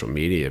is social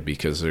media,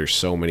 because there's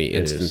so many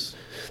instances.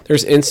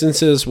 There's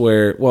instances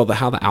where,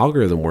 how the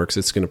algorithm works,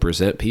 it's going to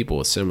present people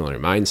with similar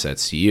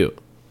mindsets to you.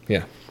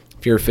 Yeah.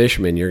 If you're a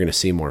fisherman, you're going to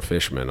see more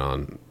fishermen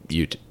on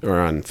YouTube or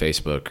on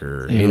Facebook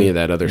or any of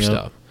that other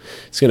stuff.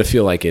 It's going to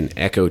feel like an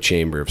echo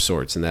chamber of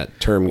sorts, and that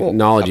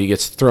terminology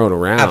gets thrown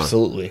around.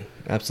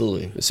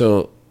 Absolutely.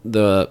 So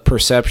the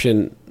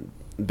perception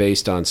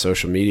based on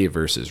social media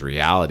versus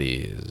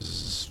reality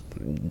is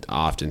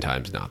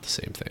oftentimes not the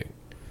same thing.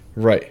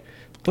 Right.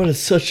 But it's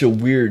such a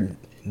weird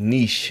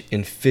niche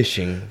in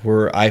fishing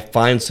where I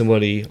find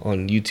somebody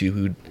on YouTube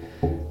who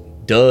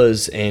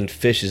does and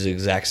fishes the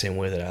exact same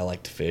way that I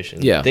like to fish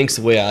and thinks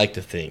the way I like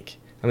to think.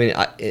 I mean,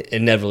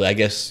 inevitably, I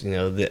guess, you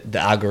know, the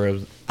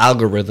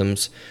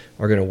algorithms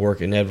are going to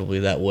work inevitably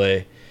that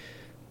way.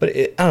 But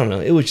I don't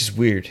know. It was just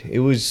weird. It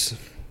was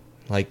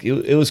like,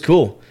 it was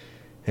cool.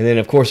 And then,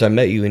 of course, I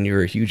met you and you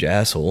were a huge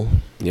asshole.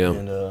 Yeah.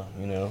 And,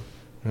 you know,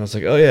 and I was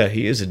like, oh, yeah,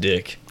 he is a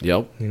dick.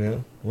 Yep. You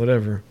know,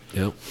 whatever.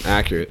 Yep.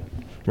 Accurate.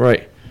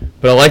 Right.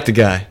 But I like the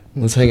guy.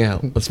 Let's hang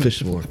out. Let's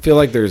fish more. I feel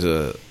like there's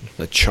a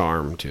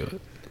charm to it.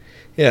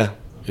 Yeah.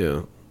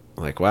 Yeah.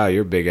 Like, wow,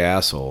 you're a big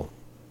asshole.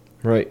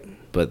 Right.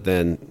 But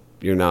then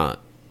you're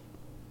not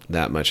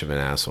that much of an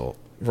asshole.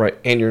 Right.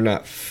 And you're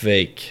not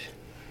fake.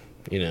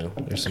 You know,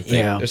 there's some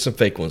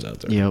fake ones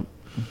out there. Yep.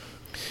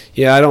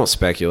 Yeah, I don't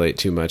speculate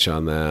too much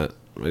on that.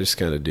 I just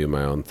kind of do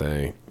my own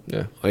thing.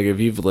 Yeah. Like, if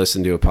you've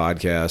listened to a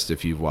podcast,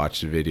 if you've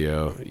watched a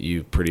video,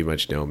 you pretty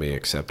much know me,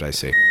 except I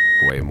say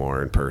way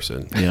more in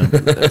person. Yeah.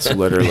 That's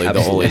literally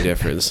the only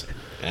difference.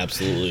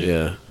 Absolutely.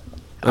 Yeah.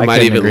 I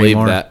might even leave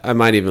that. I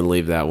might even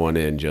leave that one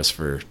in just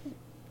for,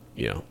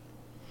 you know,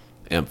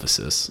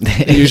 emphasis.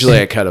 Usually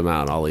I cut them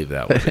out. I'll leave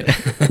that one in.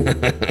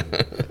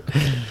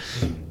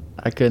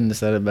 I couldn't have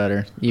said it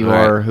better. You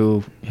are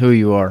who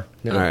you are.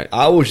 No, all right.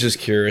 I was just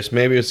curious.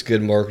 Maybe it's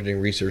good marketing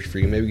research for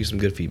you. Maybe get some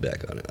good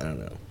feedback on it. I don't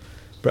know.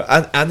 But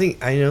I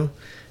think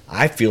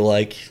I feel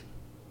like,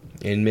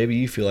 and maybe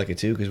you feel like it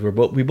too, because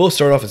we both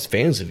start off as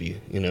fans of you,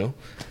 you know,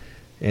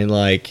 and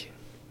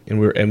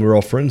we're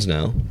all friends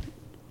now.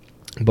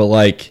 But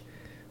like,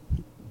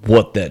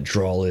 what that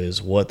draw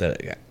is,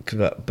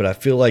 but I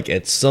feel like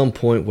at some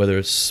point, whether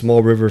it's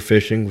small river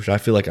fishing, which I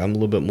feel like I'm a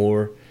little bit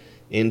more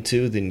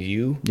into than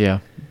you. Yeah,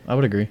 I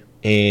would agree.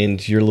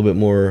 And you're a little bit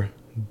more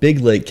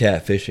big lake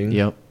catfishing.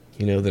 Yep.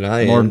 You know, than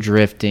I am. More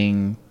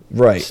drifting.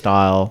 Right.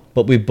 Style.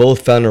 But we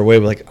both found our way.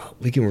 We're like, oh,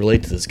 we can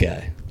relate to this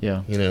guy.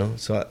 Yeah. You know,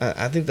 so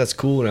I think that's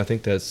cool, and I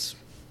think that's,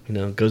 you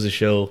know, goes to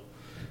show,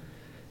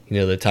 you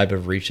know, the type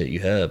of reach that you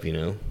have, you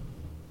know.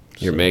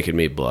 You're making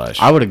me blush.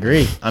 I would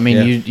agree. I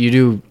mean, you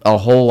do a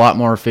whole lot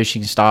more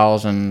fishing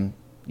styles, and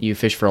you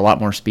fish for a lot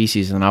more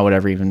species than I would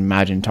ever even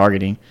imagine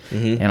targeting.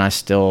 Mm-hmm. And I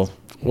still...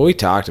 Well, we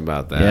talked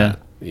about that. Yeah.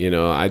 You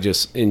know, I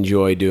just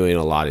enjoy doing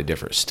a lot of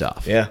different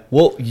stuff. Yeah.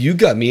 Well, you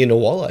got me into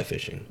walleye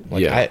fishing.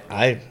 Like,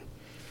 yeah.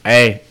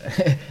 Hey,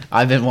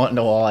 I've been wanting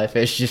to walleye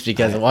fish just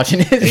because of watching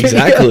his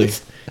exactly.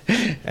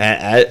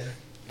 videos.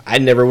 I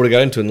never would have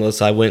got into it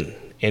unless I went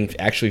and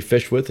actually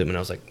fished with him, and I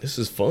was like, this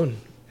is fun.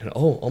 And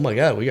oh my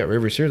God, we got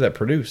rivers here that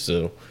produce.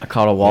 So I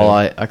caught a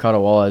walleye. Yeah. I caught a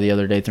walleye the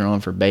other day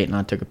throwing for bait, and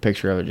I took a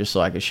picture of it just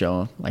so I could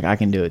show him, like, I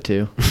can do it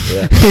too.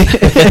 Yeah.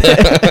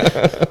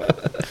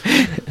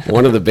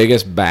 One of the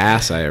biggest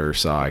bass I ever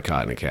saw I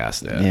caught in a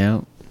cast net.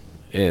 Yeah.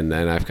 And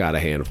then I've got a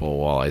handful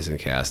of walleyes in a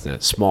cast net.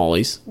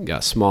 Smallies.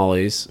 Got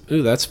smallies.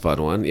 Ooh, that's a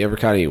fun one. You ever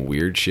caught any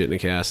weird shit in a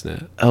cast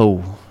net?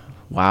 Oh,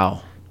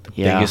 wow.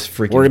 Yeah. Biggest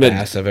freaking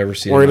bass I've ever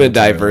seen. We're going to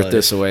divert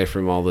this away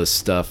from all this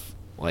stuff,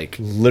 like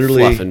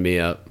literally fluffing me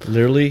up.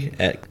 Literally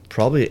at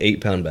probably an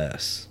 8-pound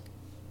bass.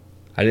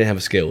 I didn't have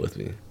a scale with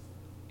me.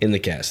 In the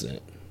cast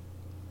net.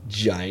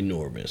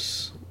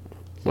 Ginormous.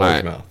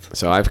 Largemouth.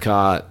 So I've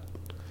caught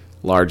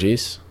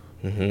largies.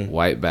 Mm-hmm.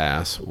 White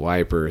bass,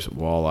 wipers,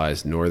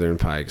 walleyes, northern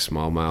pike,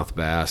 smallmouth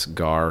bass,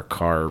 gar,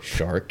 carp,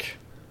 shark.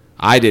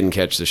 I didn't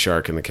catch the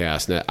shark in the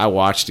cast net. I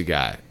watched a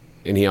guy,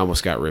 and he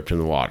almost got ripped in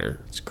the water.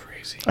 It's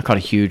crazy. I caught a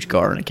huge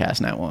gar in a cast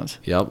net once.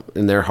 Yep,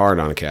 and they're hard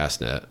on a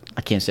cast net.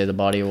 I can't say the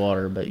body of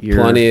water, but you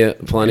know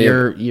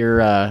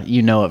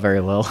it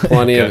very well.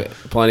 Plenty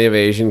of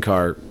Asian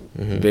carp,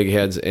 mm-hmm. big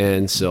heads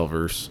and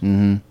silvers,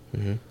 mm-hmm.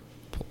 Mm-hmm.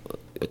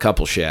 a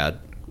couple shad,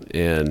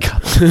 and.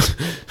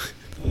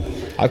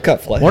 I've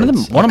caught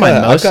flatheads.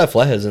 I've caught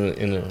flatheads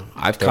in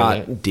I've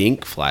caught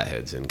dink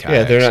flatheads in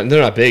kayaks. Yeah,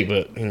 they're not big,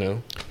 but you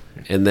know.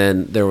 And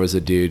then there was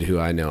a dude who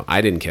I know. I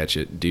didn't catch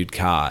it. Dude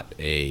caught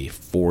a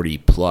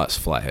 40+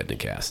 flathead in a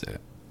cast net.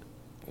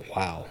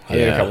 Wow, I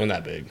didn't caught one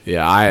that big.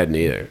 Yeah, I hadn't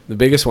either. The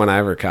biggest one I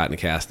ever caught in a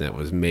cast net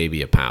was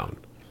maybe a pound.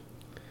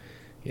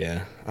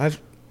 Yeah, probably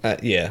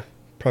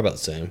about the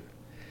same.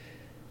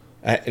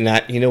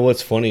 You know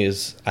what's funny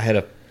is I had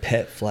a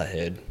pet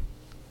flathead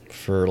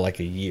for like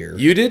a year.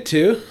 You did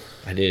too?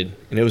 I did.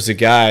 And it was a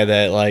guy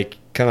that like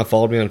kind of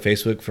followed me on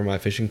Facebook for my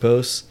fishing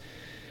posts.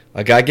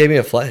 A guy gave me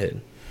a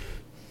flathead.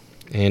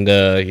 And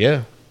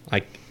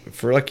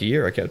for like a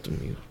year I kept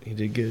him. He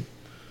did good.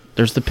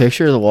 There's the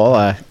picture of the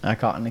walleye I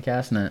caught in the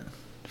cast net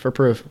for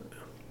proof.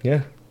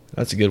 Yeah.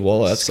 That's a good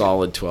walleye. That's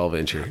solid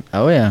 12-incher.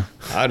 Oh yeah.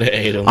 I'd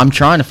hate him. I'm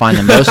trying to find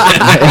the most.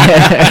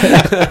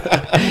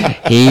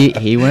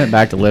 He went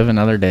back to live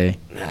another day.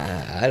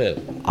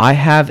 I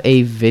have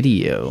a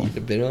video. You'd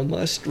have been on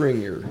my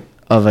stringer.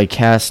 Of a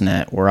cast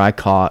net where I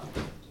caught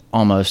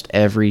almost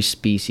every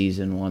species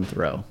in one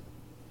throw.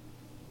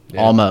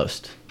 Yeah.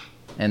 Almost.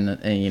 And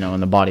in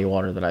the body of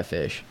water that I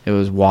fish. It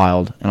was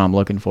wild, and I'm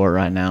looking for it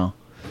right now.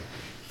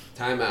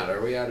 Time out.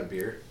 Are we out of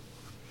beer?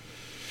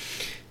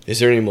 Is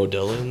there any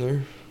Modelo in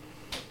there?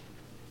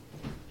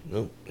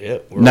 Nope.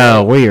 Yep.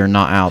 No, we are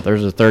not out.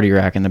 There's a 30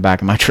 rack in the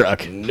back of my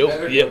truck.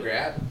 Nope. Yep.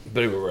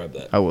 Better go grab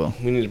that. I will.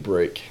 We need a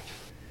break.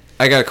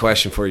 I got a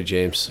question for you,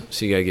 James.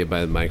 So you got to get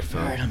by the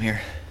microphone. All right, I'm here.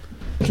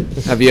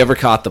 Have you ever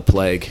caught the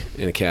plague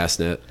in a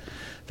cast net?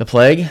 The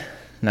plague?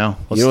 No.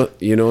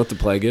 You know what the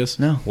plague is?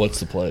 No.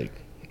 What's the plague?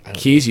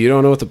 Keys, you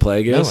don't know what the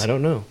plague is? No, I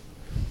don't know.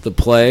 The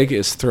plague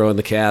is throwing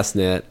the cast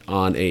net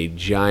on a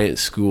giant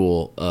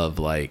school of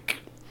like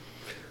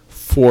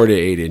 4 to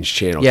 8 inch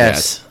channel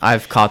Yes, cats.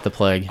 I've caught the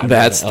plague.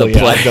 That's the yeah,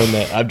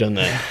 plague. I've done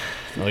that.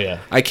 Oh, yeah.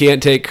 I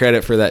can't take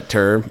credit for that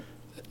term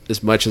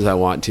as much as I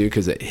want to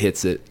because it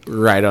hits it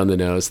right on the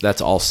nose.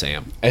 That's all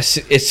Sam. As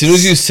soon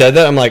as you said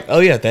that, I'm like, oh,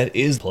 yeah, that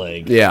is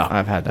plague. Yeah.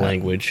 I've had that.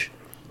 Language.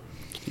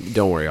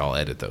 Don't worry, I'll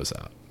edit those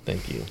out.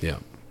 Thank you. Yeah.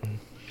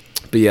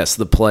 But yes,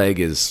 the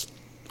plague is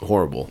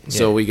horrible. Yeah.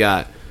 So we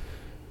got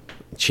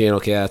channel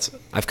cats.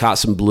 I've caught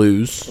some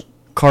blues.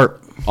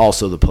 Carp.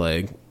 Also the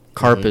plague.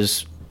 Carp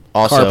is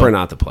also. Carp are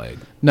not the plague.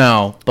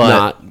 No, but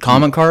Not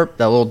common carp,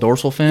 that little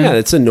dorsal fin. Yeah,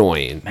 it's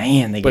annoying.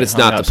 Man, they but get it's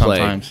hung not up the plague.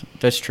 sometimes.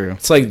 That's true.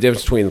 It's like the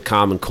difference between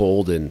common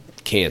cold and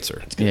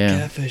cancer. Yeah.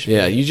 Catfish,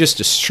 Yeah, man. you just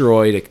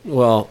destroyed it.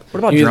 Well, What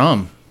about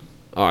drum?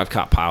 Oh, I've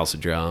caught piles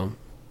of drum.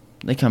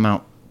 They come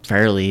out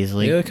fairly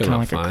easily. Yeah, they come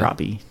Kind out of like fine. a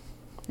crappie.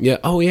 Yeah.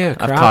 Oh, yeah.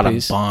 I've caught a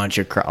crappies. bunch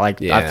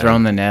of Yeah. I've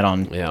thrown the net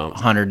on Yeah.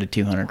 100 to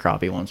 200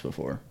 crappie once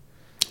before.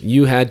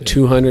 You had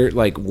 200,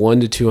 like 1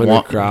 to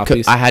 200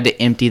 crappies? I had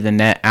to empty the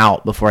net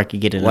out before I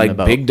could get it in the Like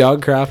boat. big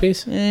dog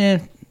crappies?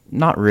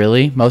 Not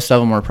really. Most of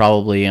them were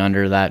probably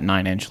under that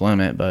 9-inch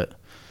limit, but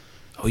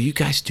Oh, you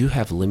guys do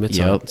have limits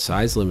on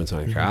size limits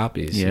on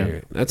crappies. Yeah.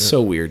 Here. That's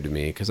so weird to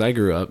me because I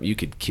grew up, you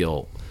could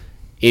kill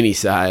any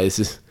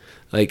size.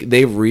 Like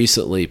they've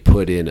recently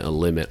put in a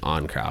limit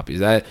on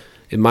crappies.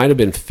 It might have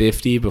been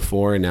 50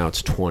 before, and now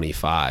it's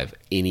 25.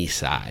 Any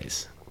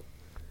size.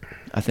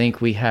 I think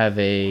we have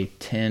a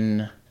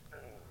 10.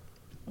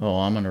 Oh,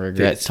 I'm gonna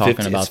regret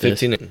talking about this.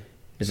 15.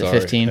 Is it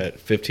 15?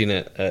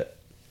 15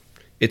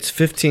 it's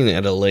 15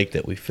 at a lake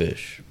that we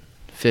fish.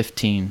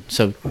 15.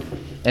 So,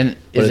 and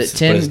But is it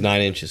 10? But it's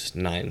 9 inches.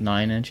 9.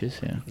 9 inches.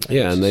 Yeah.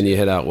 Yeah, and then you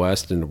head out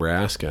west in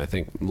Nebraska. I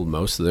think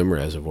most of them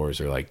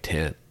reservoirs are like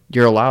 10.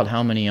 You're allowed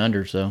how many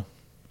unders though?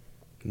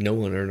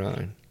 No under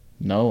 9.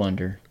 No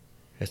under.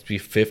 It has to be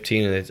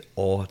 15, and it's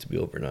all have to be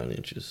over 9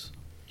 inches.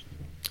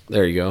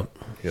 There you go.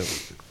 Yep.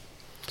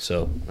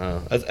 So,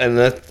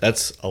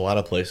 that's a lot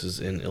of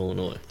places in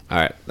Illinois. All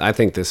right, I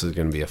think this is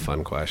going to be a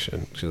fun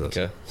question.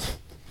 Okay.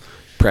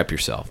 Prep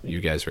yourself. You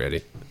guys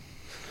ready?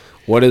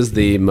 What is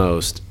the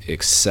most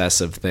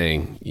excessive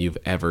thing you've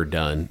ever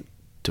done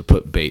to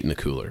put bait in the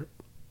cooler?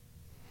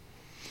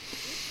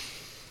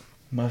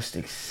 Most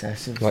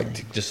excessive.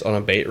 Like just on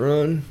a bait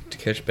run to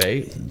catch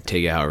bait?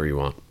 Take it however you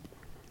want.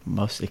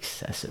 Most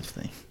excessive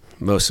thing.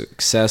 Most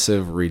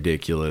excessive,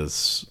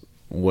 ridiculous,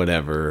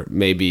 whatever.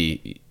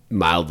 Maybe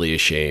mildly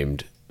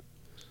ashamed.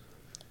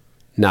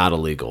 Not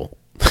illegal.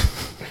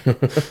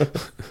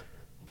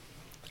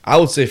 I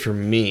would say for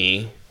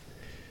me,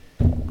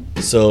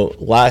 so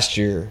last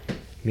year,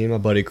 me and my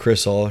buddy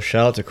Chris Hall,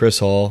 shout out to Chris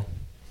Hall,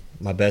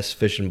 my best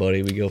fishing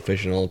buddy. We go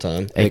fishing all the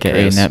time. AKA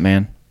Chris.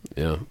 Netman.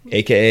 Yeah.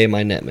 AKA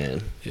my net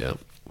man. Yeah.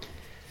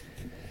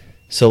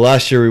 So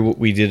last year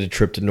we did a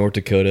trip to North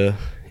Dakota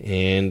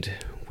and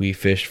we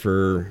fished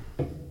for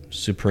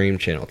supreme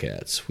channel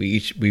cats.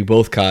 We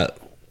both caught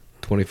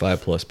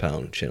 25 plus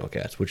pound channel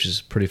cats, which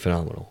is pretty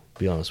phenomenal, to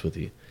be honest with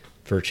you,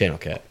 for a channel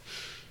cat.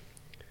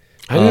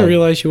 I didn't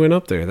realize you went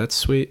up there. That's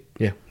sweet.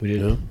 Yeah, we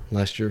did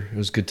last year. It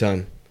was a good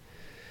time.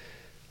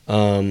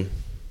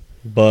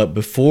 But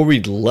before we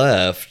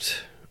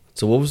left,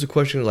 so what was the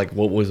question? Like,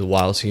 what was the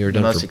wildest thing you ever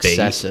done Most for bait?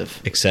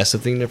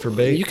 Excessive thing for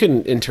bait? You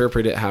can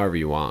interpret it however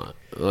you want.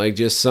 Like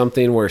just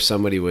something where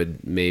somebody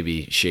would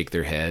maybe shake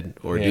their head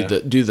or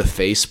do the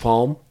face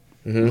palm.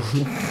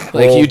 Mm-hmm.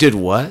 Like you did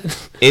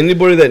what?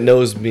 Anybody that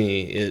knows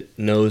me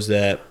knows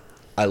that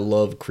I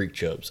love creek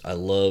chubs. I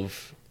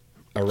love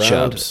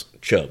around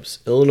chubs.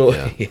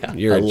 Illinois. Yeah,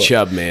 You're a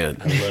chub man.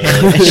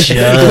 I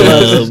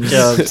love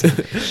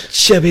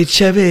chubs.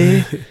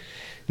 Chubby.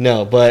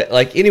 No, but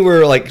like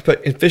anywhere, like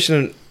in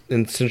fishing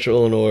in Central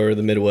Illinois or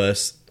the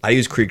Midwest, I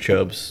use creek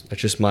chubs.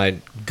 That's just my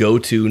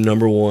go-to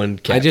number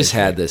one. I just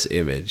had this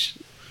image.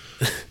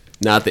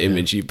 Not the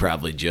image you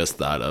probably just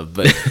thought of,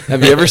 but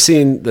have you ever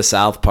seen the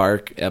South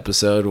Park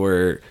episode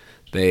where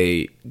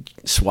they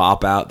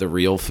swap out the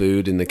real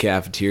food in the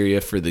cafeteria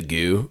for the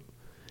goo?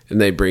 And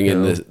they bring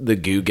in the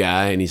goo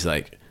guy, and he's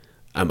like,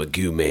 I'm a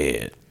goo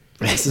man.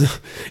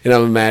 And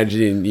I'm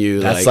imagining you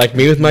That's like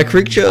me with my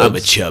creek chubs. I'm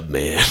a chub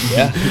man.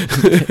 Yeah.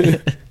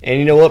 And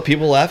you know what?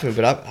 People laugh at me,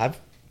 but I've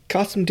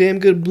caught some damn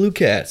good blue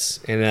cats.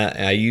 And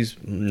I use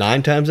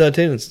 9 times out of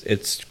 10,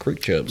 it's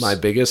creek chubs. My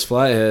biggest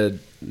flathead,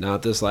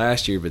 not this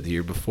last year, but the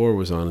year before,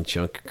 was on a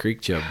chunk of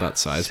creek chub about the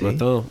size of my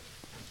thumb.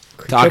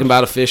 Talking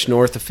about a fish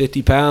north of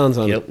 50 pounds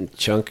on a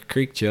chunk of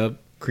creek chub.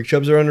 Creek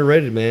chubs are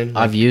underrated, man.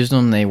 I've used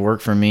them. They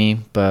work for me,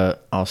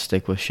 but I'll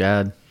stick with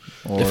shad.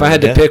 If I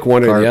had to pick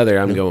one or carp. the other,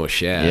 I'm going with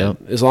shad. Yep.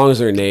 As long as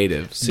they're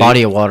native.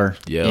 Body of water.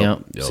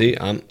 Yep. See,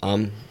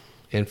 and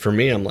for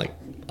me, I'm like,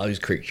 I'll use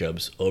creek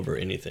chubs over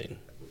anything.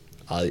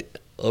 I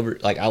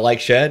like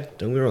shad.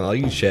 Don't get me wrong, I'll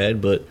use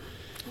shad, but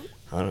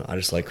I don't know, I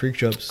just like creek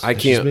chubs. I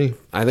That's just can't. me.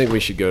 I think we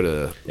should go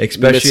to,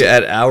 Especially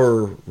at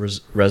our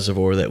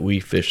reservoir that we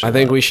fish. I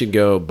think we should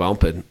go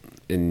bumping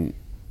and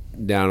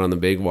down on the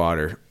big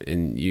water,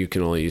 and you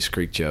can only use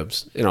creek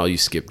chubs, and I'll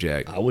use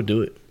skipjack. I would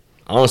do it.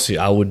 Honestly,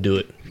 I would do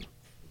it.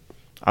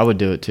 I would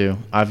do it too.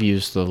 I've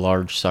used the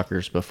large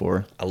suckers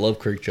before. I love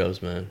creek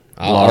chubs, man.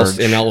 Large.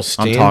 And I will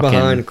stand talking-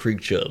 behind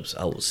creek chubs.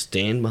 I will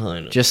stand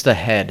behind them. Just the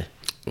head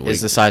is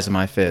the size of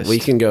my fist. We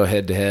can go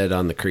head to head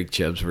on the creek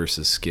chubs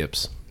versus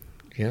skips.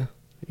 Yeah.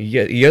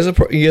 You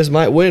guys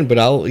might win, but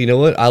you know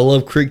what? I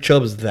love creek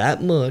chubs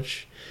that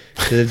much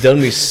that they've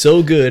done me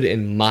so good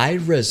in my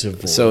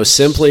reservoir. So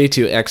simply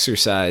to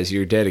exercise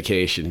your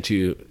dedication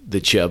to the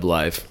chub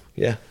life.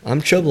 Yeah,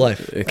 I'm chub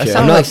life. That Okay.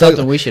 sounds like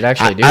something we should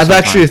actually do. I've sometime.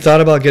 actually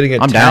thought about getting a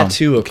I'm down.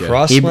 tattoo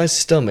across my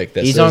stomach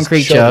that he's says on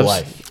Creek chub Chubs.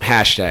 life.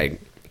 Hashtag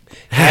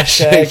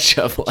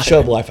chub life.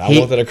 Chub life. I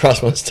want that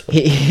across my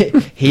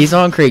stomach. He's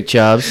on Creek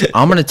Chubs.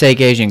 I'm gonna take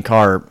Asian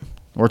carp.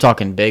 We're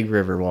talking big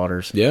river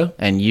waters. Yeah.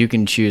 And you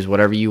can choose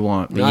whatever you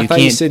want. But No, I you thought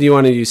can't. you said you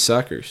wanted to use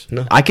suckers.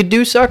 No. I could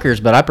do suckers,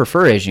 but I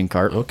prefer Asian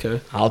carp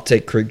Okay. I'll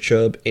take creek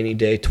chub any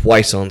day,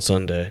 twice on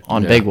Sunday.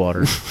 on big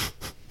water.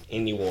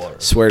 Any water.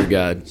 Swear to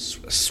God.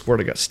 I swear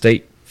to God,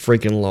 state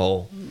freaking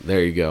law.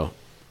 There you go.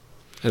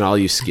 And I'll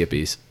use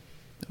skippies.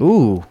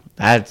 Ooh,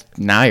 that's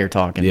now you're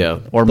talking. Yeah.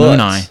 Or But-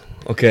 moon eye.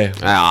 Okay.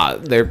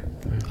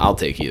 I'll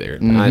take either.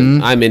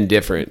 Mm-hmm. I'm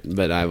indifferent,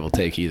 but I will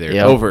take either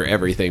Yep. over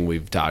everything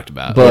we've talked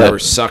about. But- over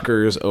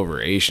suckers,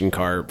 over Asian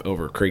carp,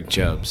 over creek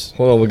chubs,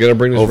 Hold on, we gotta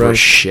bring this over round.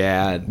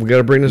 shad. We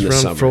gotta bring this in the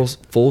round summer.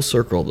 full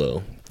circle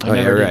though. Oh,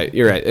 yeah, you're right.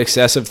 You're right.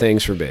 Excessive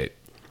things for bait.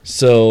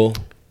 So,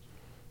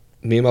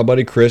 me and my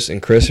buddy Chris,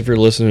 and Chris, if you're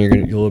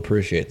listening, you'll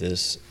appreciate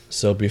this.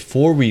 So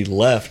before we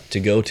left to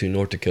go to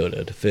North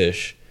Dakota to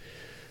fish,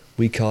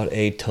 we caught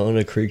a ton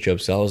of creek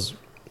chubs.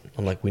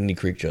 I'm like, we need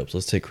creek chubs.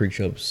 Let's take creek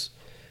chubs.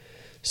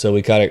 So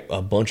we caught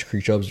a bunch of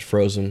creek chubs,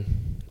 froze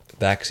them,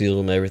 back sealed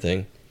them,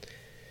 everything.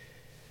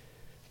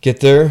 Get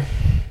there,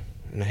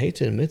 and I hate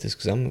to admit this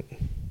because I'm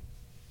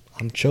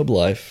chub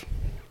life.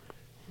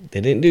 They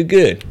didn't do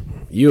good.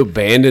 You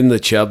abandoned the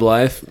chub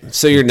life,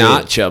 so you're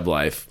not chub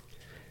life.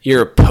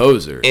 You're a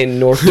poser. In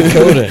North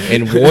Dakota,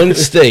 in one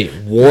state,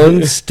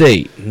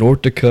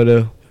 North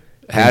Dakota.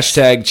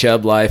 Hashtag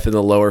chub life in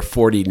the lower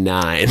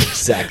 49.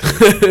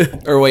 Exactly.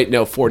 Or wait,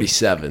 no,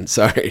 47.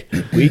 Sorry.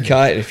 We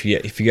caught, if you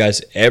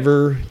guys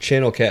ever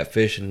channel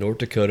catfish in North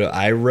Dakota,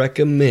 I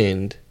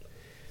recommend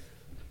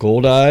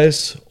gold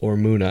eyes or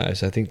moon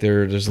eyes. I think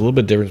there's a little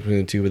bit of difference between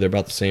the two, but they're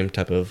about the same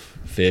type of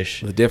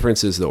fish. The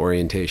difference is the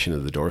orientation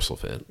of the dorsal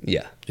fin.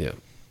 Yeah. Yeah.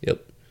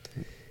 Yep.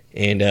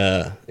 And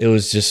it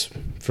was just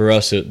for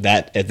us at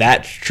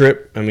that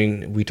trip. I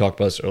mean, we talked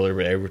about this earlier,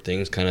 but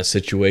everything's kind of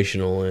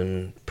situational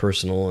and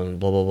personal and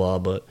blah blah blah.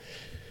 But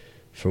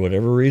for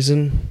whatever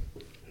reason,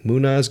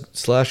 moon eyes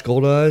 /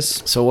 gold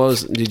eyes. So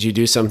did you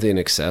do something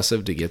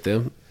excessive to get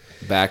them?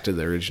 Back to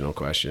the original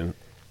question.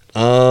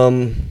 I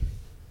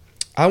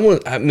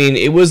mean,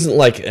 it wasn't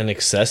like an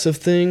excessive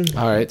thing.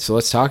 All right, so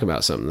let's talk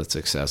about something that's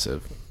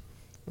excessive.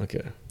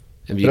 Okay.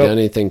 Have you But done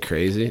anything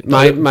crazy?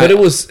 But it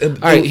was all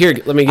right. Here,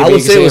 let me give I you an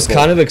would say it was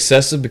example. kind of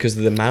excessive because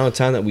of the amount of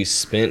time that we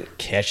spent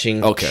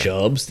catching Okay.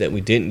 chubs that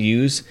we didn't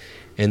use,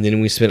 and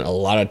then we spent a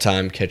lot of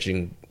time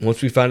catching.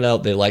 Once we found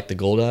out they liked the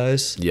gold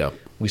eyes, Yeah.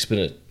 we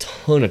spent a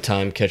ton of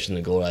time catching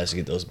the gold eyes to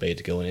get those bait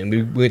to go in, and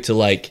we went to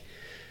like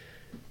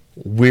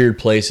weird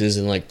places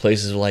and like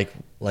places like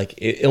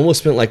it almost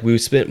spent like we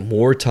spent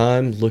more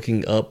time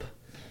looking up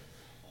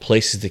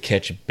places to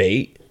catch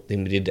bait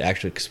than we did to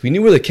actually, because we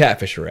knew where the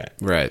catfish were at.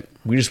 Right.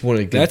 We just wanted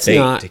to get That's bait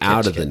not to catch out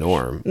of the catfish.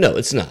 norm. No,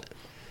 it's not.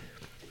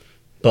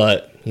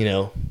 But, you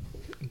know,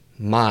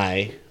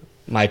 my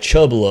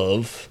chub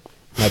life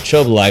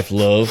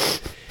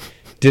love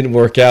didn't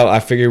work out. I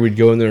figured we'd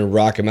go in there and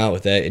rock them out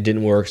with that. It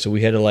didn't work, so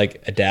we had to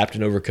like adapt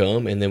and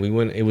overcome, and then we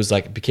went, it was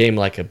like, it became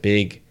like a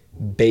big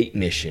bait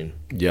mission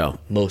Yeah.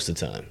 most of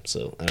the time.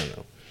 So, I don't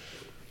know.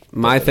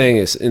 My thing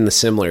is in the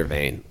similar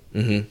vein.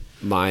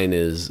 Mm-hmm. Mine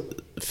is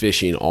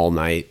fishing all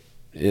night.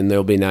 And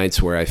there'll be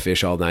nights where I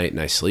fish all night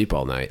and I sleep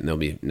all night. And there'll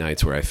be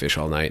nights where I fish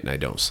all night and I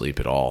don't sleep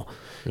at all.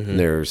 Mm-hmm.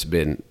 There's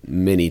been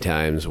many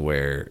times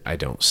where I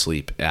don't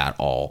sleep at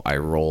all. I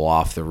roll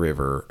off the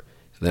river,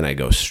 then I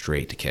go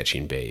straight to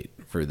catching bait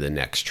for the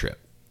next trip.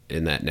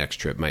 And that next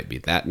trip might be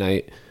that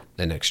night.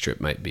 The next trip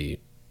might be,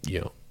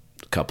 a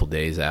couple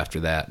days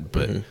after that.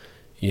 But,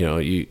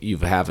 you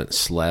haven't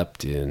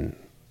slept in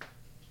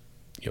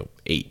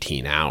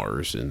 18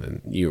 hours, and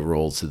then you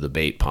roll to the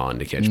bait pond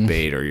to catch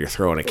bait, or you're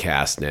throwing a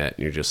cast net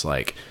and you're just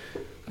like,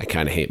 I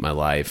kind of hate my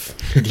life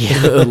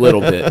a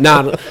little bit.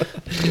 Not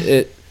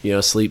it,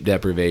 sleep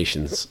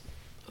deprivations.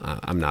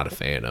 I'm not a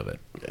fan of it.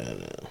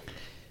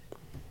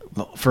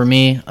 For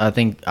me, I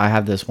think I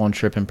have this one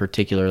trip in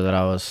particular that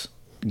I was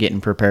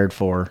getting prepared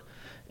for,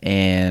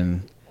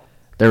 and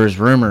there was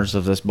rumors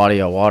of this body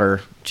of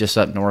water just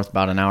up north,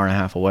 about an hour and a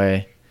half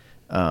away.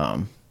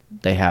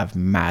 They have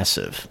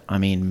massive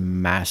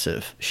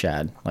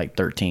shad, like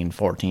 13,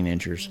 14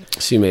 inches.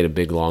 So you made a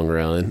big long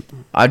run.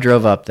 I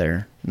drove up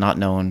there not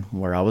knowing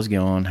where I was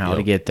going, how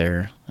to get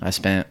there. I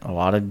spent a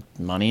lot of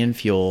money and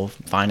fuel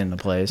finding the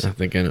place. I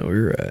think I know where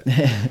you're at.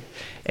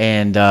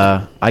 And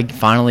I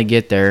finally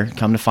get there.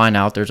 Come to find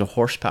out, there's a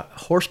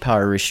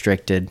horsepower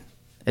restricted.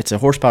 It's a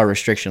horsepower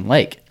restriction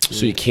lake.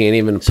 So you can't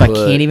even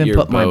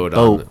put my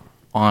boat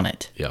on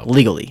it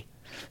legally.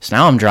 So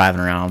now I'm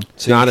driving around.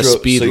 It's not a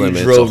speed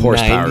limit. It's a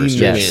horsepower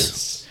restriction.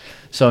 Yes.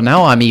 So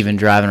now I'm even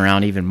driving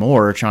around even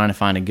more, trying to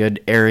find a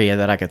good area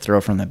that I could throw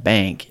from the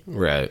bank.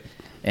 Right.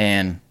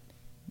 And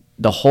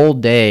the whole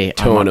day,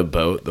 towing a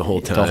boat the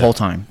whole time. The whole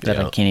time that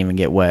I can't even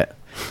get wet.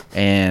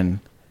 And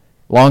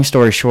long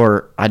story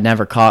short, I'd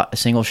never caught a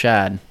single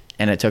shad,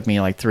 and it took me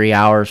like 3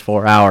 hours,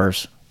 4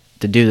 hours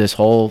to do this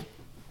whole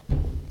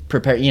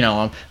prepare.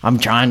 I'm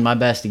trying my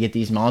best to get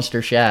these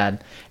monster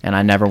shad, and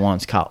I never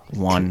once caught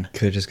one.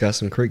 Could have just got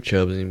some creek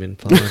chubs and you've been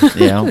fine.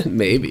 Yeah,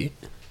 maybe.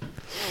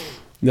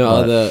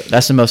 No,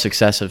 that's the most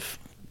excessive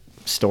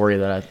story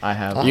that I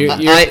have.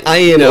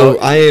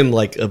 I am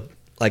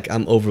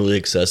I'm overly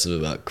excessive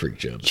about creek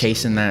chubs.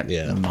 Chasing that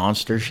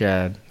monster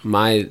shad.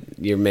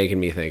 You're making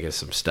me think of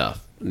some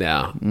stuff.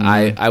 Now,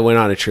 I went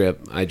on a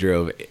trip. I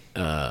drove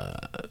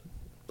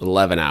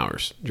 11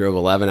 hours. Drove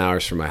 11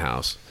 hours from my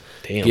house.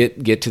 Damn.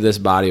 Get to this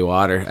body of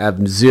water. I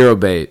have zero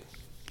bait.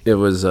 It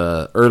was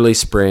early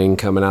spring,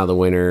 coming out of the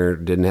winter.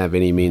 Didn't have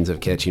any means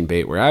of catching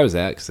bait where I was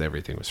at because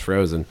everything was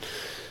frozen.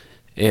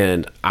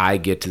 And I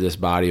get to this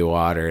body of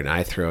water, and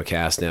I throw a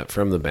cast net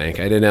from the bank.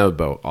 I didn't have a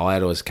boat. All I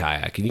had was a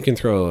kayak. And you can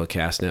throw a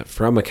cast net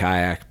from a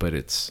kayak, but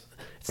it's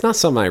not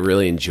something I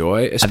really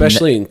enjoy,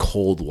 especially in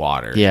cold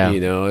water. Yeah,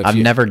 I've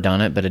never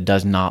done it, but it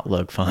does not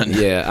look fun.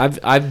 Yeah,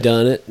 I've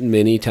done it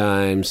many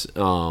times.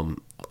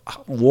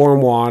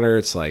 Warm water,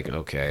 it's like,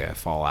 okay, I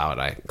fall out,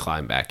 I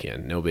climb back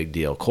in, no big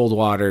deal. Cold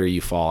water,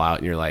 you fall out,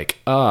 and you're like,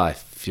 oh, I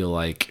feel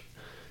like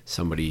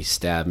somebody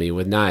stabbed me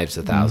with knives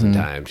 1,000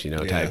 times,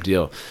 type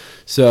deal.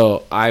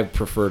 So I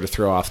prefer to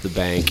throw off the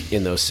bank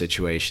in those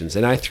situations,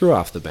 and I threw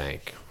off the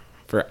bank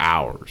for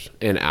hours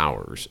and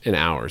hours and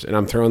hours, and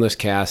I'm throwing this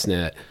cast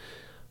net.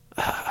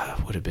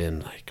 Would have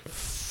been like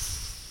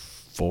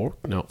 4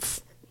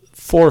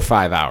 or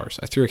 5 hours.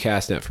 I threw a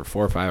cast net for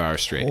 4 or 5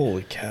 hours straight.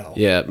 Holy cow.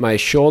 Yeah, my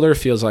shoulder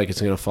feels like it's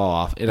going to fall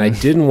off, and I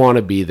didn't want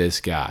to be this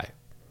guy.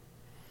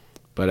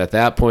 But at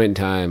that point in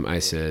time, I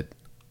said,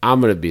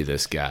 I'm going to be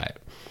this guy.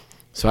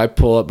 So I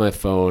pull up my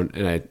phone,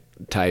 and I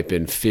type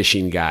in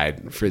fishing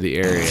guide for the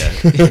area.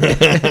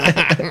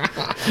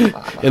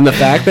 And the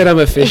fact that I'm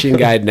a fishing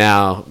guide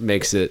now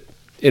makes it,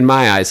 in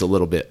my eyes, a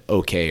little bit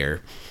okayer.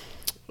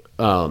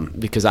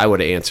 Because I would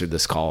have answered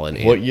this call.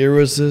 What year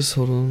was this?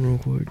 Hold on real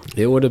quick.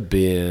 It would have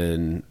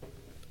been...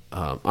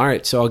 all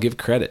right, so I'll give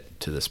credit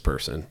to this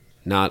person.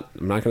 I'm not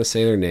going to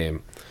say their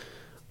name,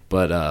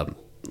 but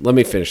let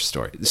me finish the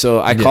story. So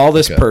I call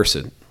this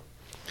person.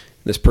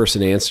 This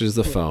person answers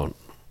the phone,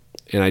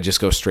 and I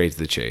just go straight to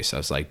the chase. I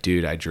was like,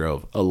 dude, I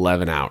drove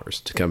 11 hours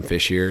to come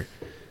fish here.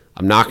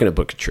 I'm not going to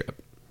book a trip,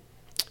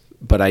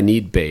 but I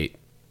need bait,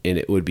 and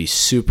it would be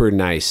super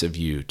nice of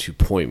you to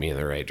point me in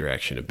the right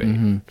direction of bait.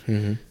 Mm-hmm.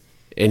 Mm-hmm.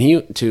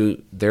 And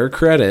to their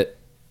credit,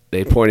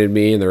 they pointed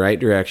me in the right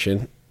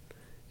direction,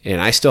 and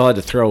I still had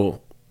to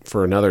throw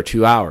for another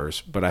 2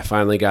 hours, but I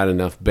finally got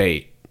enough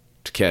bait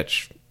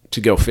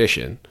to go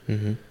fishing.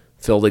 Mm-hmm.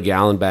 Filled a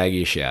gallon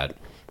baggie of shad,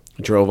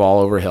 drove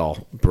all over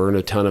hill, burned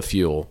a ton of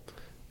fuel,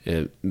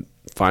 and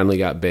finally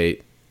got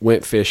bait.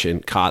 Went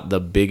fishing, caught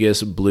the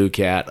biggest blue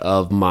cat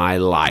of my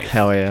life.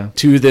 Hell yeah.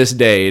 To this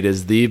day, it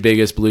is the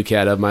biggest blue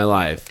cat of my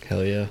life.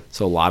 Hell yeah.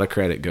 So a lot of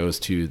credit goes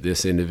to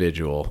this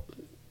individual,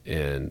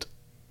 and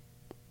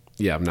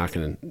yeah, I'm not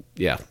going to...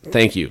 Yeah,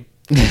 thank you,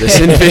 this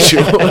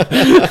individual.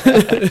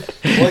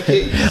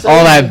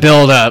 All that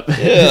build up.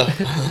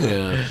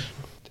 Yeah.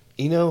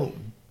 You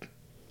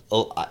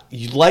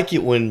like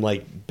it when,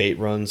 bait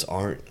runs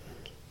aren't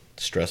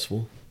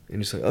stressful. And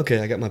you're just like,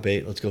 okay, I got my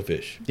bait. Let's go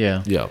fish.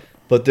 Yeah. Yeah.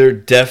 But there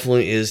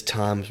definitely is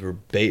times where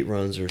bait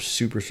runs are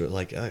super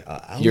stressful.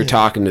 You're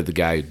talking to the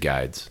guy who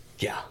guides.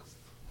 Yeah.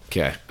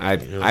 Okay.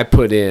 I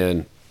put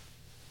in...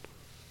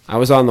 I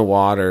was on the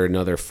water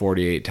another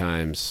 48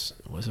 times.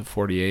 Was it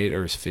 48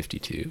 or was it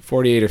 52?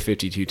 48 or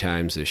 52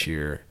 times this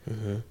year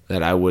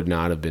that I would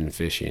not have been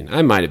fishing.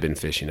 I might have been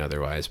fishing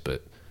otherwise,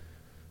 but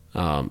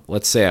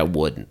let's say I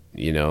wouldn't.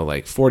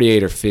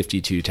 48 or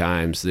 52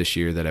 times this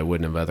year that I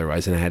wouldn't have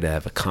otherwise, and I had to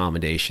have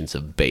accommodations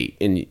of bait.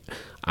 And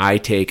I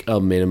take a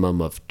minimum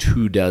of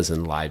 24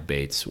 live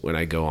baits when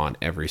I go on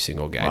every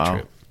single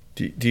guide trip.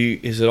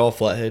 Is it all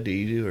flathead do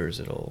you do, or is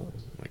it all...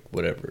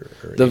 whatever?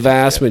 The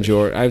vast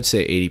majority, I would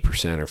say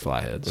 80% are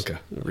flatheads. Okay.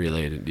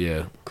 Related,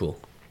 yeah. Cool.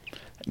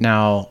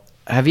 Now,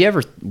 have you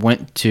ever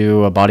went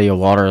to a body of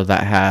water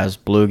that has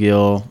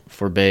bluegill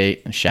for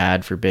bait,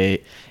 shad for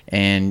bait,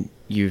 and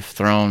you've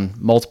thrown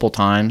multiple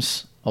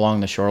times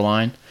along the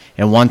shoreline,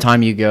 and one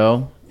time you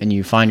go and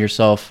you find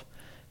yourself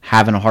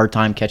having a hard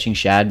time catching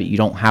shad, but you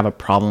don't have a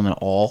problem at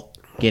all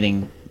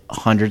getting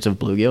hundreds of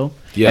bluegill.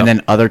 Yeah. And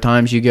then other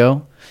times you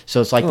go.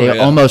 So it's like they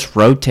almost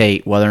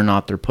rotate whether or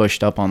not they're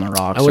pushed up on the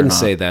rocks. I wouldn't or not.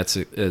 say that's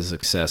as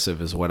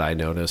excessive as what I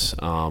notice.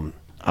 I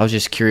was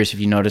just curious if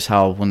you notice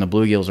how when the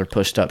bluegills are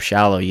pushed up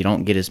shallow, you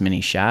don't get as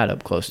many shad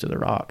up close to the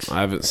rocks.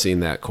 I haven't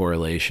seen that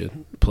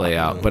correlation play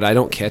out, but I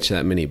don't catch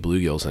that many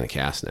bluegills in a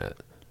cast net.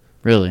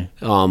 Really?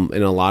 And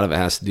a lot of it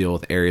has to deal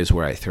with areas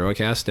where I throw a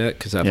cast net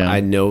because I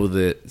know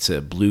that it's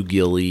a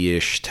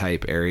bluegilly-ish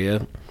type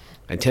area.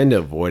 I tend to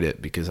avoid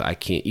it because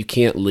you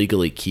can't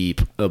legally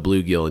keep a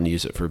bluegill and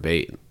use it for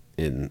bait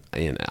in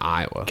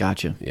Iowa.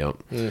 Gotcha. Yep.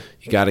 You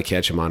got to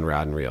catch them on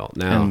rod and reel.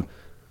 Now, and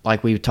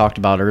like we talked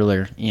about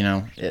earlier,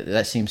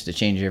 that seems to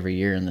change every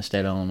year in the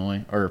state of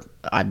Illinois. Or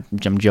I'm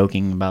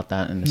joking about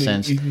that in the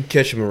sense. You can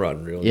catch them in rod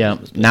and reel. Yeah.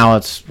 Now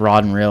it's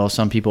rod and reel.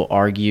 Some people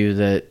argue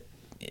that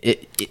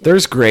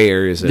there's gray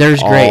areas.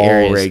 There's gray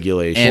areas.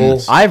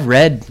 Regulations. And I've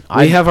read.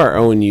 We have our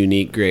own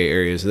unique gray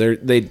areas.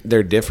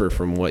 They're differ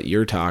from what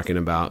you're talking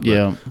about.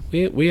 But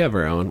we have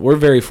our own. We're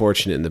very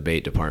fortunate in the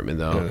bait department,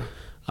 though. Yeah.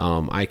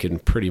 I can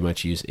pretty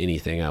much use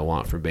anything I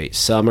want for bait.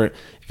 If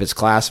it's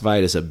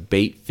classified as a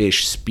bait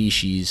fish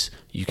species,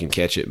 you can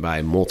catch it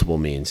by multiple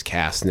means: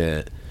 cast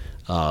net,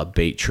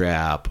 bait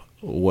trap,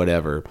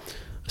 whatever.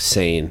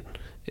 Seine.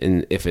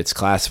 And if it's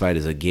classified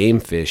as a game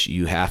fish,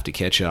 you have to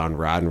catch it on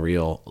rod and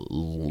reel,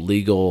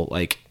 legal,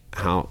 like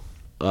how,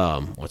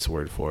 what's the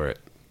word for it?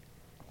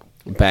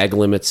 Bag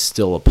limits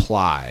still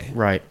apply.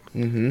 Right.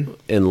 Mm-hmm.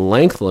 And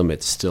length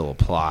limits still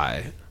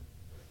apply.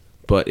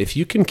 But if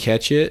you can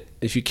catch it,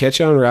 if you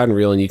catch it on rod and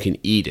reel and you can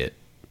eat it,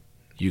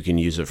 you can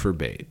use it for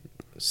bait.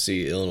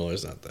 See, Illinois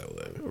is not that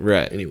way.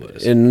 Right.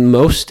 Anyways. And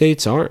most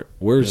states aren't.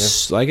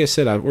 Like I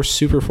said, we're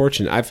super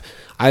fortunate.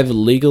 I've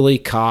legally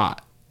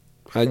caught.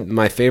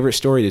 My favorite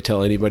story to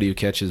tell anybody who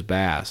catches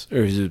bass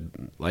or who's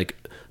like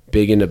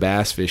big into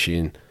bass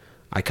fishing,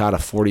 I caught a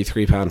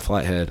 43-pound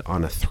flathead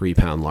on a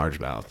 3-pound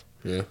largemouth.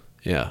 Yeah.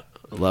 Yeah.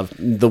 I love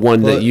the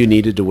one that you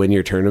needed to win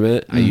your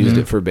tournament. I used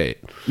it for bait.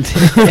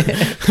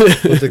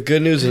 But the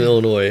good news in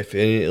Illinois, if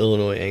any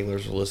Illinois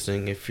anglers are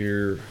listening,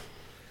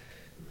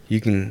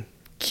 you can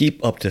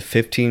keep up to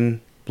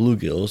 15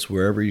 bluegills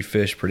wherever you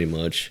fish pretty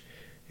much,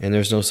 and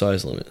there's no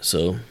size limit.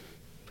 So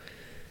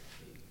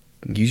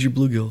use your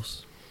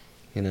bluegills.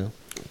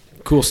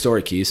 Cool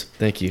story, Keys.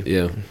 Thank you.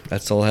 Yeah.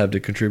 That's all I have to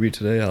contribute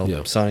today.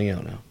 I'm signing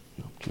out now.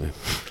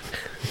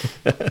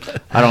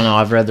 I don't know.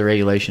 I've read the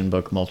regulation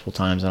book multiple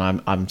times,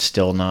 and I'm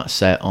still not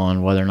set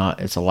on whether or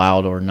not it's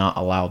allowed or not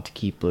allowed to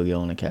keep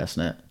bluegill in a cast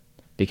net.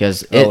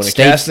 Because it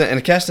states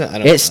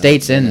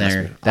in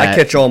there that I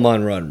catch all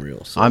mine rod and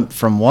reel. So.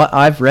 From what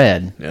I've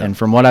read and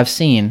from what I've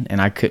seen,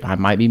 and I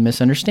might be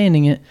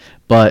misunderstanding it,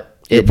 but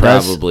You're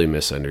probably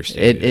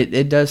misunderstanding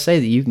it does say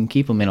that you can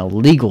keep them in a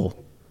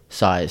legal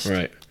size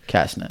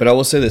cast net. But I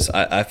will say this: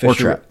 I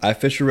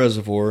fish a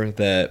reservoir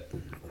that,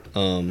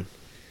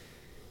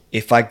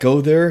 if I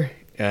go there,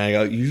 and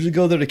I usually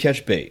go there to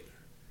catch bait.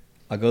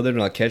 I go there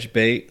and I'll catch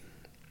bait.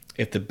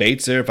 If the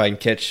bait's there, if I can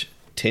catch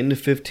 10 to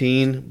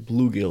 15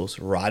 bluegills,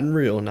 rod and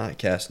reel, not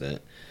cast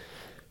net.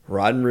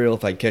 Rod and reel.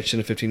 If I can catch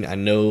 10 to 15, I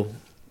know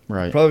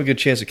probably a good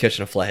chance of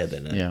catching a flathead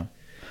that night. Yeah.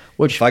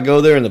 Which if I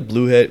go there and the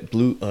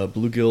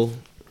bluegill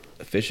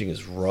fishing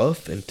is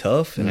rough and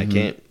tough, and I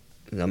can't.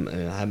 I'm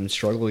having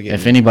struggled again.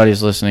 If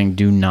anybody's listening,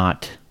 do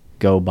not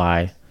go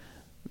by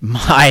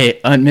my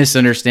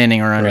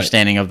misunderstanding or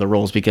understanding of the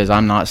rules, because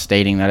I'm not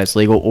stating that it's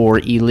legal or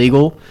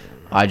illegal.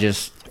 I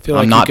feel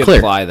like I'm not you clear.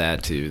 Could apply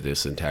that to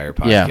this entire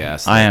podcast. Yeah,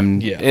 I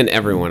am. And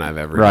everyone I've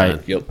ever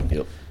done.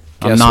 Yep.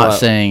 I'm not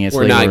saying it's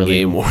legal. We're not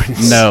game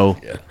wardens. No.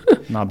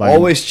 Not by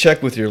Always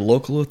check with your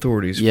local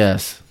authorities.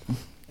 Yes.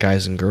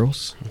 Guys and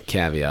girls.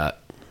 Caveat.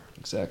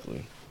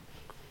 Exactly.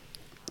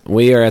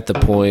 We are at the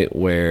point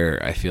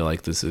where I feel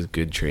like this is a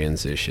good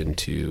transition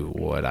to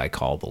what I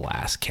call the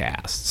last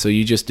cast. So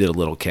you just did a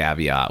little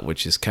caveat,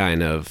 which is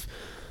kind of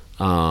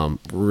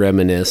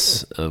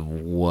reminisce of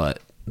what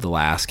the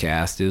last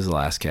cast is. The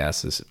last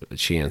cast is a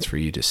chance for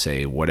you to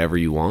say whatever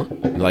you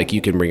want. Like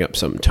you can bring up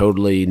something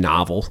totally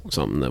novel,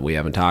 something that we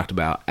haven't talked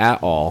about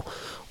at all,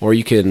 or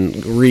you can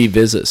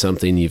revisit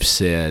something you've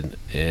said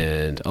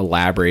and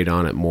elaborate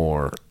on it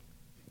more.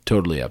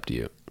 Totally up to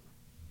you.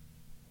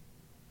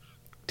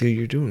 Dude,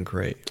 you're doing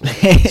great.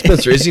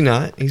 Spencer, is he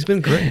not? He's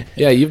been great.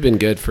 Yeah, you've been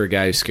good for a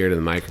guy who's scared of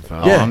the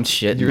microphone. Yeah, I'm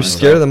shitting. You're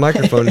scared of the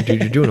microphone, dude.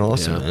 You're doing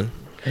awesome, man.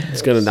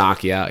 It's going to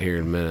knock you out here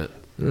in a minute.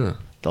 Yeah.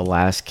 The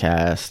last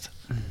cast.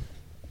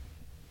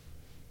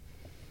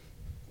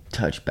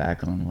 Touch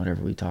back on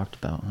whatever we talked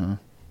about, huh?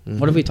 Mm-hmm.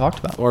 What have we talked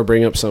about? Or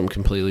bring up something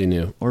completely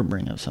new.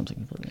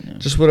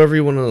 Just whatever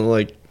you want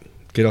to,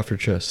 get off your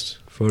chest.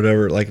 For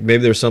whatever. Maybe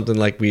there's something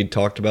we had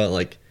talked about,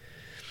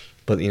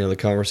 but, the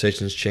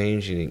conversation's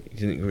changed. You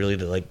didn't really,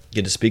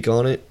 get to speak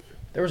on it.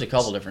 There was a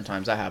couple different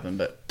times that happened,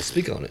 but...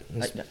 Speak on it.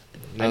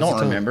 I don't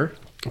remember.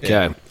 Okay,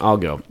 yeah. I'll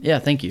go. Yeah,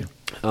 thank you.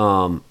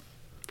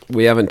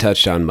 We haven't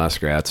touched on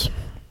muskrats.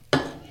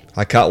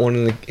 I caught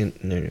one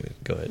no,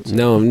 go ahead.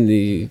 No,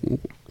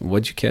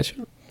 what'd you catch?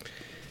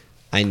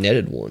 I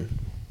netted one.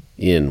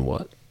 In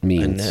what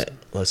means? A net.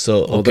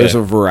 So, okay. Well, there's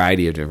a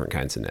variety of different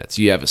kinds of nets.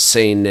 You have a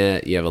seine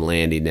net, you have a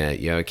landing net,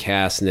 you have a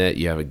cast net,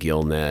 you have a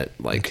gill net.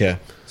 Okay.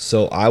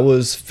 So I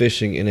was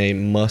fishing in a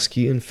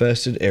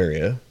muskie-infested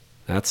area.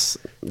 That's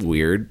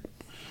weird.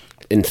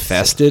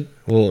 Infested?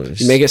 Well,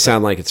 you make it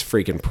sound like it's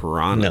freaking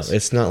piranhas. No,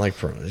 it's not like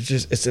piranhas.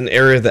 It's an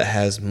area that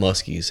has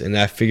muskies, and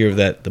I figure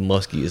that the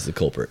muskie is the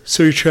culprit.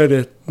 So you're trying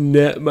to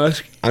net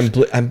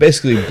muskies? I'm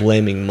basically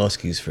blaming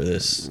muskies for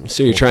this.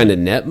 So you're trying to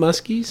net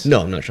muskies?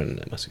 No, I'm not trying to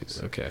net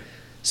muskies. Okay.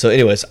 So,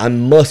 anyways,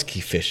 I'm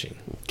muskie fishing.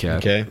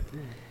 Okay.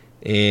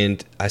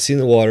 And I see in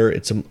the water,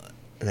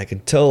 and I can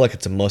tell like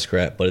it's a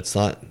muskrat, but it's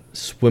not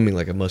swimming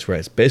like a muskrat.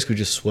 It's basically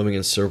just swimming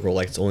in a circle,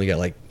 like it's only got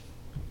like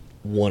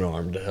one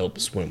arm to help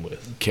swim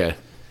with. Okay.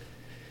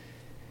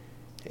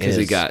 Because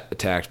he got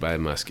attacked by a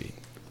muskie.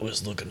 It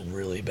was looking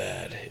really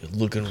bad. He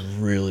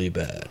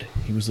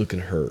was looking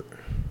hurt.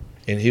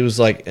 And he was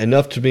like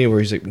enough to me where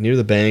he's like near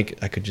the bank,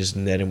 I could just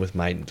net him with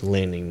my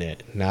landing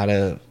net, not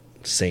a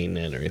seine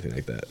net or anything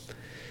like that.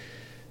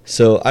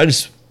 So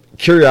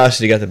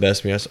curiosity got the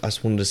best of me. I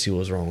just wanted to see what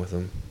was wrong with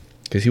him.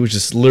 Because he was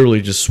just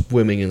literally just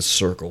swimming in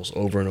circles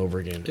over and over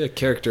again. A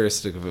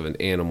characteristic of an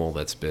animal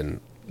that's been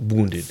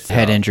wounded.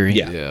 Head injury.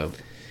 Yeah.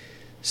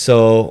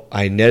 So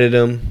I netted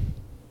him,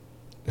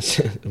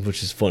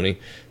 which is funny.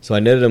 So I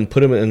netted him,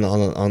 put him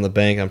on the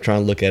bank. I'm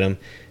trying to look at him.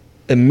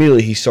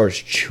 Immediately he starts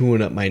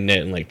chewing up my net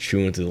and like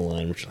chewing through the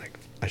line, which like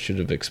I should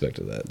have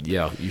expected that.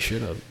 Yeah, you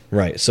should have.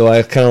 Right. So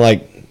I kind of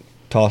like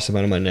tossed him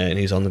out of my net, and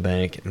he's on the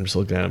bank. And I'm just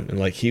looking at him, and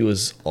like he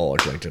was all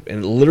jacked up,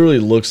 and it literally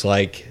looks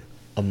like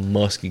a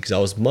muskie, because I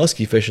was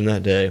muskie fishing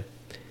that day.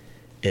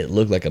 It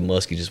looked like a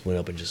muskie just went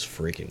up and just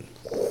freaking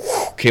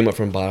came up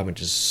from the bottom and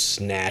just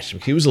snatched him.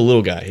 He was a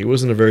little guy. He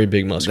wasn't a very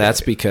big muskie.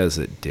 That's because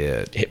it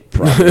did. It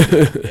probably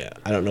did. Yeah.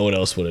 I don't know what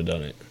else would have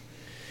done it.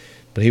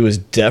 But he was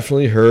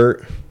definitely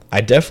hurt.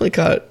 I definitely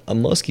caught a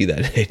muskie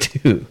that day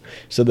too.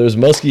 So there's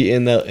muskie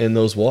in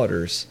those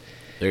waters.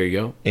 There you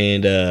go.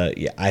 And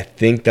yeah, I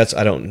think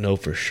I don't know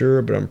for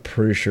sure, but I'm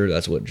pretty sure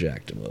that's what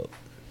jacked him up.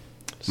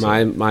 So.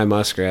 My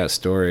muskrat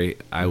story,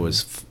 I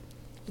was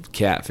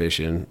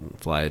catfishing,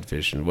 fly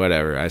fishing,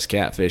 whatever. I was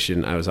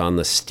catfishing. I was on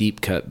the steep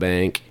cut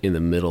bank in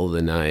the middle of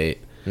the night.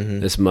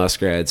 Mm-hmm. This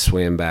muskrat had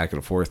swam back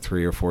and forth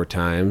 3 or 4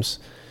 times.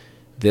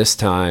 This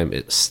time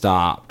it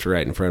stopped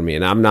right in front of me,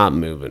 and I'm not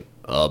moving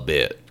a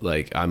bit.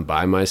 Like, I'm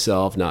by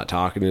myself, not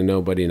talking to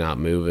nobody, not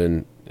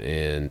moving,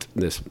 and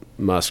this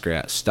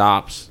muskrat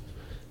stops,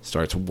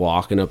 starts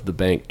walking up the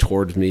bank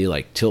towards me,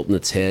 like tilting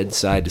its head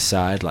side to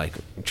side, like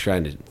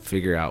trying to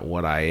figure out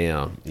what I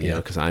am, you know,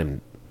 because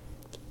I'm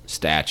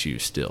statue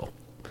still.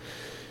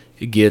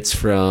 It gets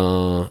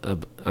from,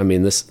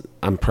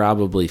 I'm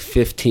probably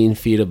 15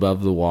 feet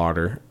above the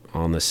water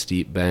on the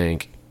steep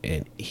bank,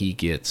 and he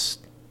gets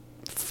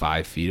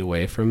 5 feet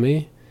away from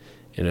me.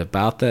 And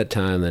about that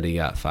time that he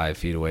got 5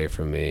 feet away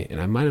from me,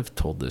 and I might have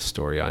told this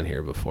story on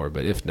here before,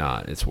 but if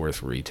not, it's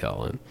worth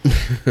retelling.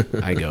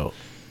 I go,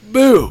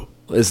 boo,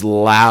 as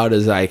loud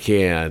as I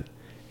can,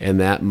 and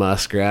that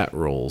muskrat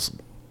rolls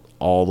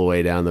all the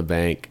way down the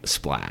bank,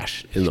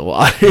 splash in the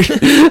water.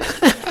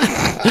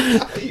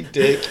 You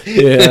dick.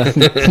 Yeah.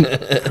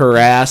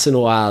 Harassing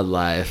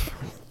wildlife.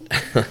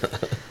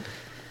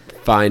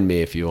 Find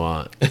me if you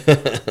want.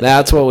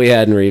 That's what we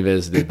hadn't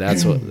revisited.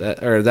 That's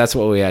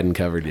what we hadn't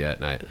covered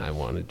yet, and I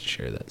wanted to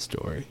share that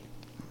story.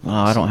 Well,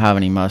 I don't have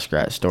any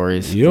muskrat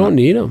stories. You don't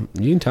need them.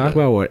 You can talk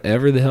about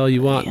whatever the hell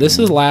you want. This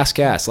is last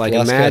cast. Like,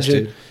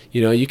 imagine,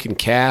 you can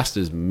cast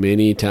as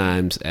many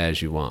times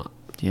as you want.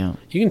 Yeah.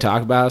 You can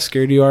talk about how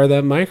scared you are of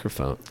that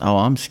microphone. Oh,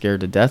 I'm scared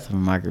to death of a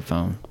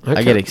microphone.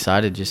 I get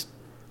excited, just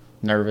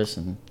nervous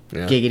and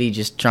giggity,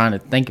 just trying to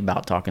think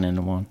about talking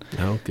into one.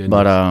 Oh, goodness.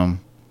 But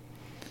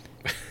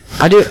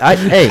I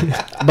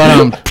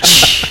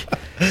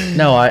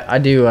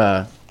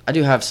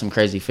do have some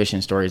crazy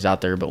fishing stories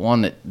out there, but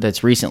one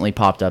that's recently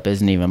popped up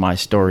isn't even my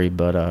story,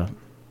 but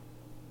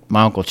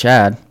my Uncle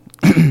Chad,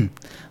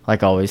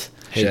 like always.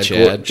 Hey,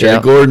 Chad.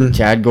 Chad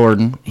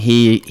Gordon.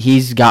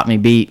 He's got me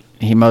beat.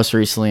 He most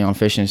recently on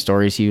Fishing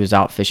Stories, he was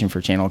out fishing for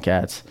channel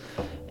cats,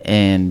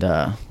 and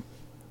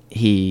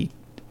he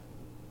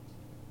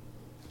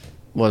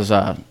was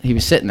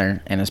sitting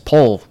there, and his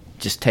pole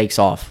just takes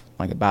off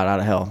like a bat out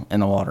of hell in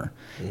the water.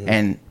 Mm-hmm.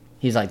 And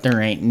he's like, there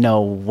ain't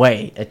no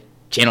way a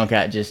channel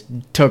cat just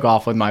took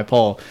off with my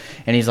pole.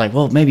 And he's like,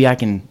 well, maybe I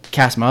can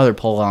cast my other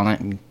pole on it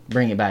and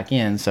bring it back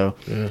in. So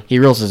he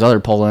reels his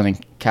other pole in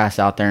and casts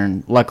out there,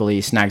 and luckily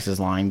he snags his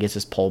line, gets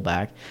his pole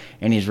back,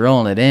 and he's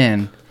reeling it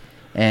in.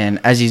 And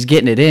as he's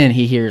getting it in,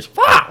 he hears,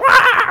 wah,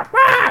 wah,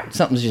 wah.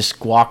 Something's just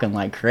squawking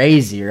like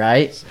crazy,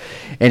 right?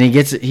 And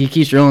he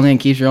keeps reeling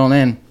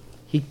in.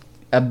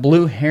 A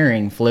blue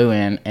herring flew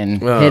in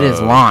and hit his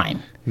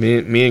line.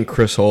 Me and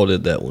Chris Hall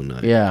did that one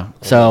night. Yeah.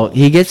 So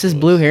he gets his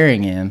blue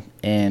herring in,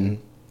 and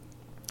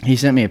he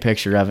sent me a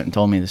picture of it and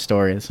told me the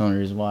story. That's the only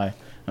reason why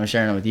I'm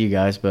sharing it with you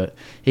guys. But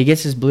he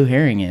gets his blue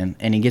herring in,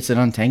 and he gets it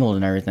untangled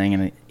and everything,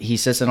 and he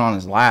sits it on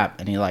his lap,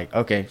 and he's like,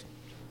 okay,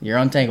 you're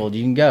untangled.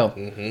 You can go.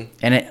 Mm-hmm.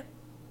 And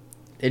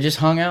it just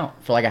hung out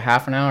for like a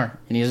half an hour,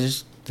 and he's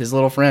just his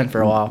little friend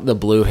for a while. The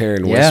blue hair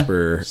and Yeah.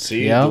 whisperer.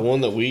 See, Yep. the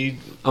one that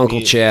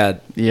Uncle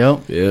Chad.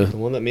 Yep. Yeah. the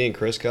one that me and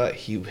Chris got,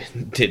 he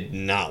did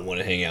not want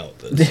to hang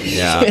out with us.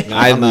 Yeah. No,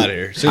 I'm out of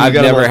here. So I've we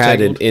got him never all had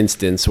an tangled.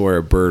 instance where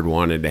a bird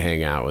wanted to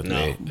hang out with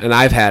me. And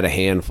I've had a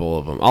handful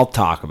of them. I'll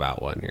talk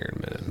about one here in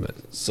a minute.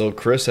 But So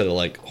Chris had to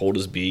like hold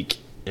his beak,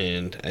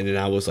 and then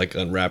I was like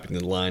unwrapping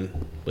the line.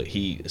 But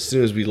as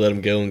soon as we let him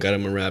go and got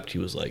him unwrapped, he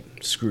was like,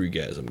 "Screw you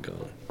guys, I'm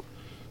gone."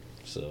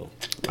 So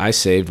I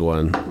saved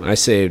one. I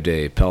saved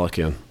a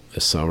pelican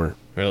this summer.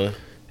 really,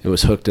 It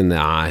was hooked in the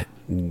eye.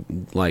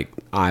 Like,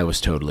 eye was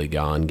totally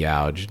gone,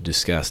 gouged,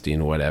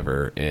 disgusting,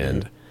 whatever.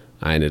 And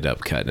I ended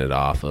up cutting it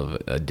off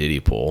of a diddy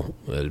pole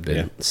that had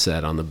been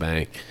set on the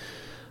bank.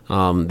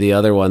 The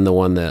other one, the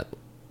one that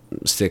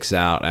sticks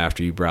out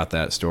after you brought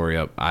that story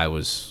up, I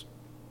was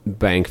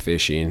bank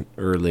fishing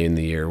early in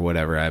the year,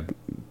 whatever. I have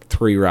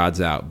 3 rods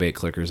out, bait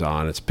clickers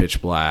on. It's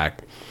pitch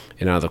black.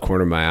 And out of the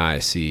corner of my eye, I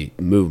see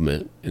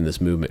movement. And this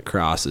movement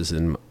crosses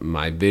in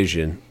my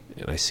vision.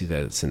 And I see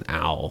that it's an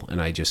owl.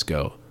 And I just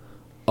go,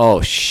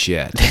 oh,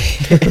 shit.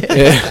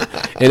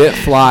 And it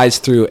flies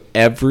through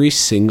every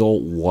single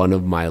one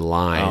of my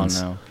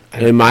lines. Oh, no.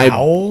 And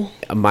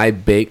my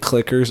bait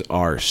clickers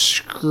are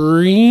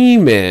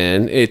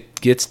screaming.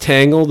 It gets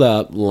tangled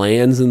up,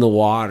 lands in the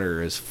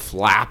water, is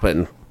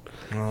flapping,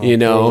 you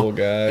know. poor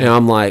guy. And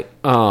I'm like,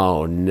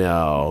 oh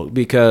no,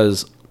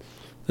 because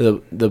the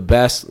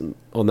best,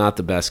 well, not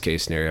the best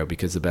case scenario,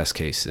 because the best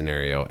case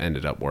scenario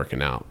ended up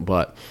working out.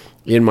 But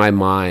in my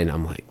mind,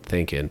 I'm like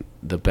thinking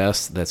the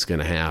best that's going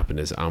to happen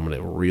is I'm going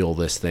to reel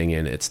this thing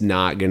in. It's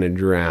not going to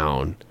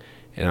drown.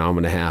 And I'm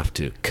going to have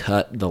to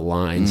cut the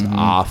lines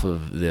off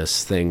of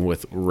this thing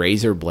with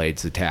razor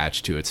blades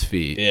attached to its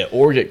feet. yeah,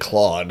 or get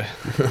clawed.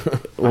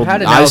 Well,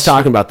 had an I was owl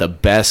talking about the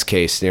best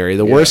case scenario.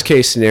 The worst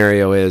case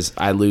scenario is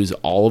I lose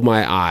all of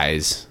my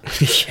eyes.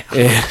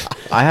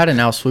 I had an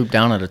owl swoop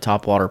down at a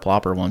topwater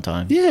plopper one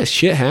time. Yeah,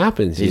 shit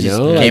happens, He you just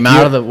know? came Like,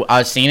 out of the.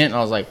 I seen it and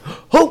I was like,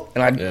 oh!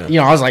 And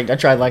I was like, I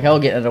tried like hell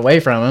getting it away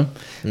from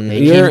him.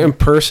 You're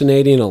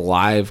impersonating a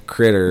live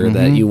critter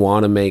that you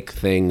want to make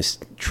things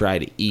try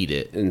to eat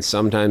it, and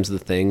sometimes the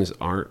things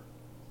aren't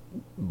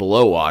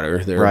below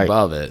water; they're Right.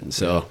 above it.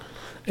 So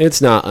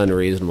it's not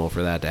unreasonable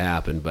for that to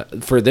happen.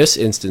 But for this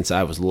instance,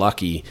 I was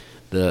lucky.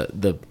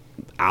 The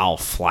owl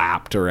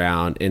flapped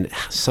around and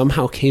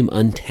somehow came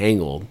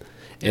untangled,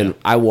 and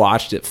I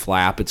watched it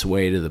flap its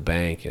way to the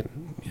bank and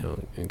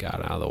and got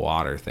out of the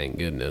water. Thank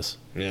goodness.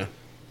 Yeah.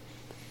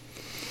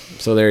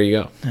 So there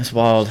you go. That's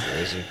wild.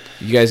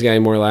 You guys got any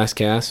more last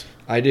casts?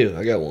 I do.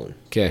 I got one.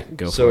 Okay,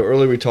 go So for it.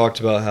 earlier we talked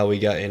about how we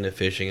got into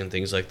fishing and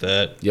things like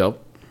that. Yep.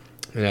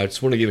 And I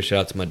just want to give a shout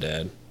out to my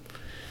dad.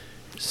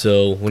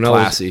 So when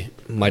Classy.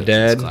 my It's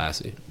dad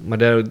classy.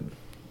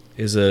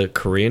 is a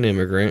Korean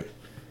immigrant,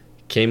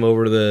 came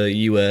over to the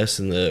U.S.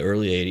 in the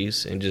early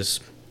 80s, and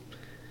just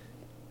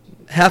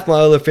half my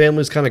other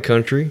family's kind of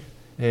country,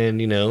 and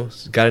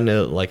got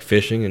into like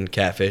fishing and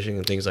catfishing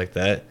and things like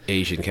that.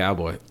 Asian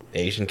cowboy.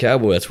 Asian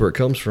cowboy, that's where it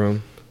comes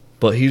from.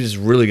 But he just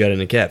really got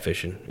into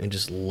catfishing and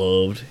just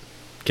loved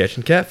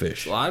catching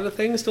catfish. A lot of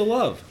things to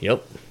love.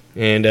 Yep.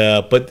 And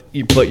but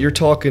you're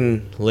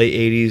talking late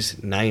 80s,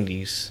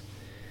 90s.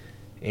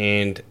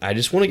 And I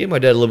just want to give my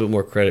dad a little bit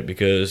more credit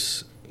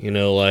because,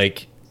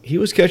 like he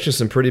was catching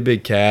some pretty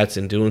big cats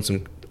and doing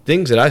some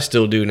things that I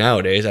still do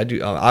nowadays.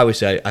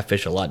 Obviously I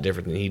fish a lot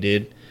different than he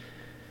did.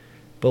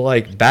 But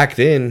like back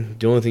then,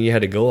 the only thing you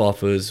had to go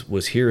off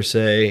was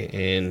hearsay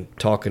and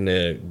talking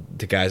to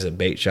guys at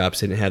bait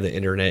shops. They didn't have the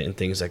internet and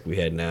things like we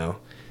had now.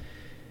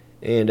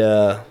 And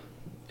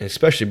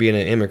especially being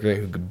an immigrant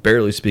who could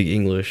barely speak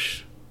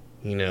English,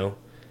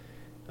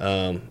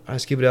 I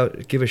just give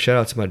a shout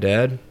out to my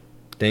dad.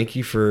 Thank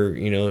you for,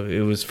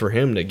 it was for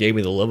him that gave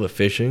me the love of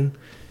fishing.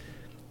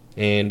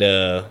 And,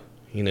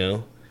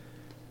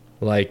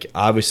 like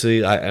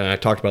obviously I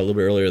talked about a little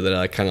bit earlier that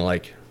I kind of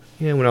like,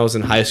 when I was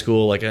in high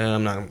school, like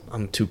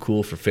I'm too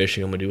cool for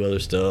fishing. I'm gonna do other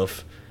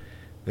stuff.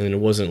 And it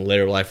wasn't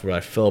later life where I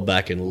fell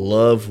back in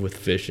love with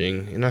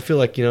fishing. And I feel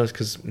like it's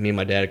because me and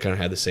my dad kind of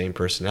had the same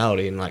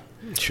personality and like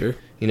Sure.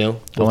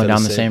 both Going had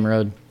down the same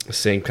road.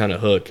 same kind of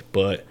hook.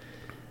 But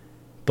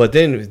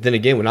then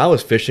again, when I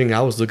was fishing,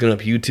 I was looking up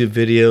YouTube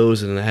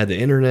videos and I had the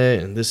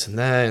internet and this and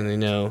that,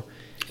 and And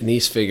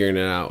he's figuring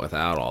it out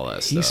without all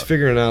that stuff. he's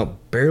figuring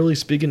out barely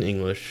speaking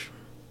English.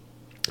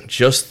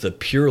 Just the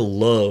pure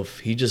love.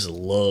 He just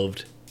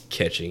loved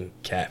catching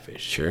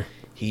catfish. Sure.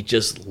 He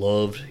just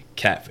loved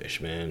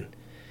catfish, man.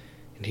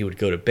 And he would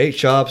go to bait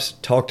shops,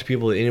 talk to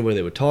people, anybody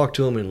that would talk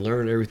to him, and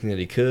learn everything that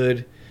he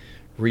could.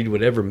 Read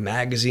whatever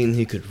magazine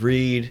he could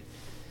read.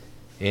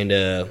 And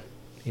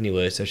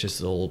anyways, that's just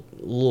a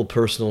little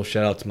personal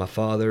shout out to my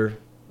father.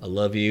 I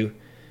love you.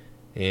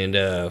 And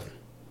I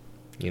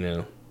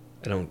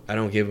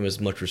don't give him as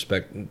much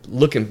respect.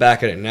 Looking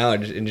back at it now, it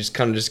just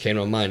kind of just came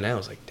to my mind now. I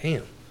was like,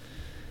 damn.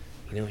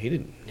 He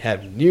didn't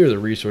have near the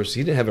resources.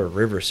 He didn't have a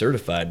river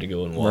certified to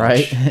go and watch.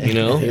 Right.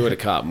 He would have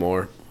caught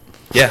more.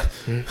 Yeah,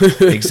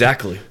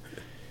 exactly.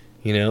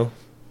 And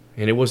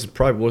it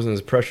probably wasn't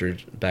as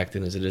pressured back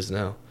then as it is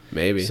now.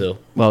 Maybe. So,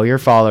 well, your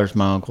father's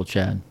my Uncle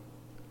Chad.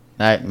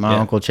 My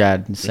Uncle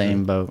Chad,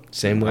 same boat.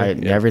 Same way.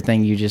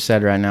 Everything you just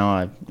said right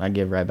now, I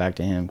give right back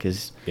to him.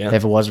 Because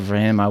if it wasn't for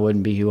him, I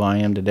wouldn't be who I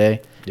am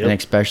today. Yep. And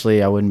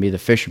especially, I wouldn't be the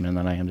fisherman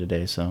that I am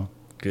today. So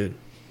good.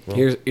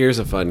 Well, here's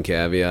a fun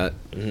caveat.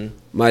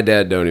 My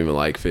dad don't even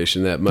like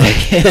fishing that much.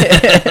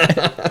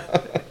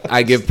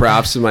 I give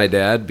props to my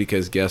dad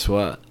because guess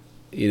what?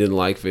 He didn't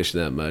like fishing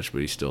that much,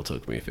 but he still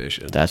took me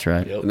fishing. That's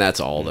right. Yep. And that's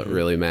all that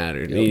really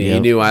mattered. He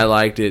knew I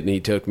liked it, and he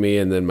took me.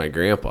 And then my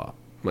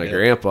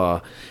grandpa,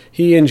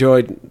 he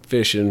enjoyed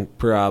fishing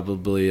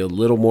probably a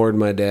little more than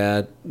my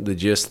dad, the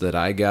gist that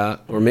I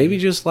got, or maybe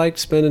just liked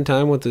spending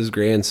time with his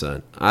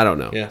grandson. I don't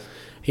know. Yeah.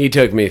 He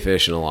took me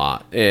fishing a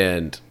lot,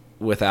 and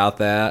without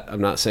that, I'm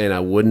not saying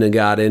I wouldn't have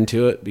got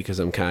into it because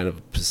I'm kind of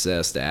a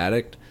possessed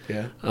addict.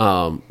 Yeah.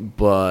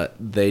 But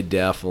they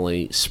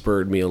definitely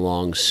spurred me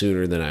along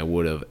sooner than I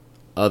would have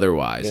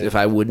otherwise if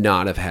I would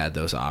not have had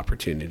those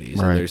opportunities.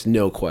 Right. And there's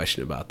no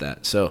question about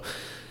that. So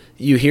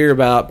you hear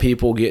about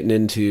people getting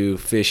into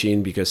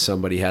fishing because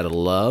somebody had a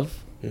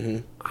love.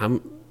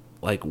 I'm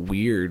like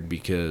weird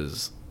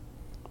because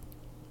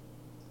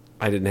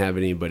I didn't have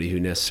anybody who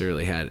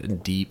necessarily had a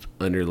deep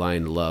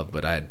underlying love,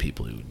 but I had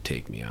people who would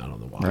take me out on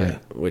the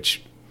water,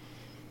 which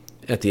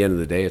at the end of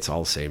the day, it's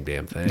all the same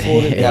damn thing.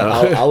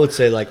 Well, I would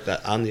say like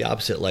that. I'm the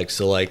opposite. Like,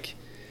 so like,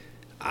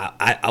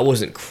 I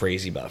wasn't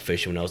crazy about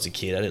fishing when I was a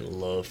kid. I didn't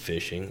love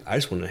fishing. I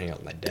just wanted to hang out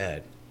with my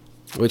dad.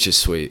 Which is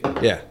sweet.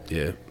 Yeah.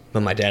 Yeah.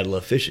 But my dad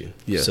loved fishing.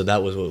 Yeah. So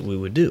that was what we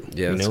would do.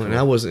 Yeah. Cool. And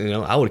I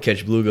would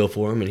catch bluegill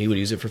for him and he would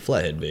use it for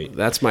flathead bait.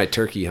 That's my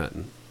turkey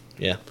hunting.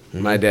 Yeah.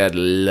 My dad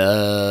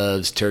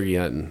loves turkey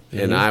hunting.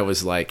 And I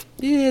was like,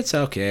 yeah, it's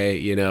okay,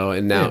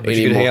 and now but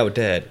you can hang out with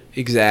dad.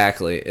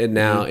 Exactly. And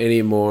now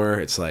anymore,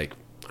 it's like,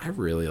 I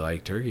really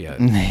like turkey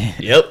hunting.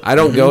 Yep. I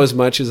don't go as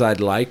much as I'd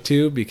like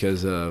to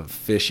because of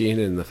fishing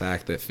and the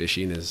fact that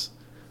fishing is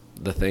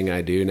the thing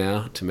I do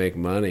now to make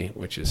money,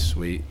 which is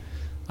sweet.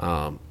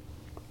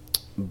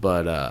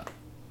 But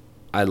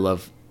I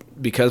love,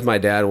 because my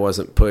dad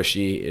wasn't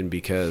pushy and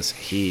because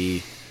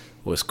he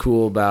was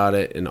cool about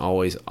it and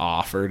always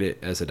offered it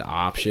as an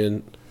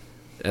option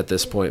at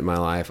this point in my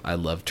life, I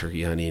love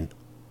turkey hunting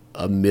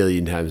a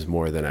million times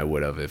more than I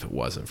would have if it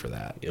wasn't for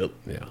that. Yep.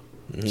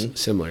 Yeah.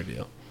 Similar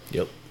deal.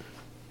 Yep.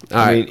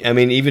 I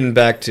mean, even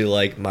back to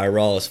like my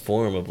rawest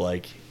form of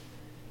like,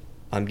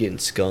 I'm getting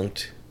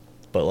skunked,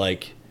 but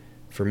like,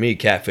 for me,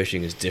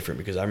 catfishing is different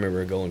because I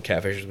remember going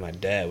catfishing with my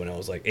dad when I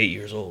was like 8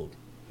 years old,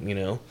 and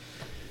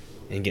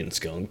getting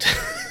skunked.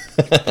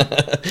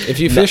 If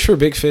you fish for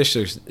big fish,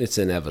 it's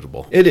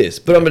inevitable. It is,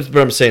 but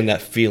I'm saying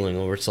that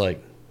feeling where it's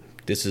like,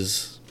 this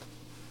is,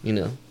 I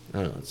don't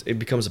know, it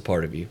becomes a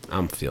part of you.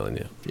 I'm feeling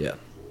you. Yeah.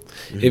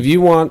 If you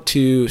want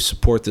to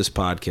support this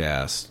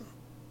podcast,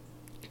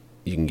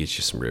 you can get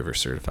you some River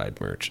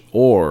Certified merch,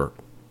 or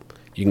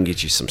you can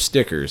get you some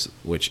stickers,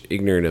 which,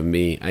 ignorant of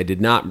me, I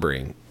did not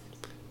bring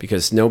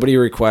because nobody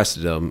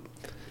requested them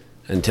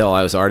until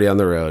I was already on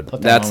the road.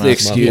 That's the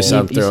excuse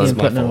I'm throwing. You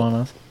putting them on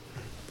us?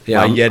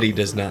 Yeah, my Yeti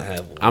does not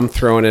have one. I'm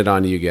throwing it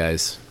on you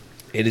guys.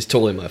 It is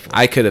totally my fault.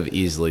 I could have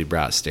easily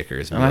brought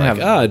stickers.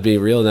 It'd be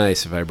real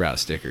nice if I brought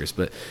stickers.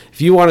 But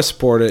if you want to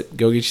support it,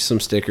 go get you some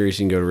stickers.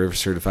 You can go to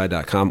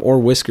rivercertified.com or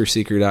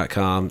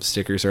whiskerseeker.com.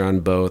 Stickers are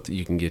on both.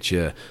 You can get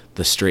you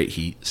the straight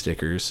heat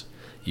stickers.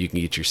 You can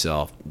get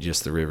yourself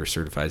just the River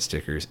Certified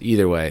stickers.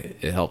 Either way,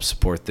 it helps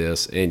support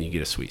this, and you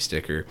get a sweet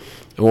sticker.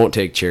 It won't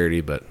take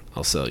charity, but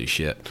I'll sell you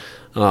shit.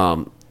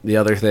 The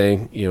other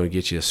thing,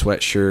 get you a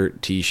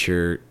sweatshirt,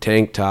 T-shirt,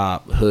 tank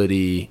top,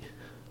 hoodie,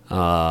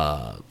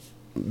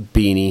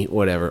 beanie,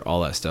 whatever,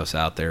 all that stuff's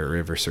out there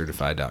at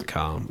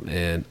rivercertified.com,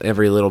 and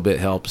every little bit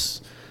helps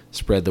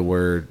spread the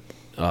word.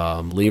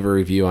 Leave a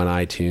review on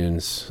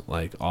iTunes,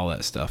 like all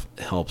that stuff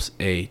helps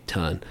a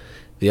ton.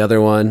 The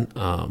other one,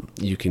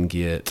 you can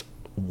get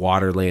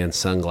Waterland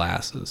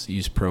sunglasses.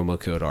 Use promo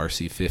code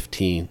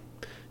RC15.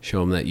 Show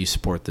them that you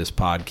support this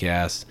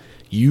podcast.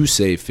 You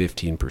save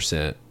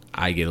 15%.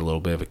 I get a little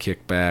bit of a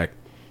kickback.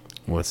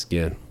 Once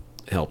again,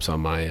 it helps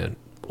on my end.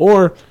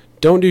 Or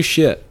don't do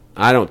shit.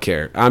 I don't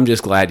care. I'm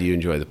just glad you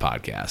enjoy the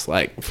podcast,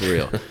 like, for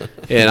real.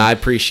 And I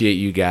appreciate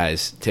you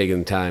guys taking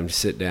the time to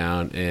sit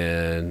down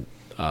and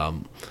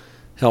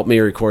help me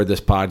record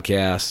this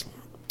podcast.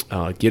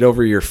 Get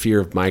over your fear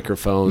of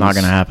microphones. Not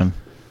going to happen.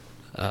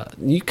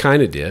 You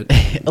kind of did.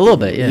 A little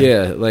bit, yeah.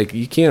 Yeah, like,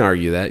 you can't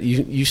argue that.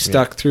 You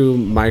stuck through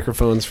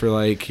microphones for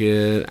like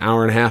an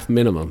hour and a half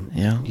minimum.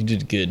 Yeah. You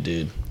did good,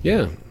 dude.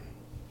 Yeah.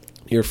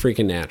 You're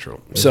freaking natural.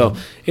 So,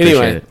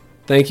 anyway,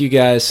 thank you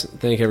guys.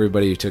 Thank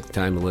everybody who took the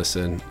time to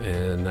listen,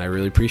 and I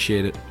really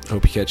appreciate it.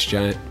 Hope you catch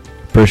Giant.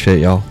 Appreciate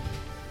y'all.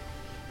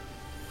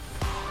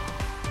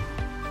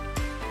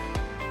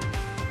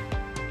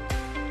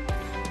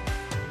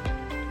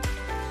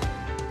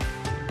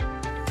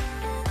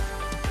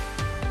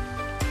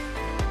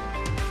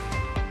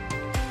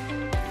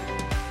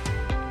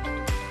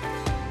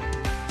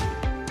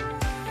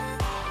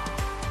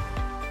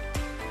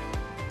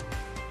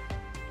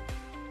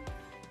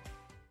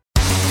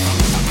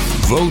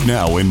 Vote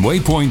now in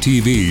Waypoint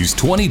TV's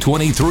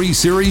 2023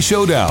 Series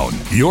Showdown.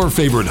 Your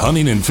favorite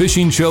hunting and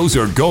fishing shows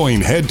are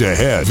going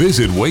head-to-head.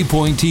 Visit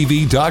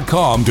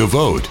waypointtv.com to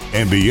vote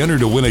and be entered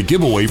to win a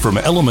giveaway from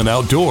Element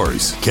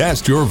Outdoors.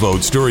 Cast your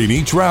votes during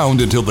each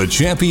round until the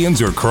champions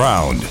are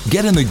crowned.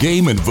 Get in the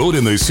game and vote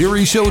in the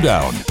Series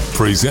Showdown.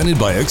 Presented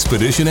by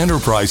Expedition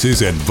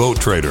Enterprises and Vote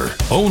Trader.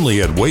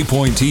 Only at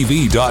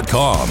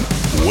waypointtv.com.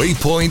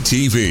 Waypoint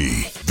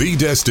TV, the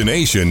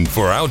destination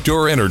for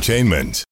outdoor entertainment.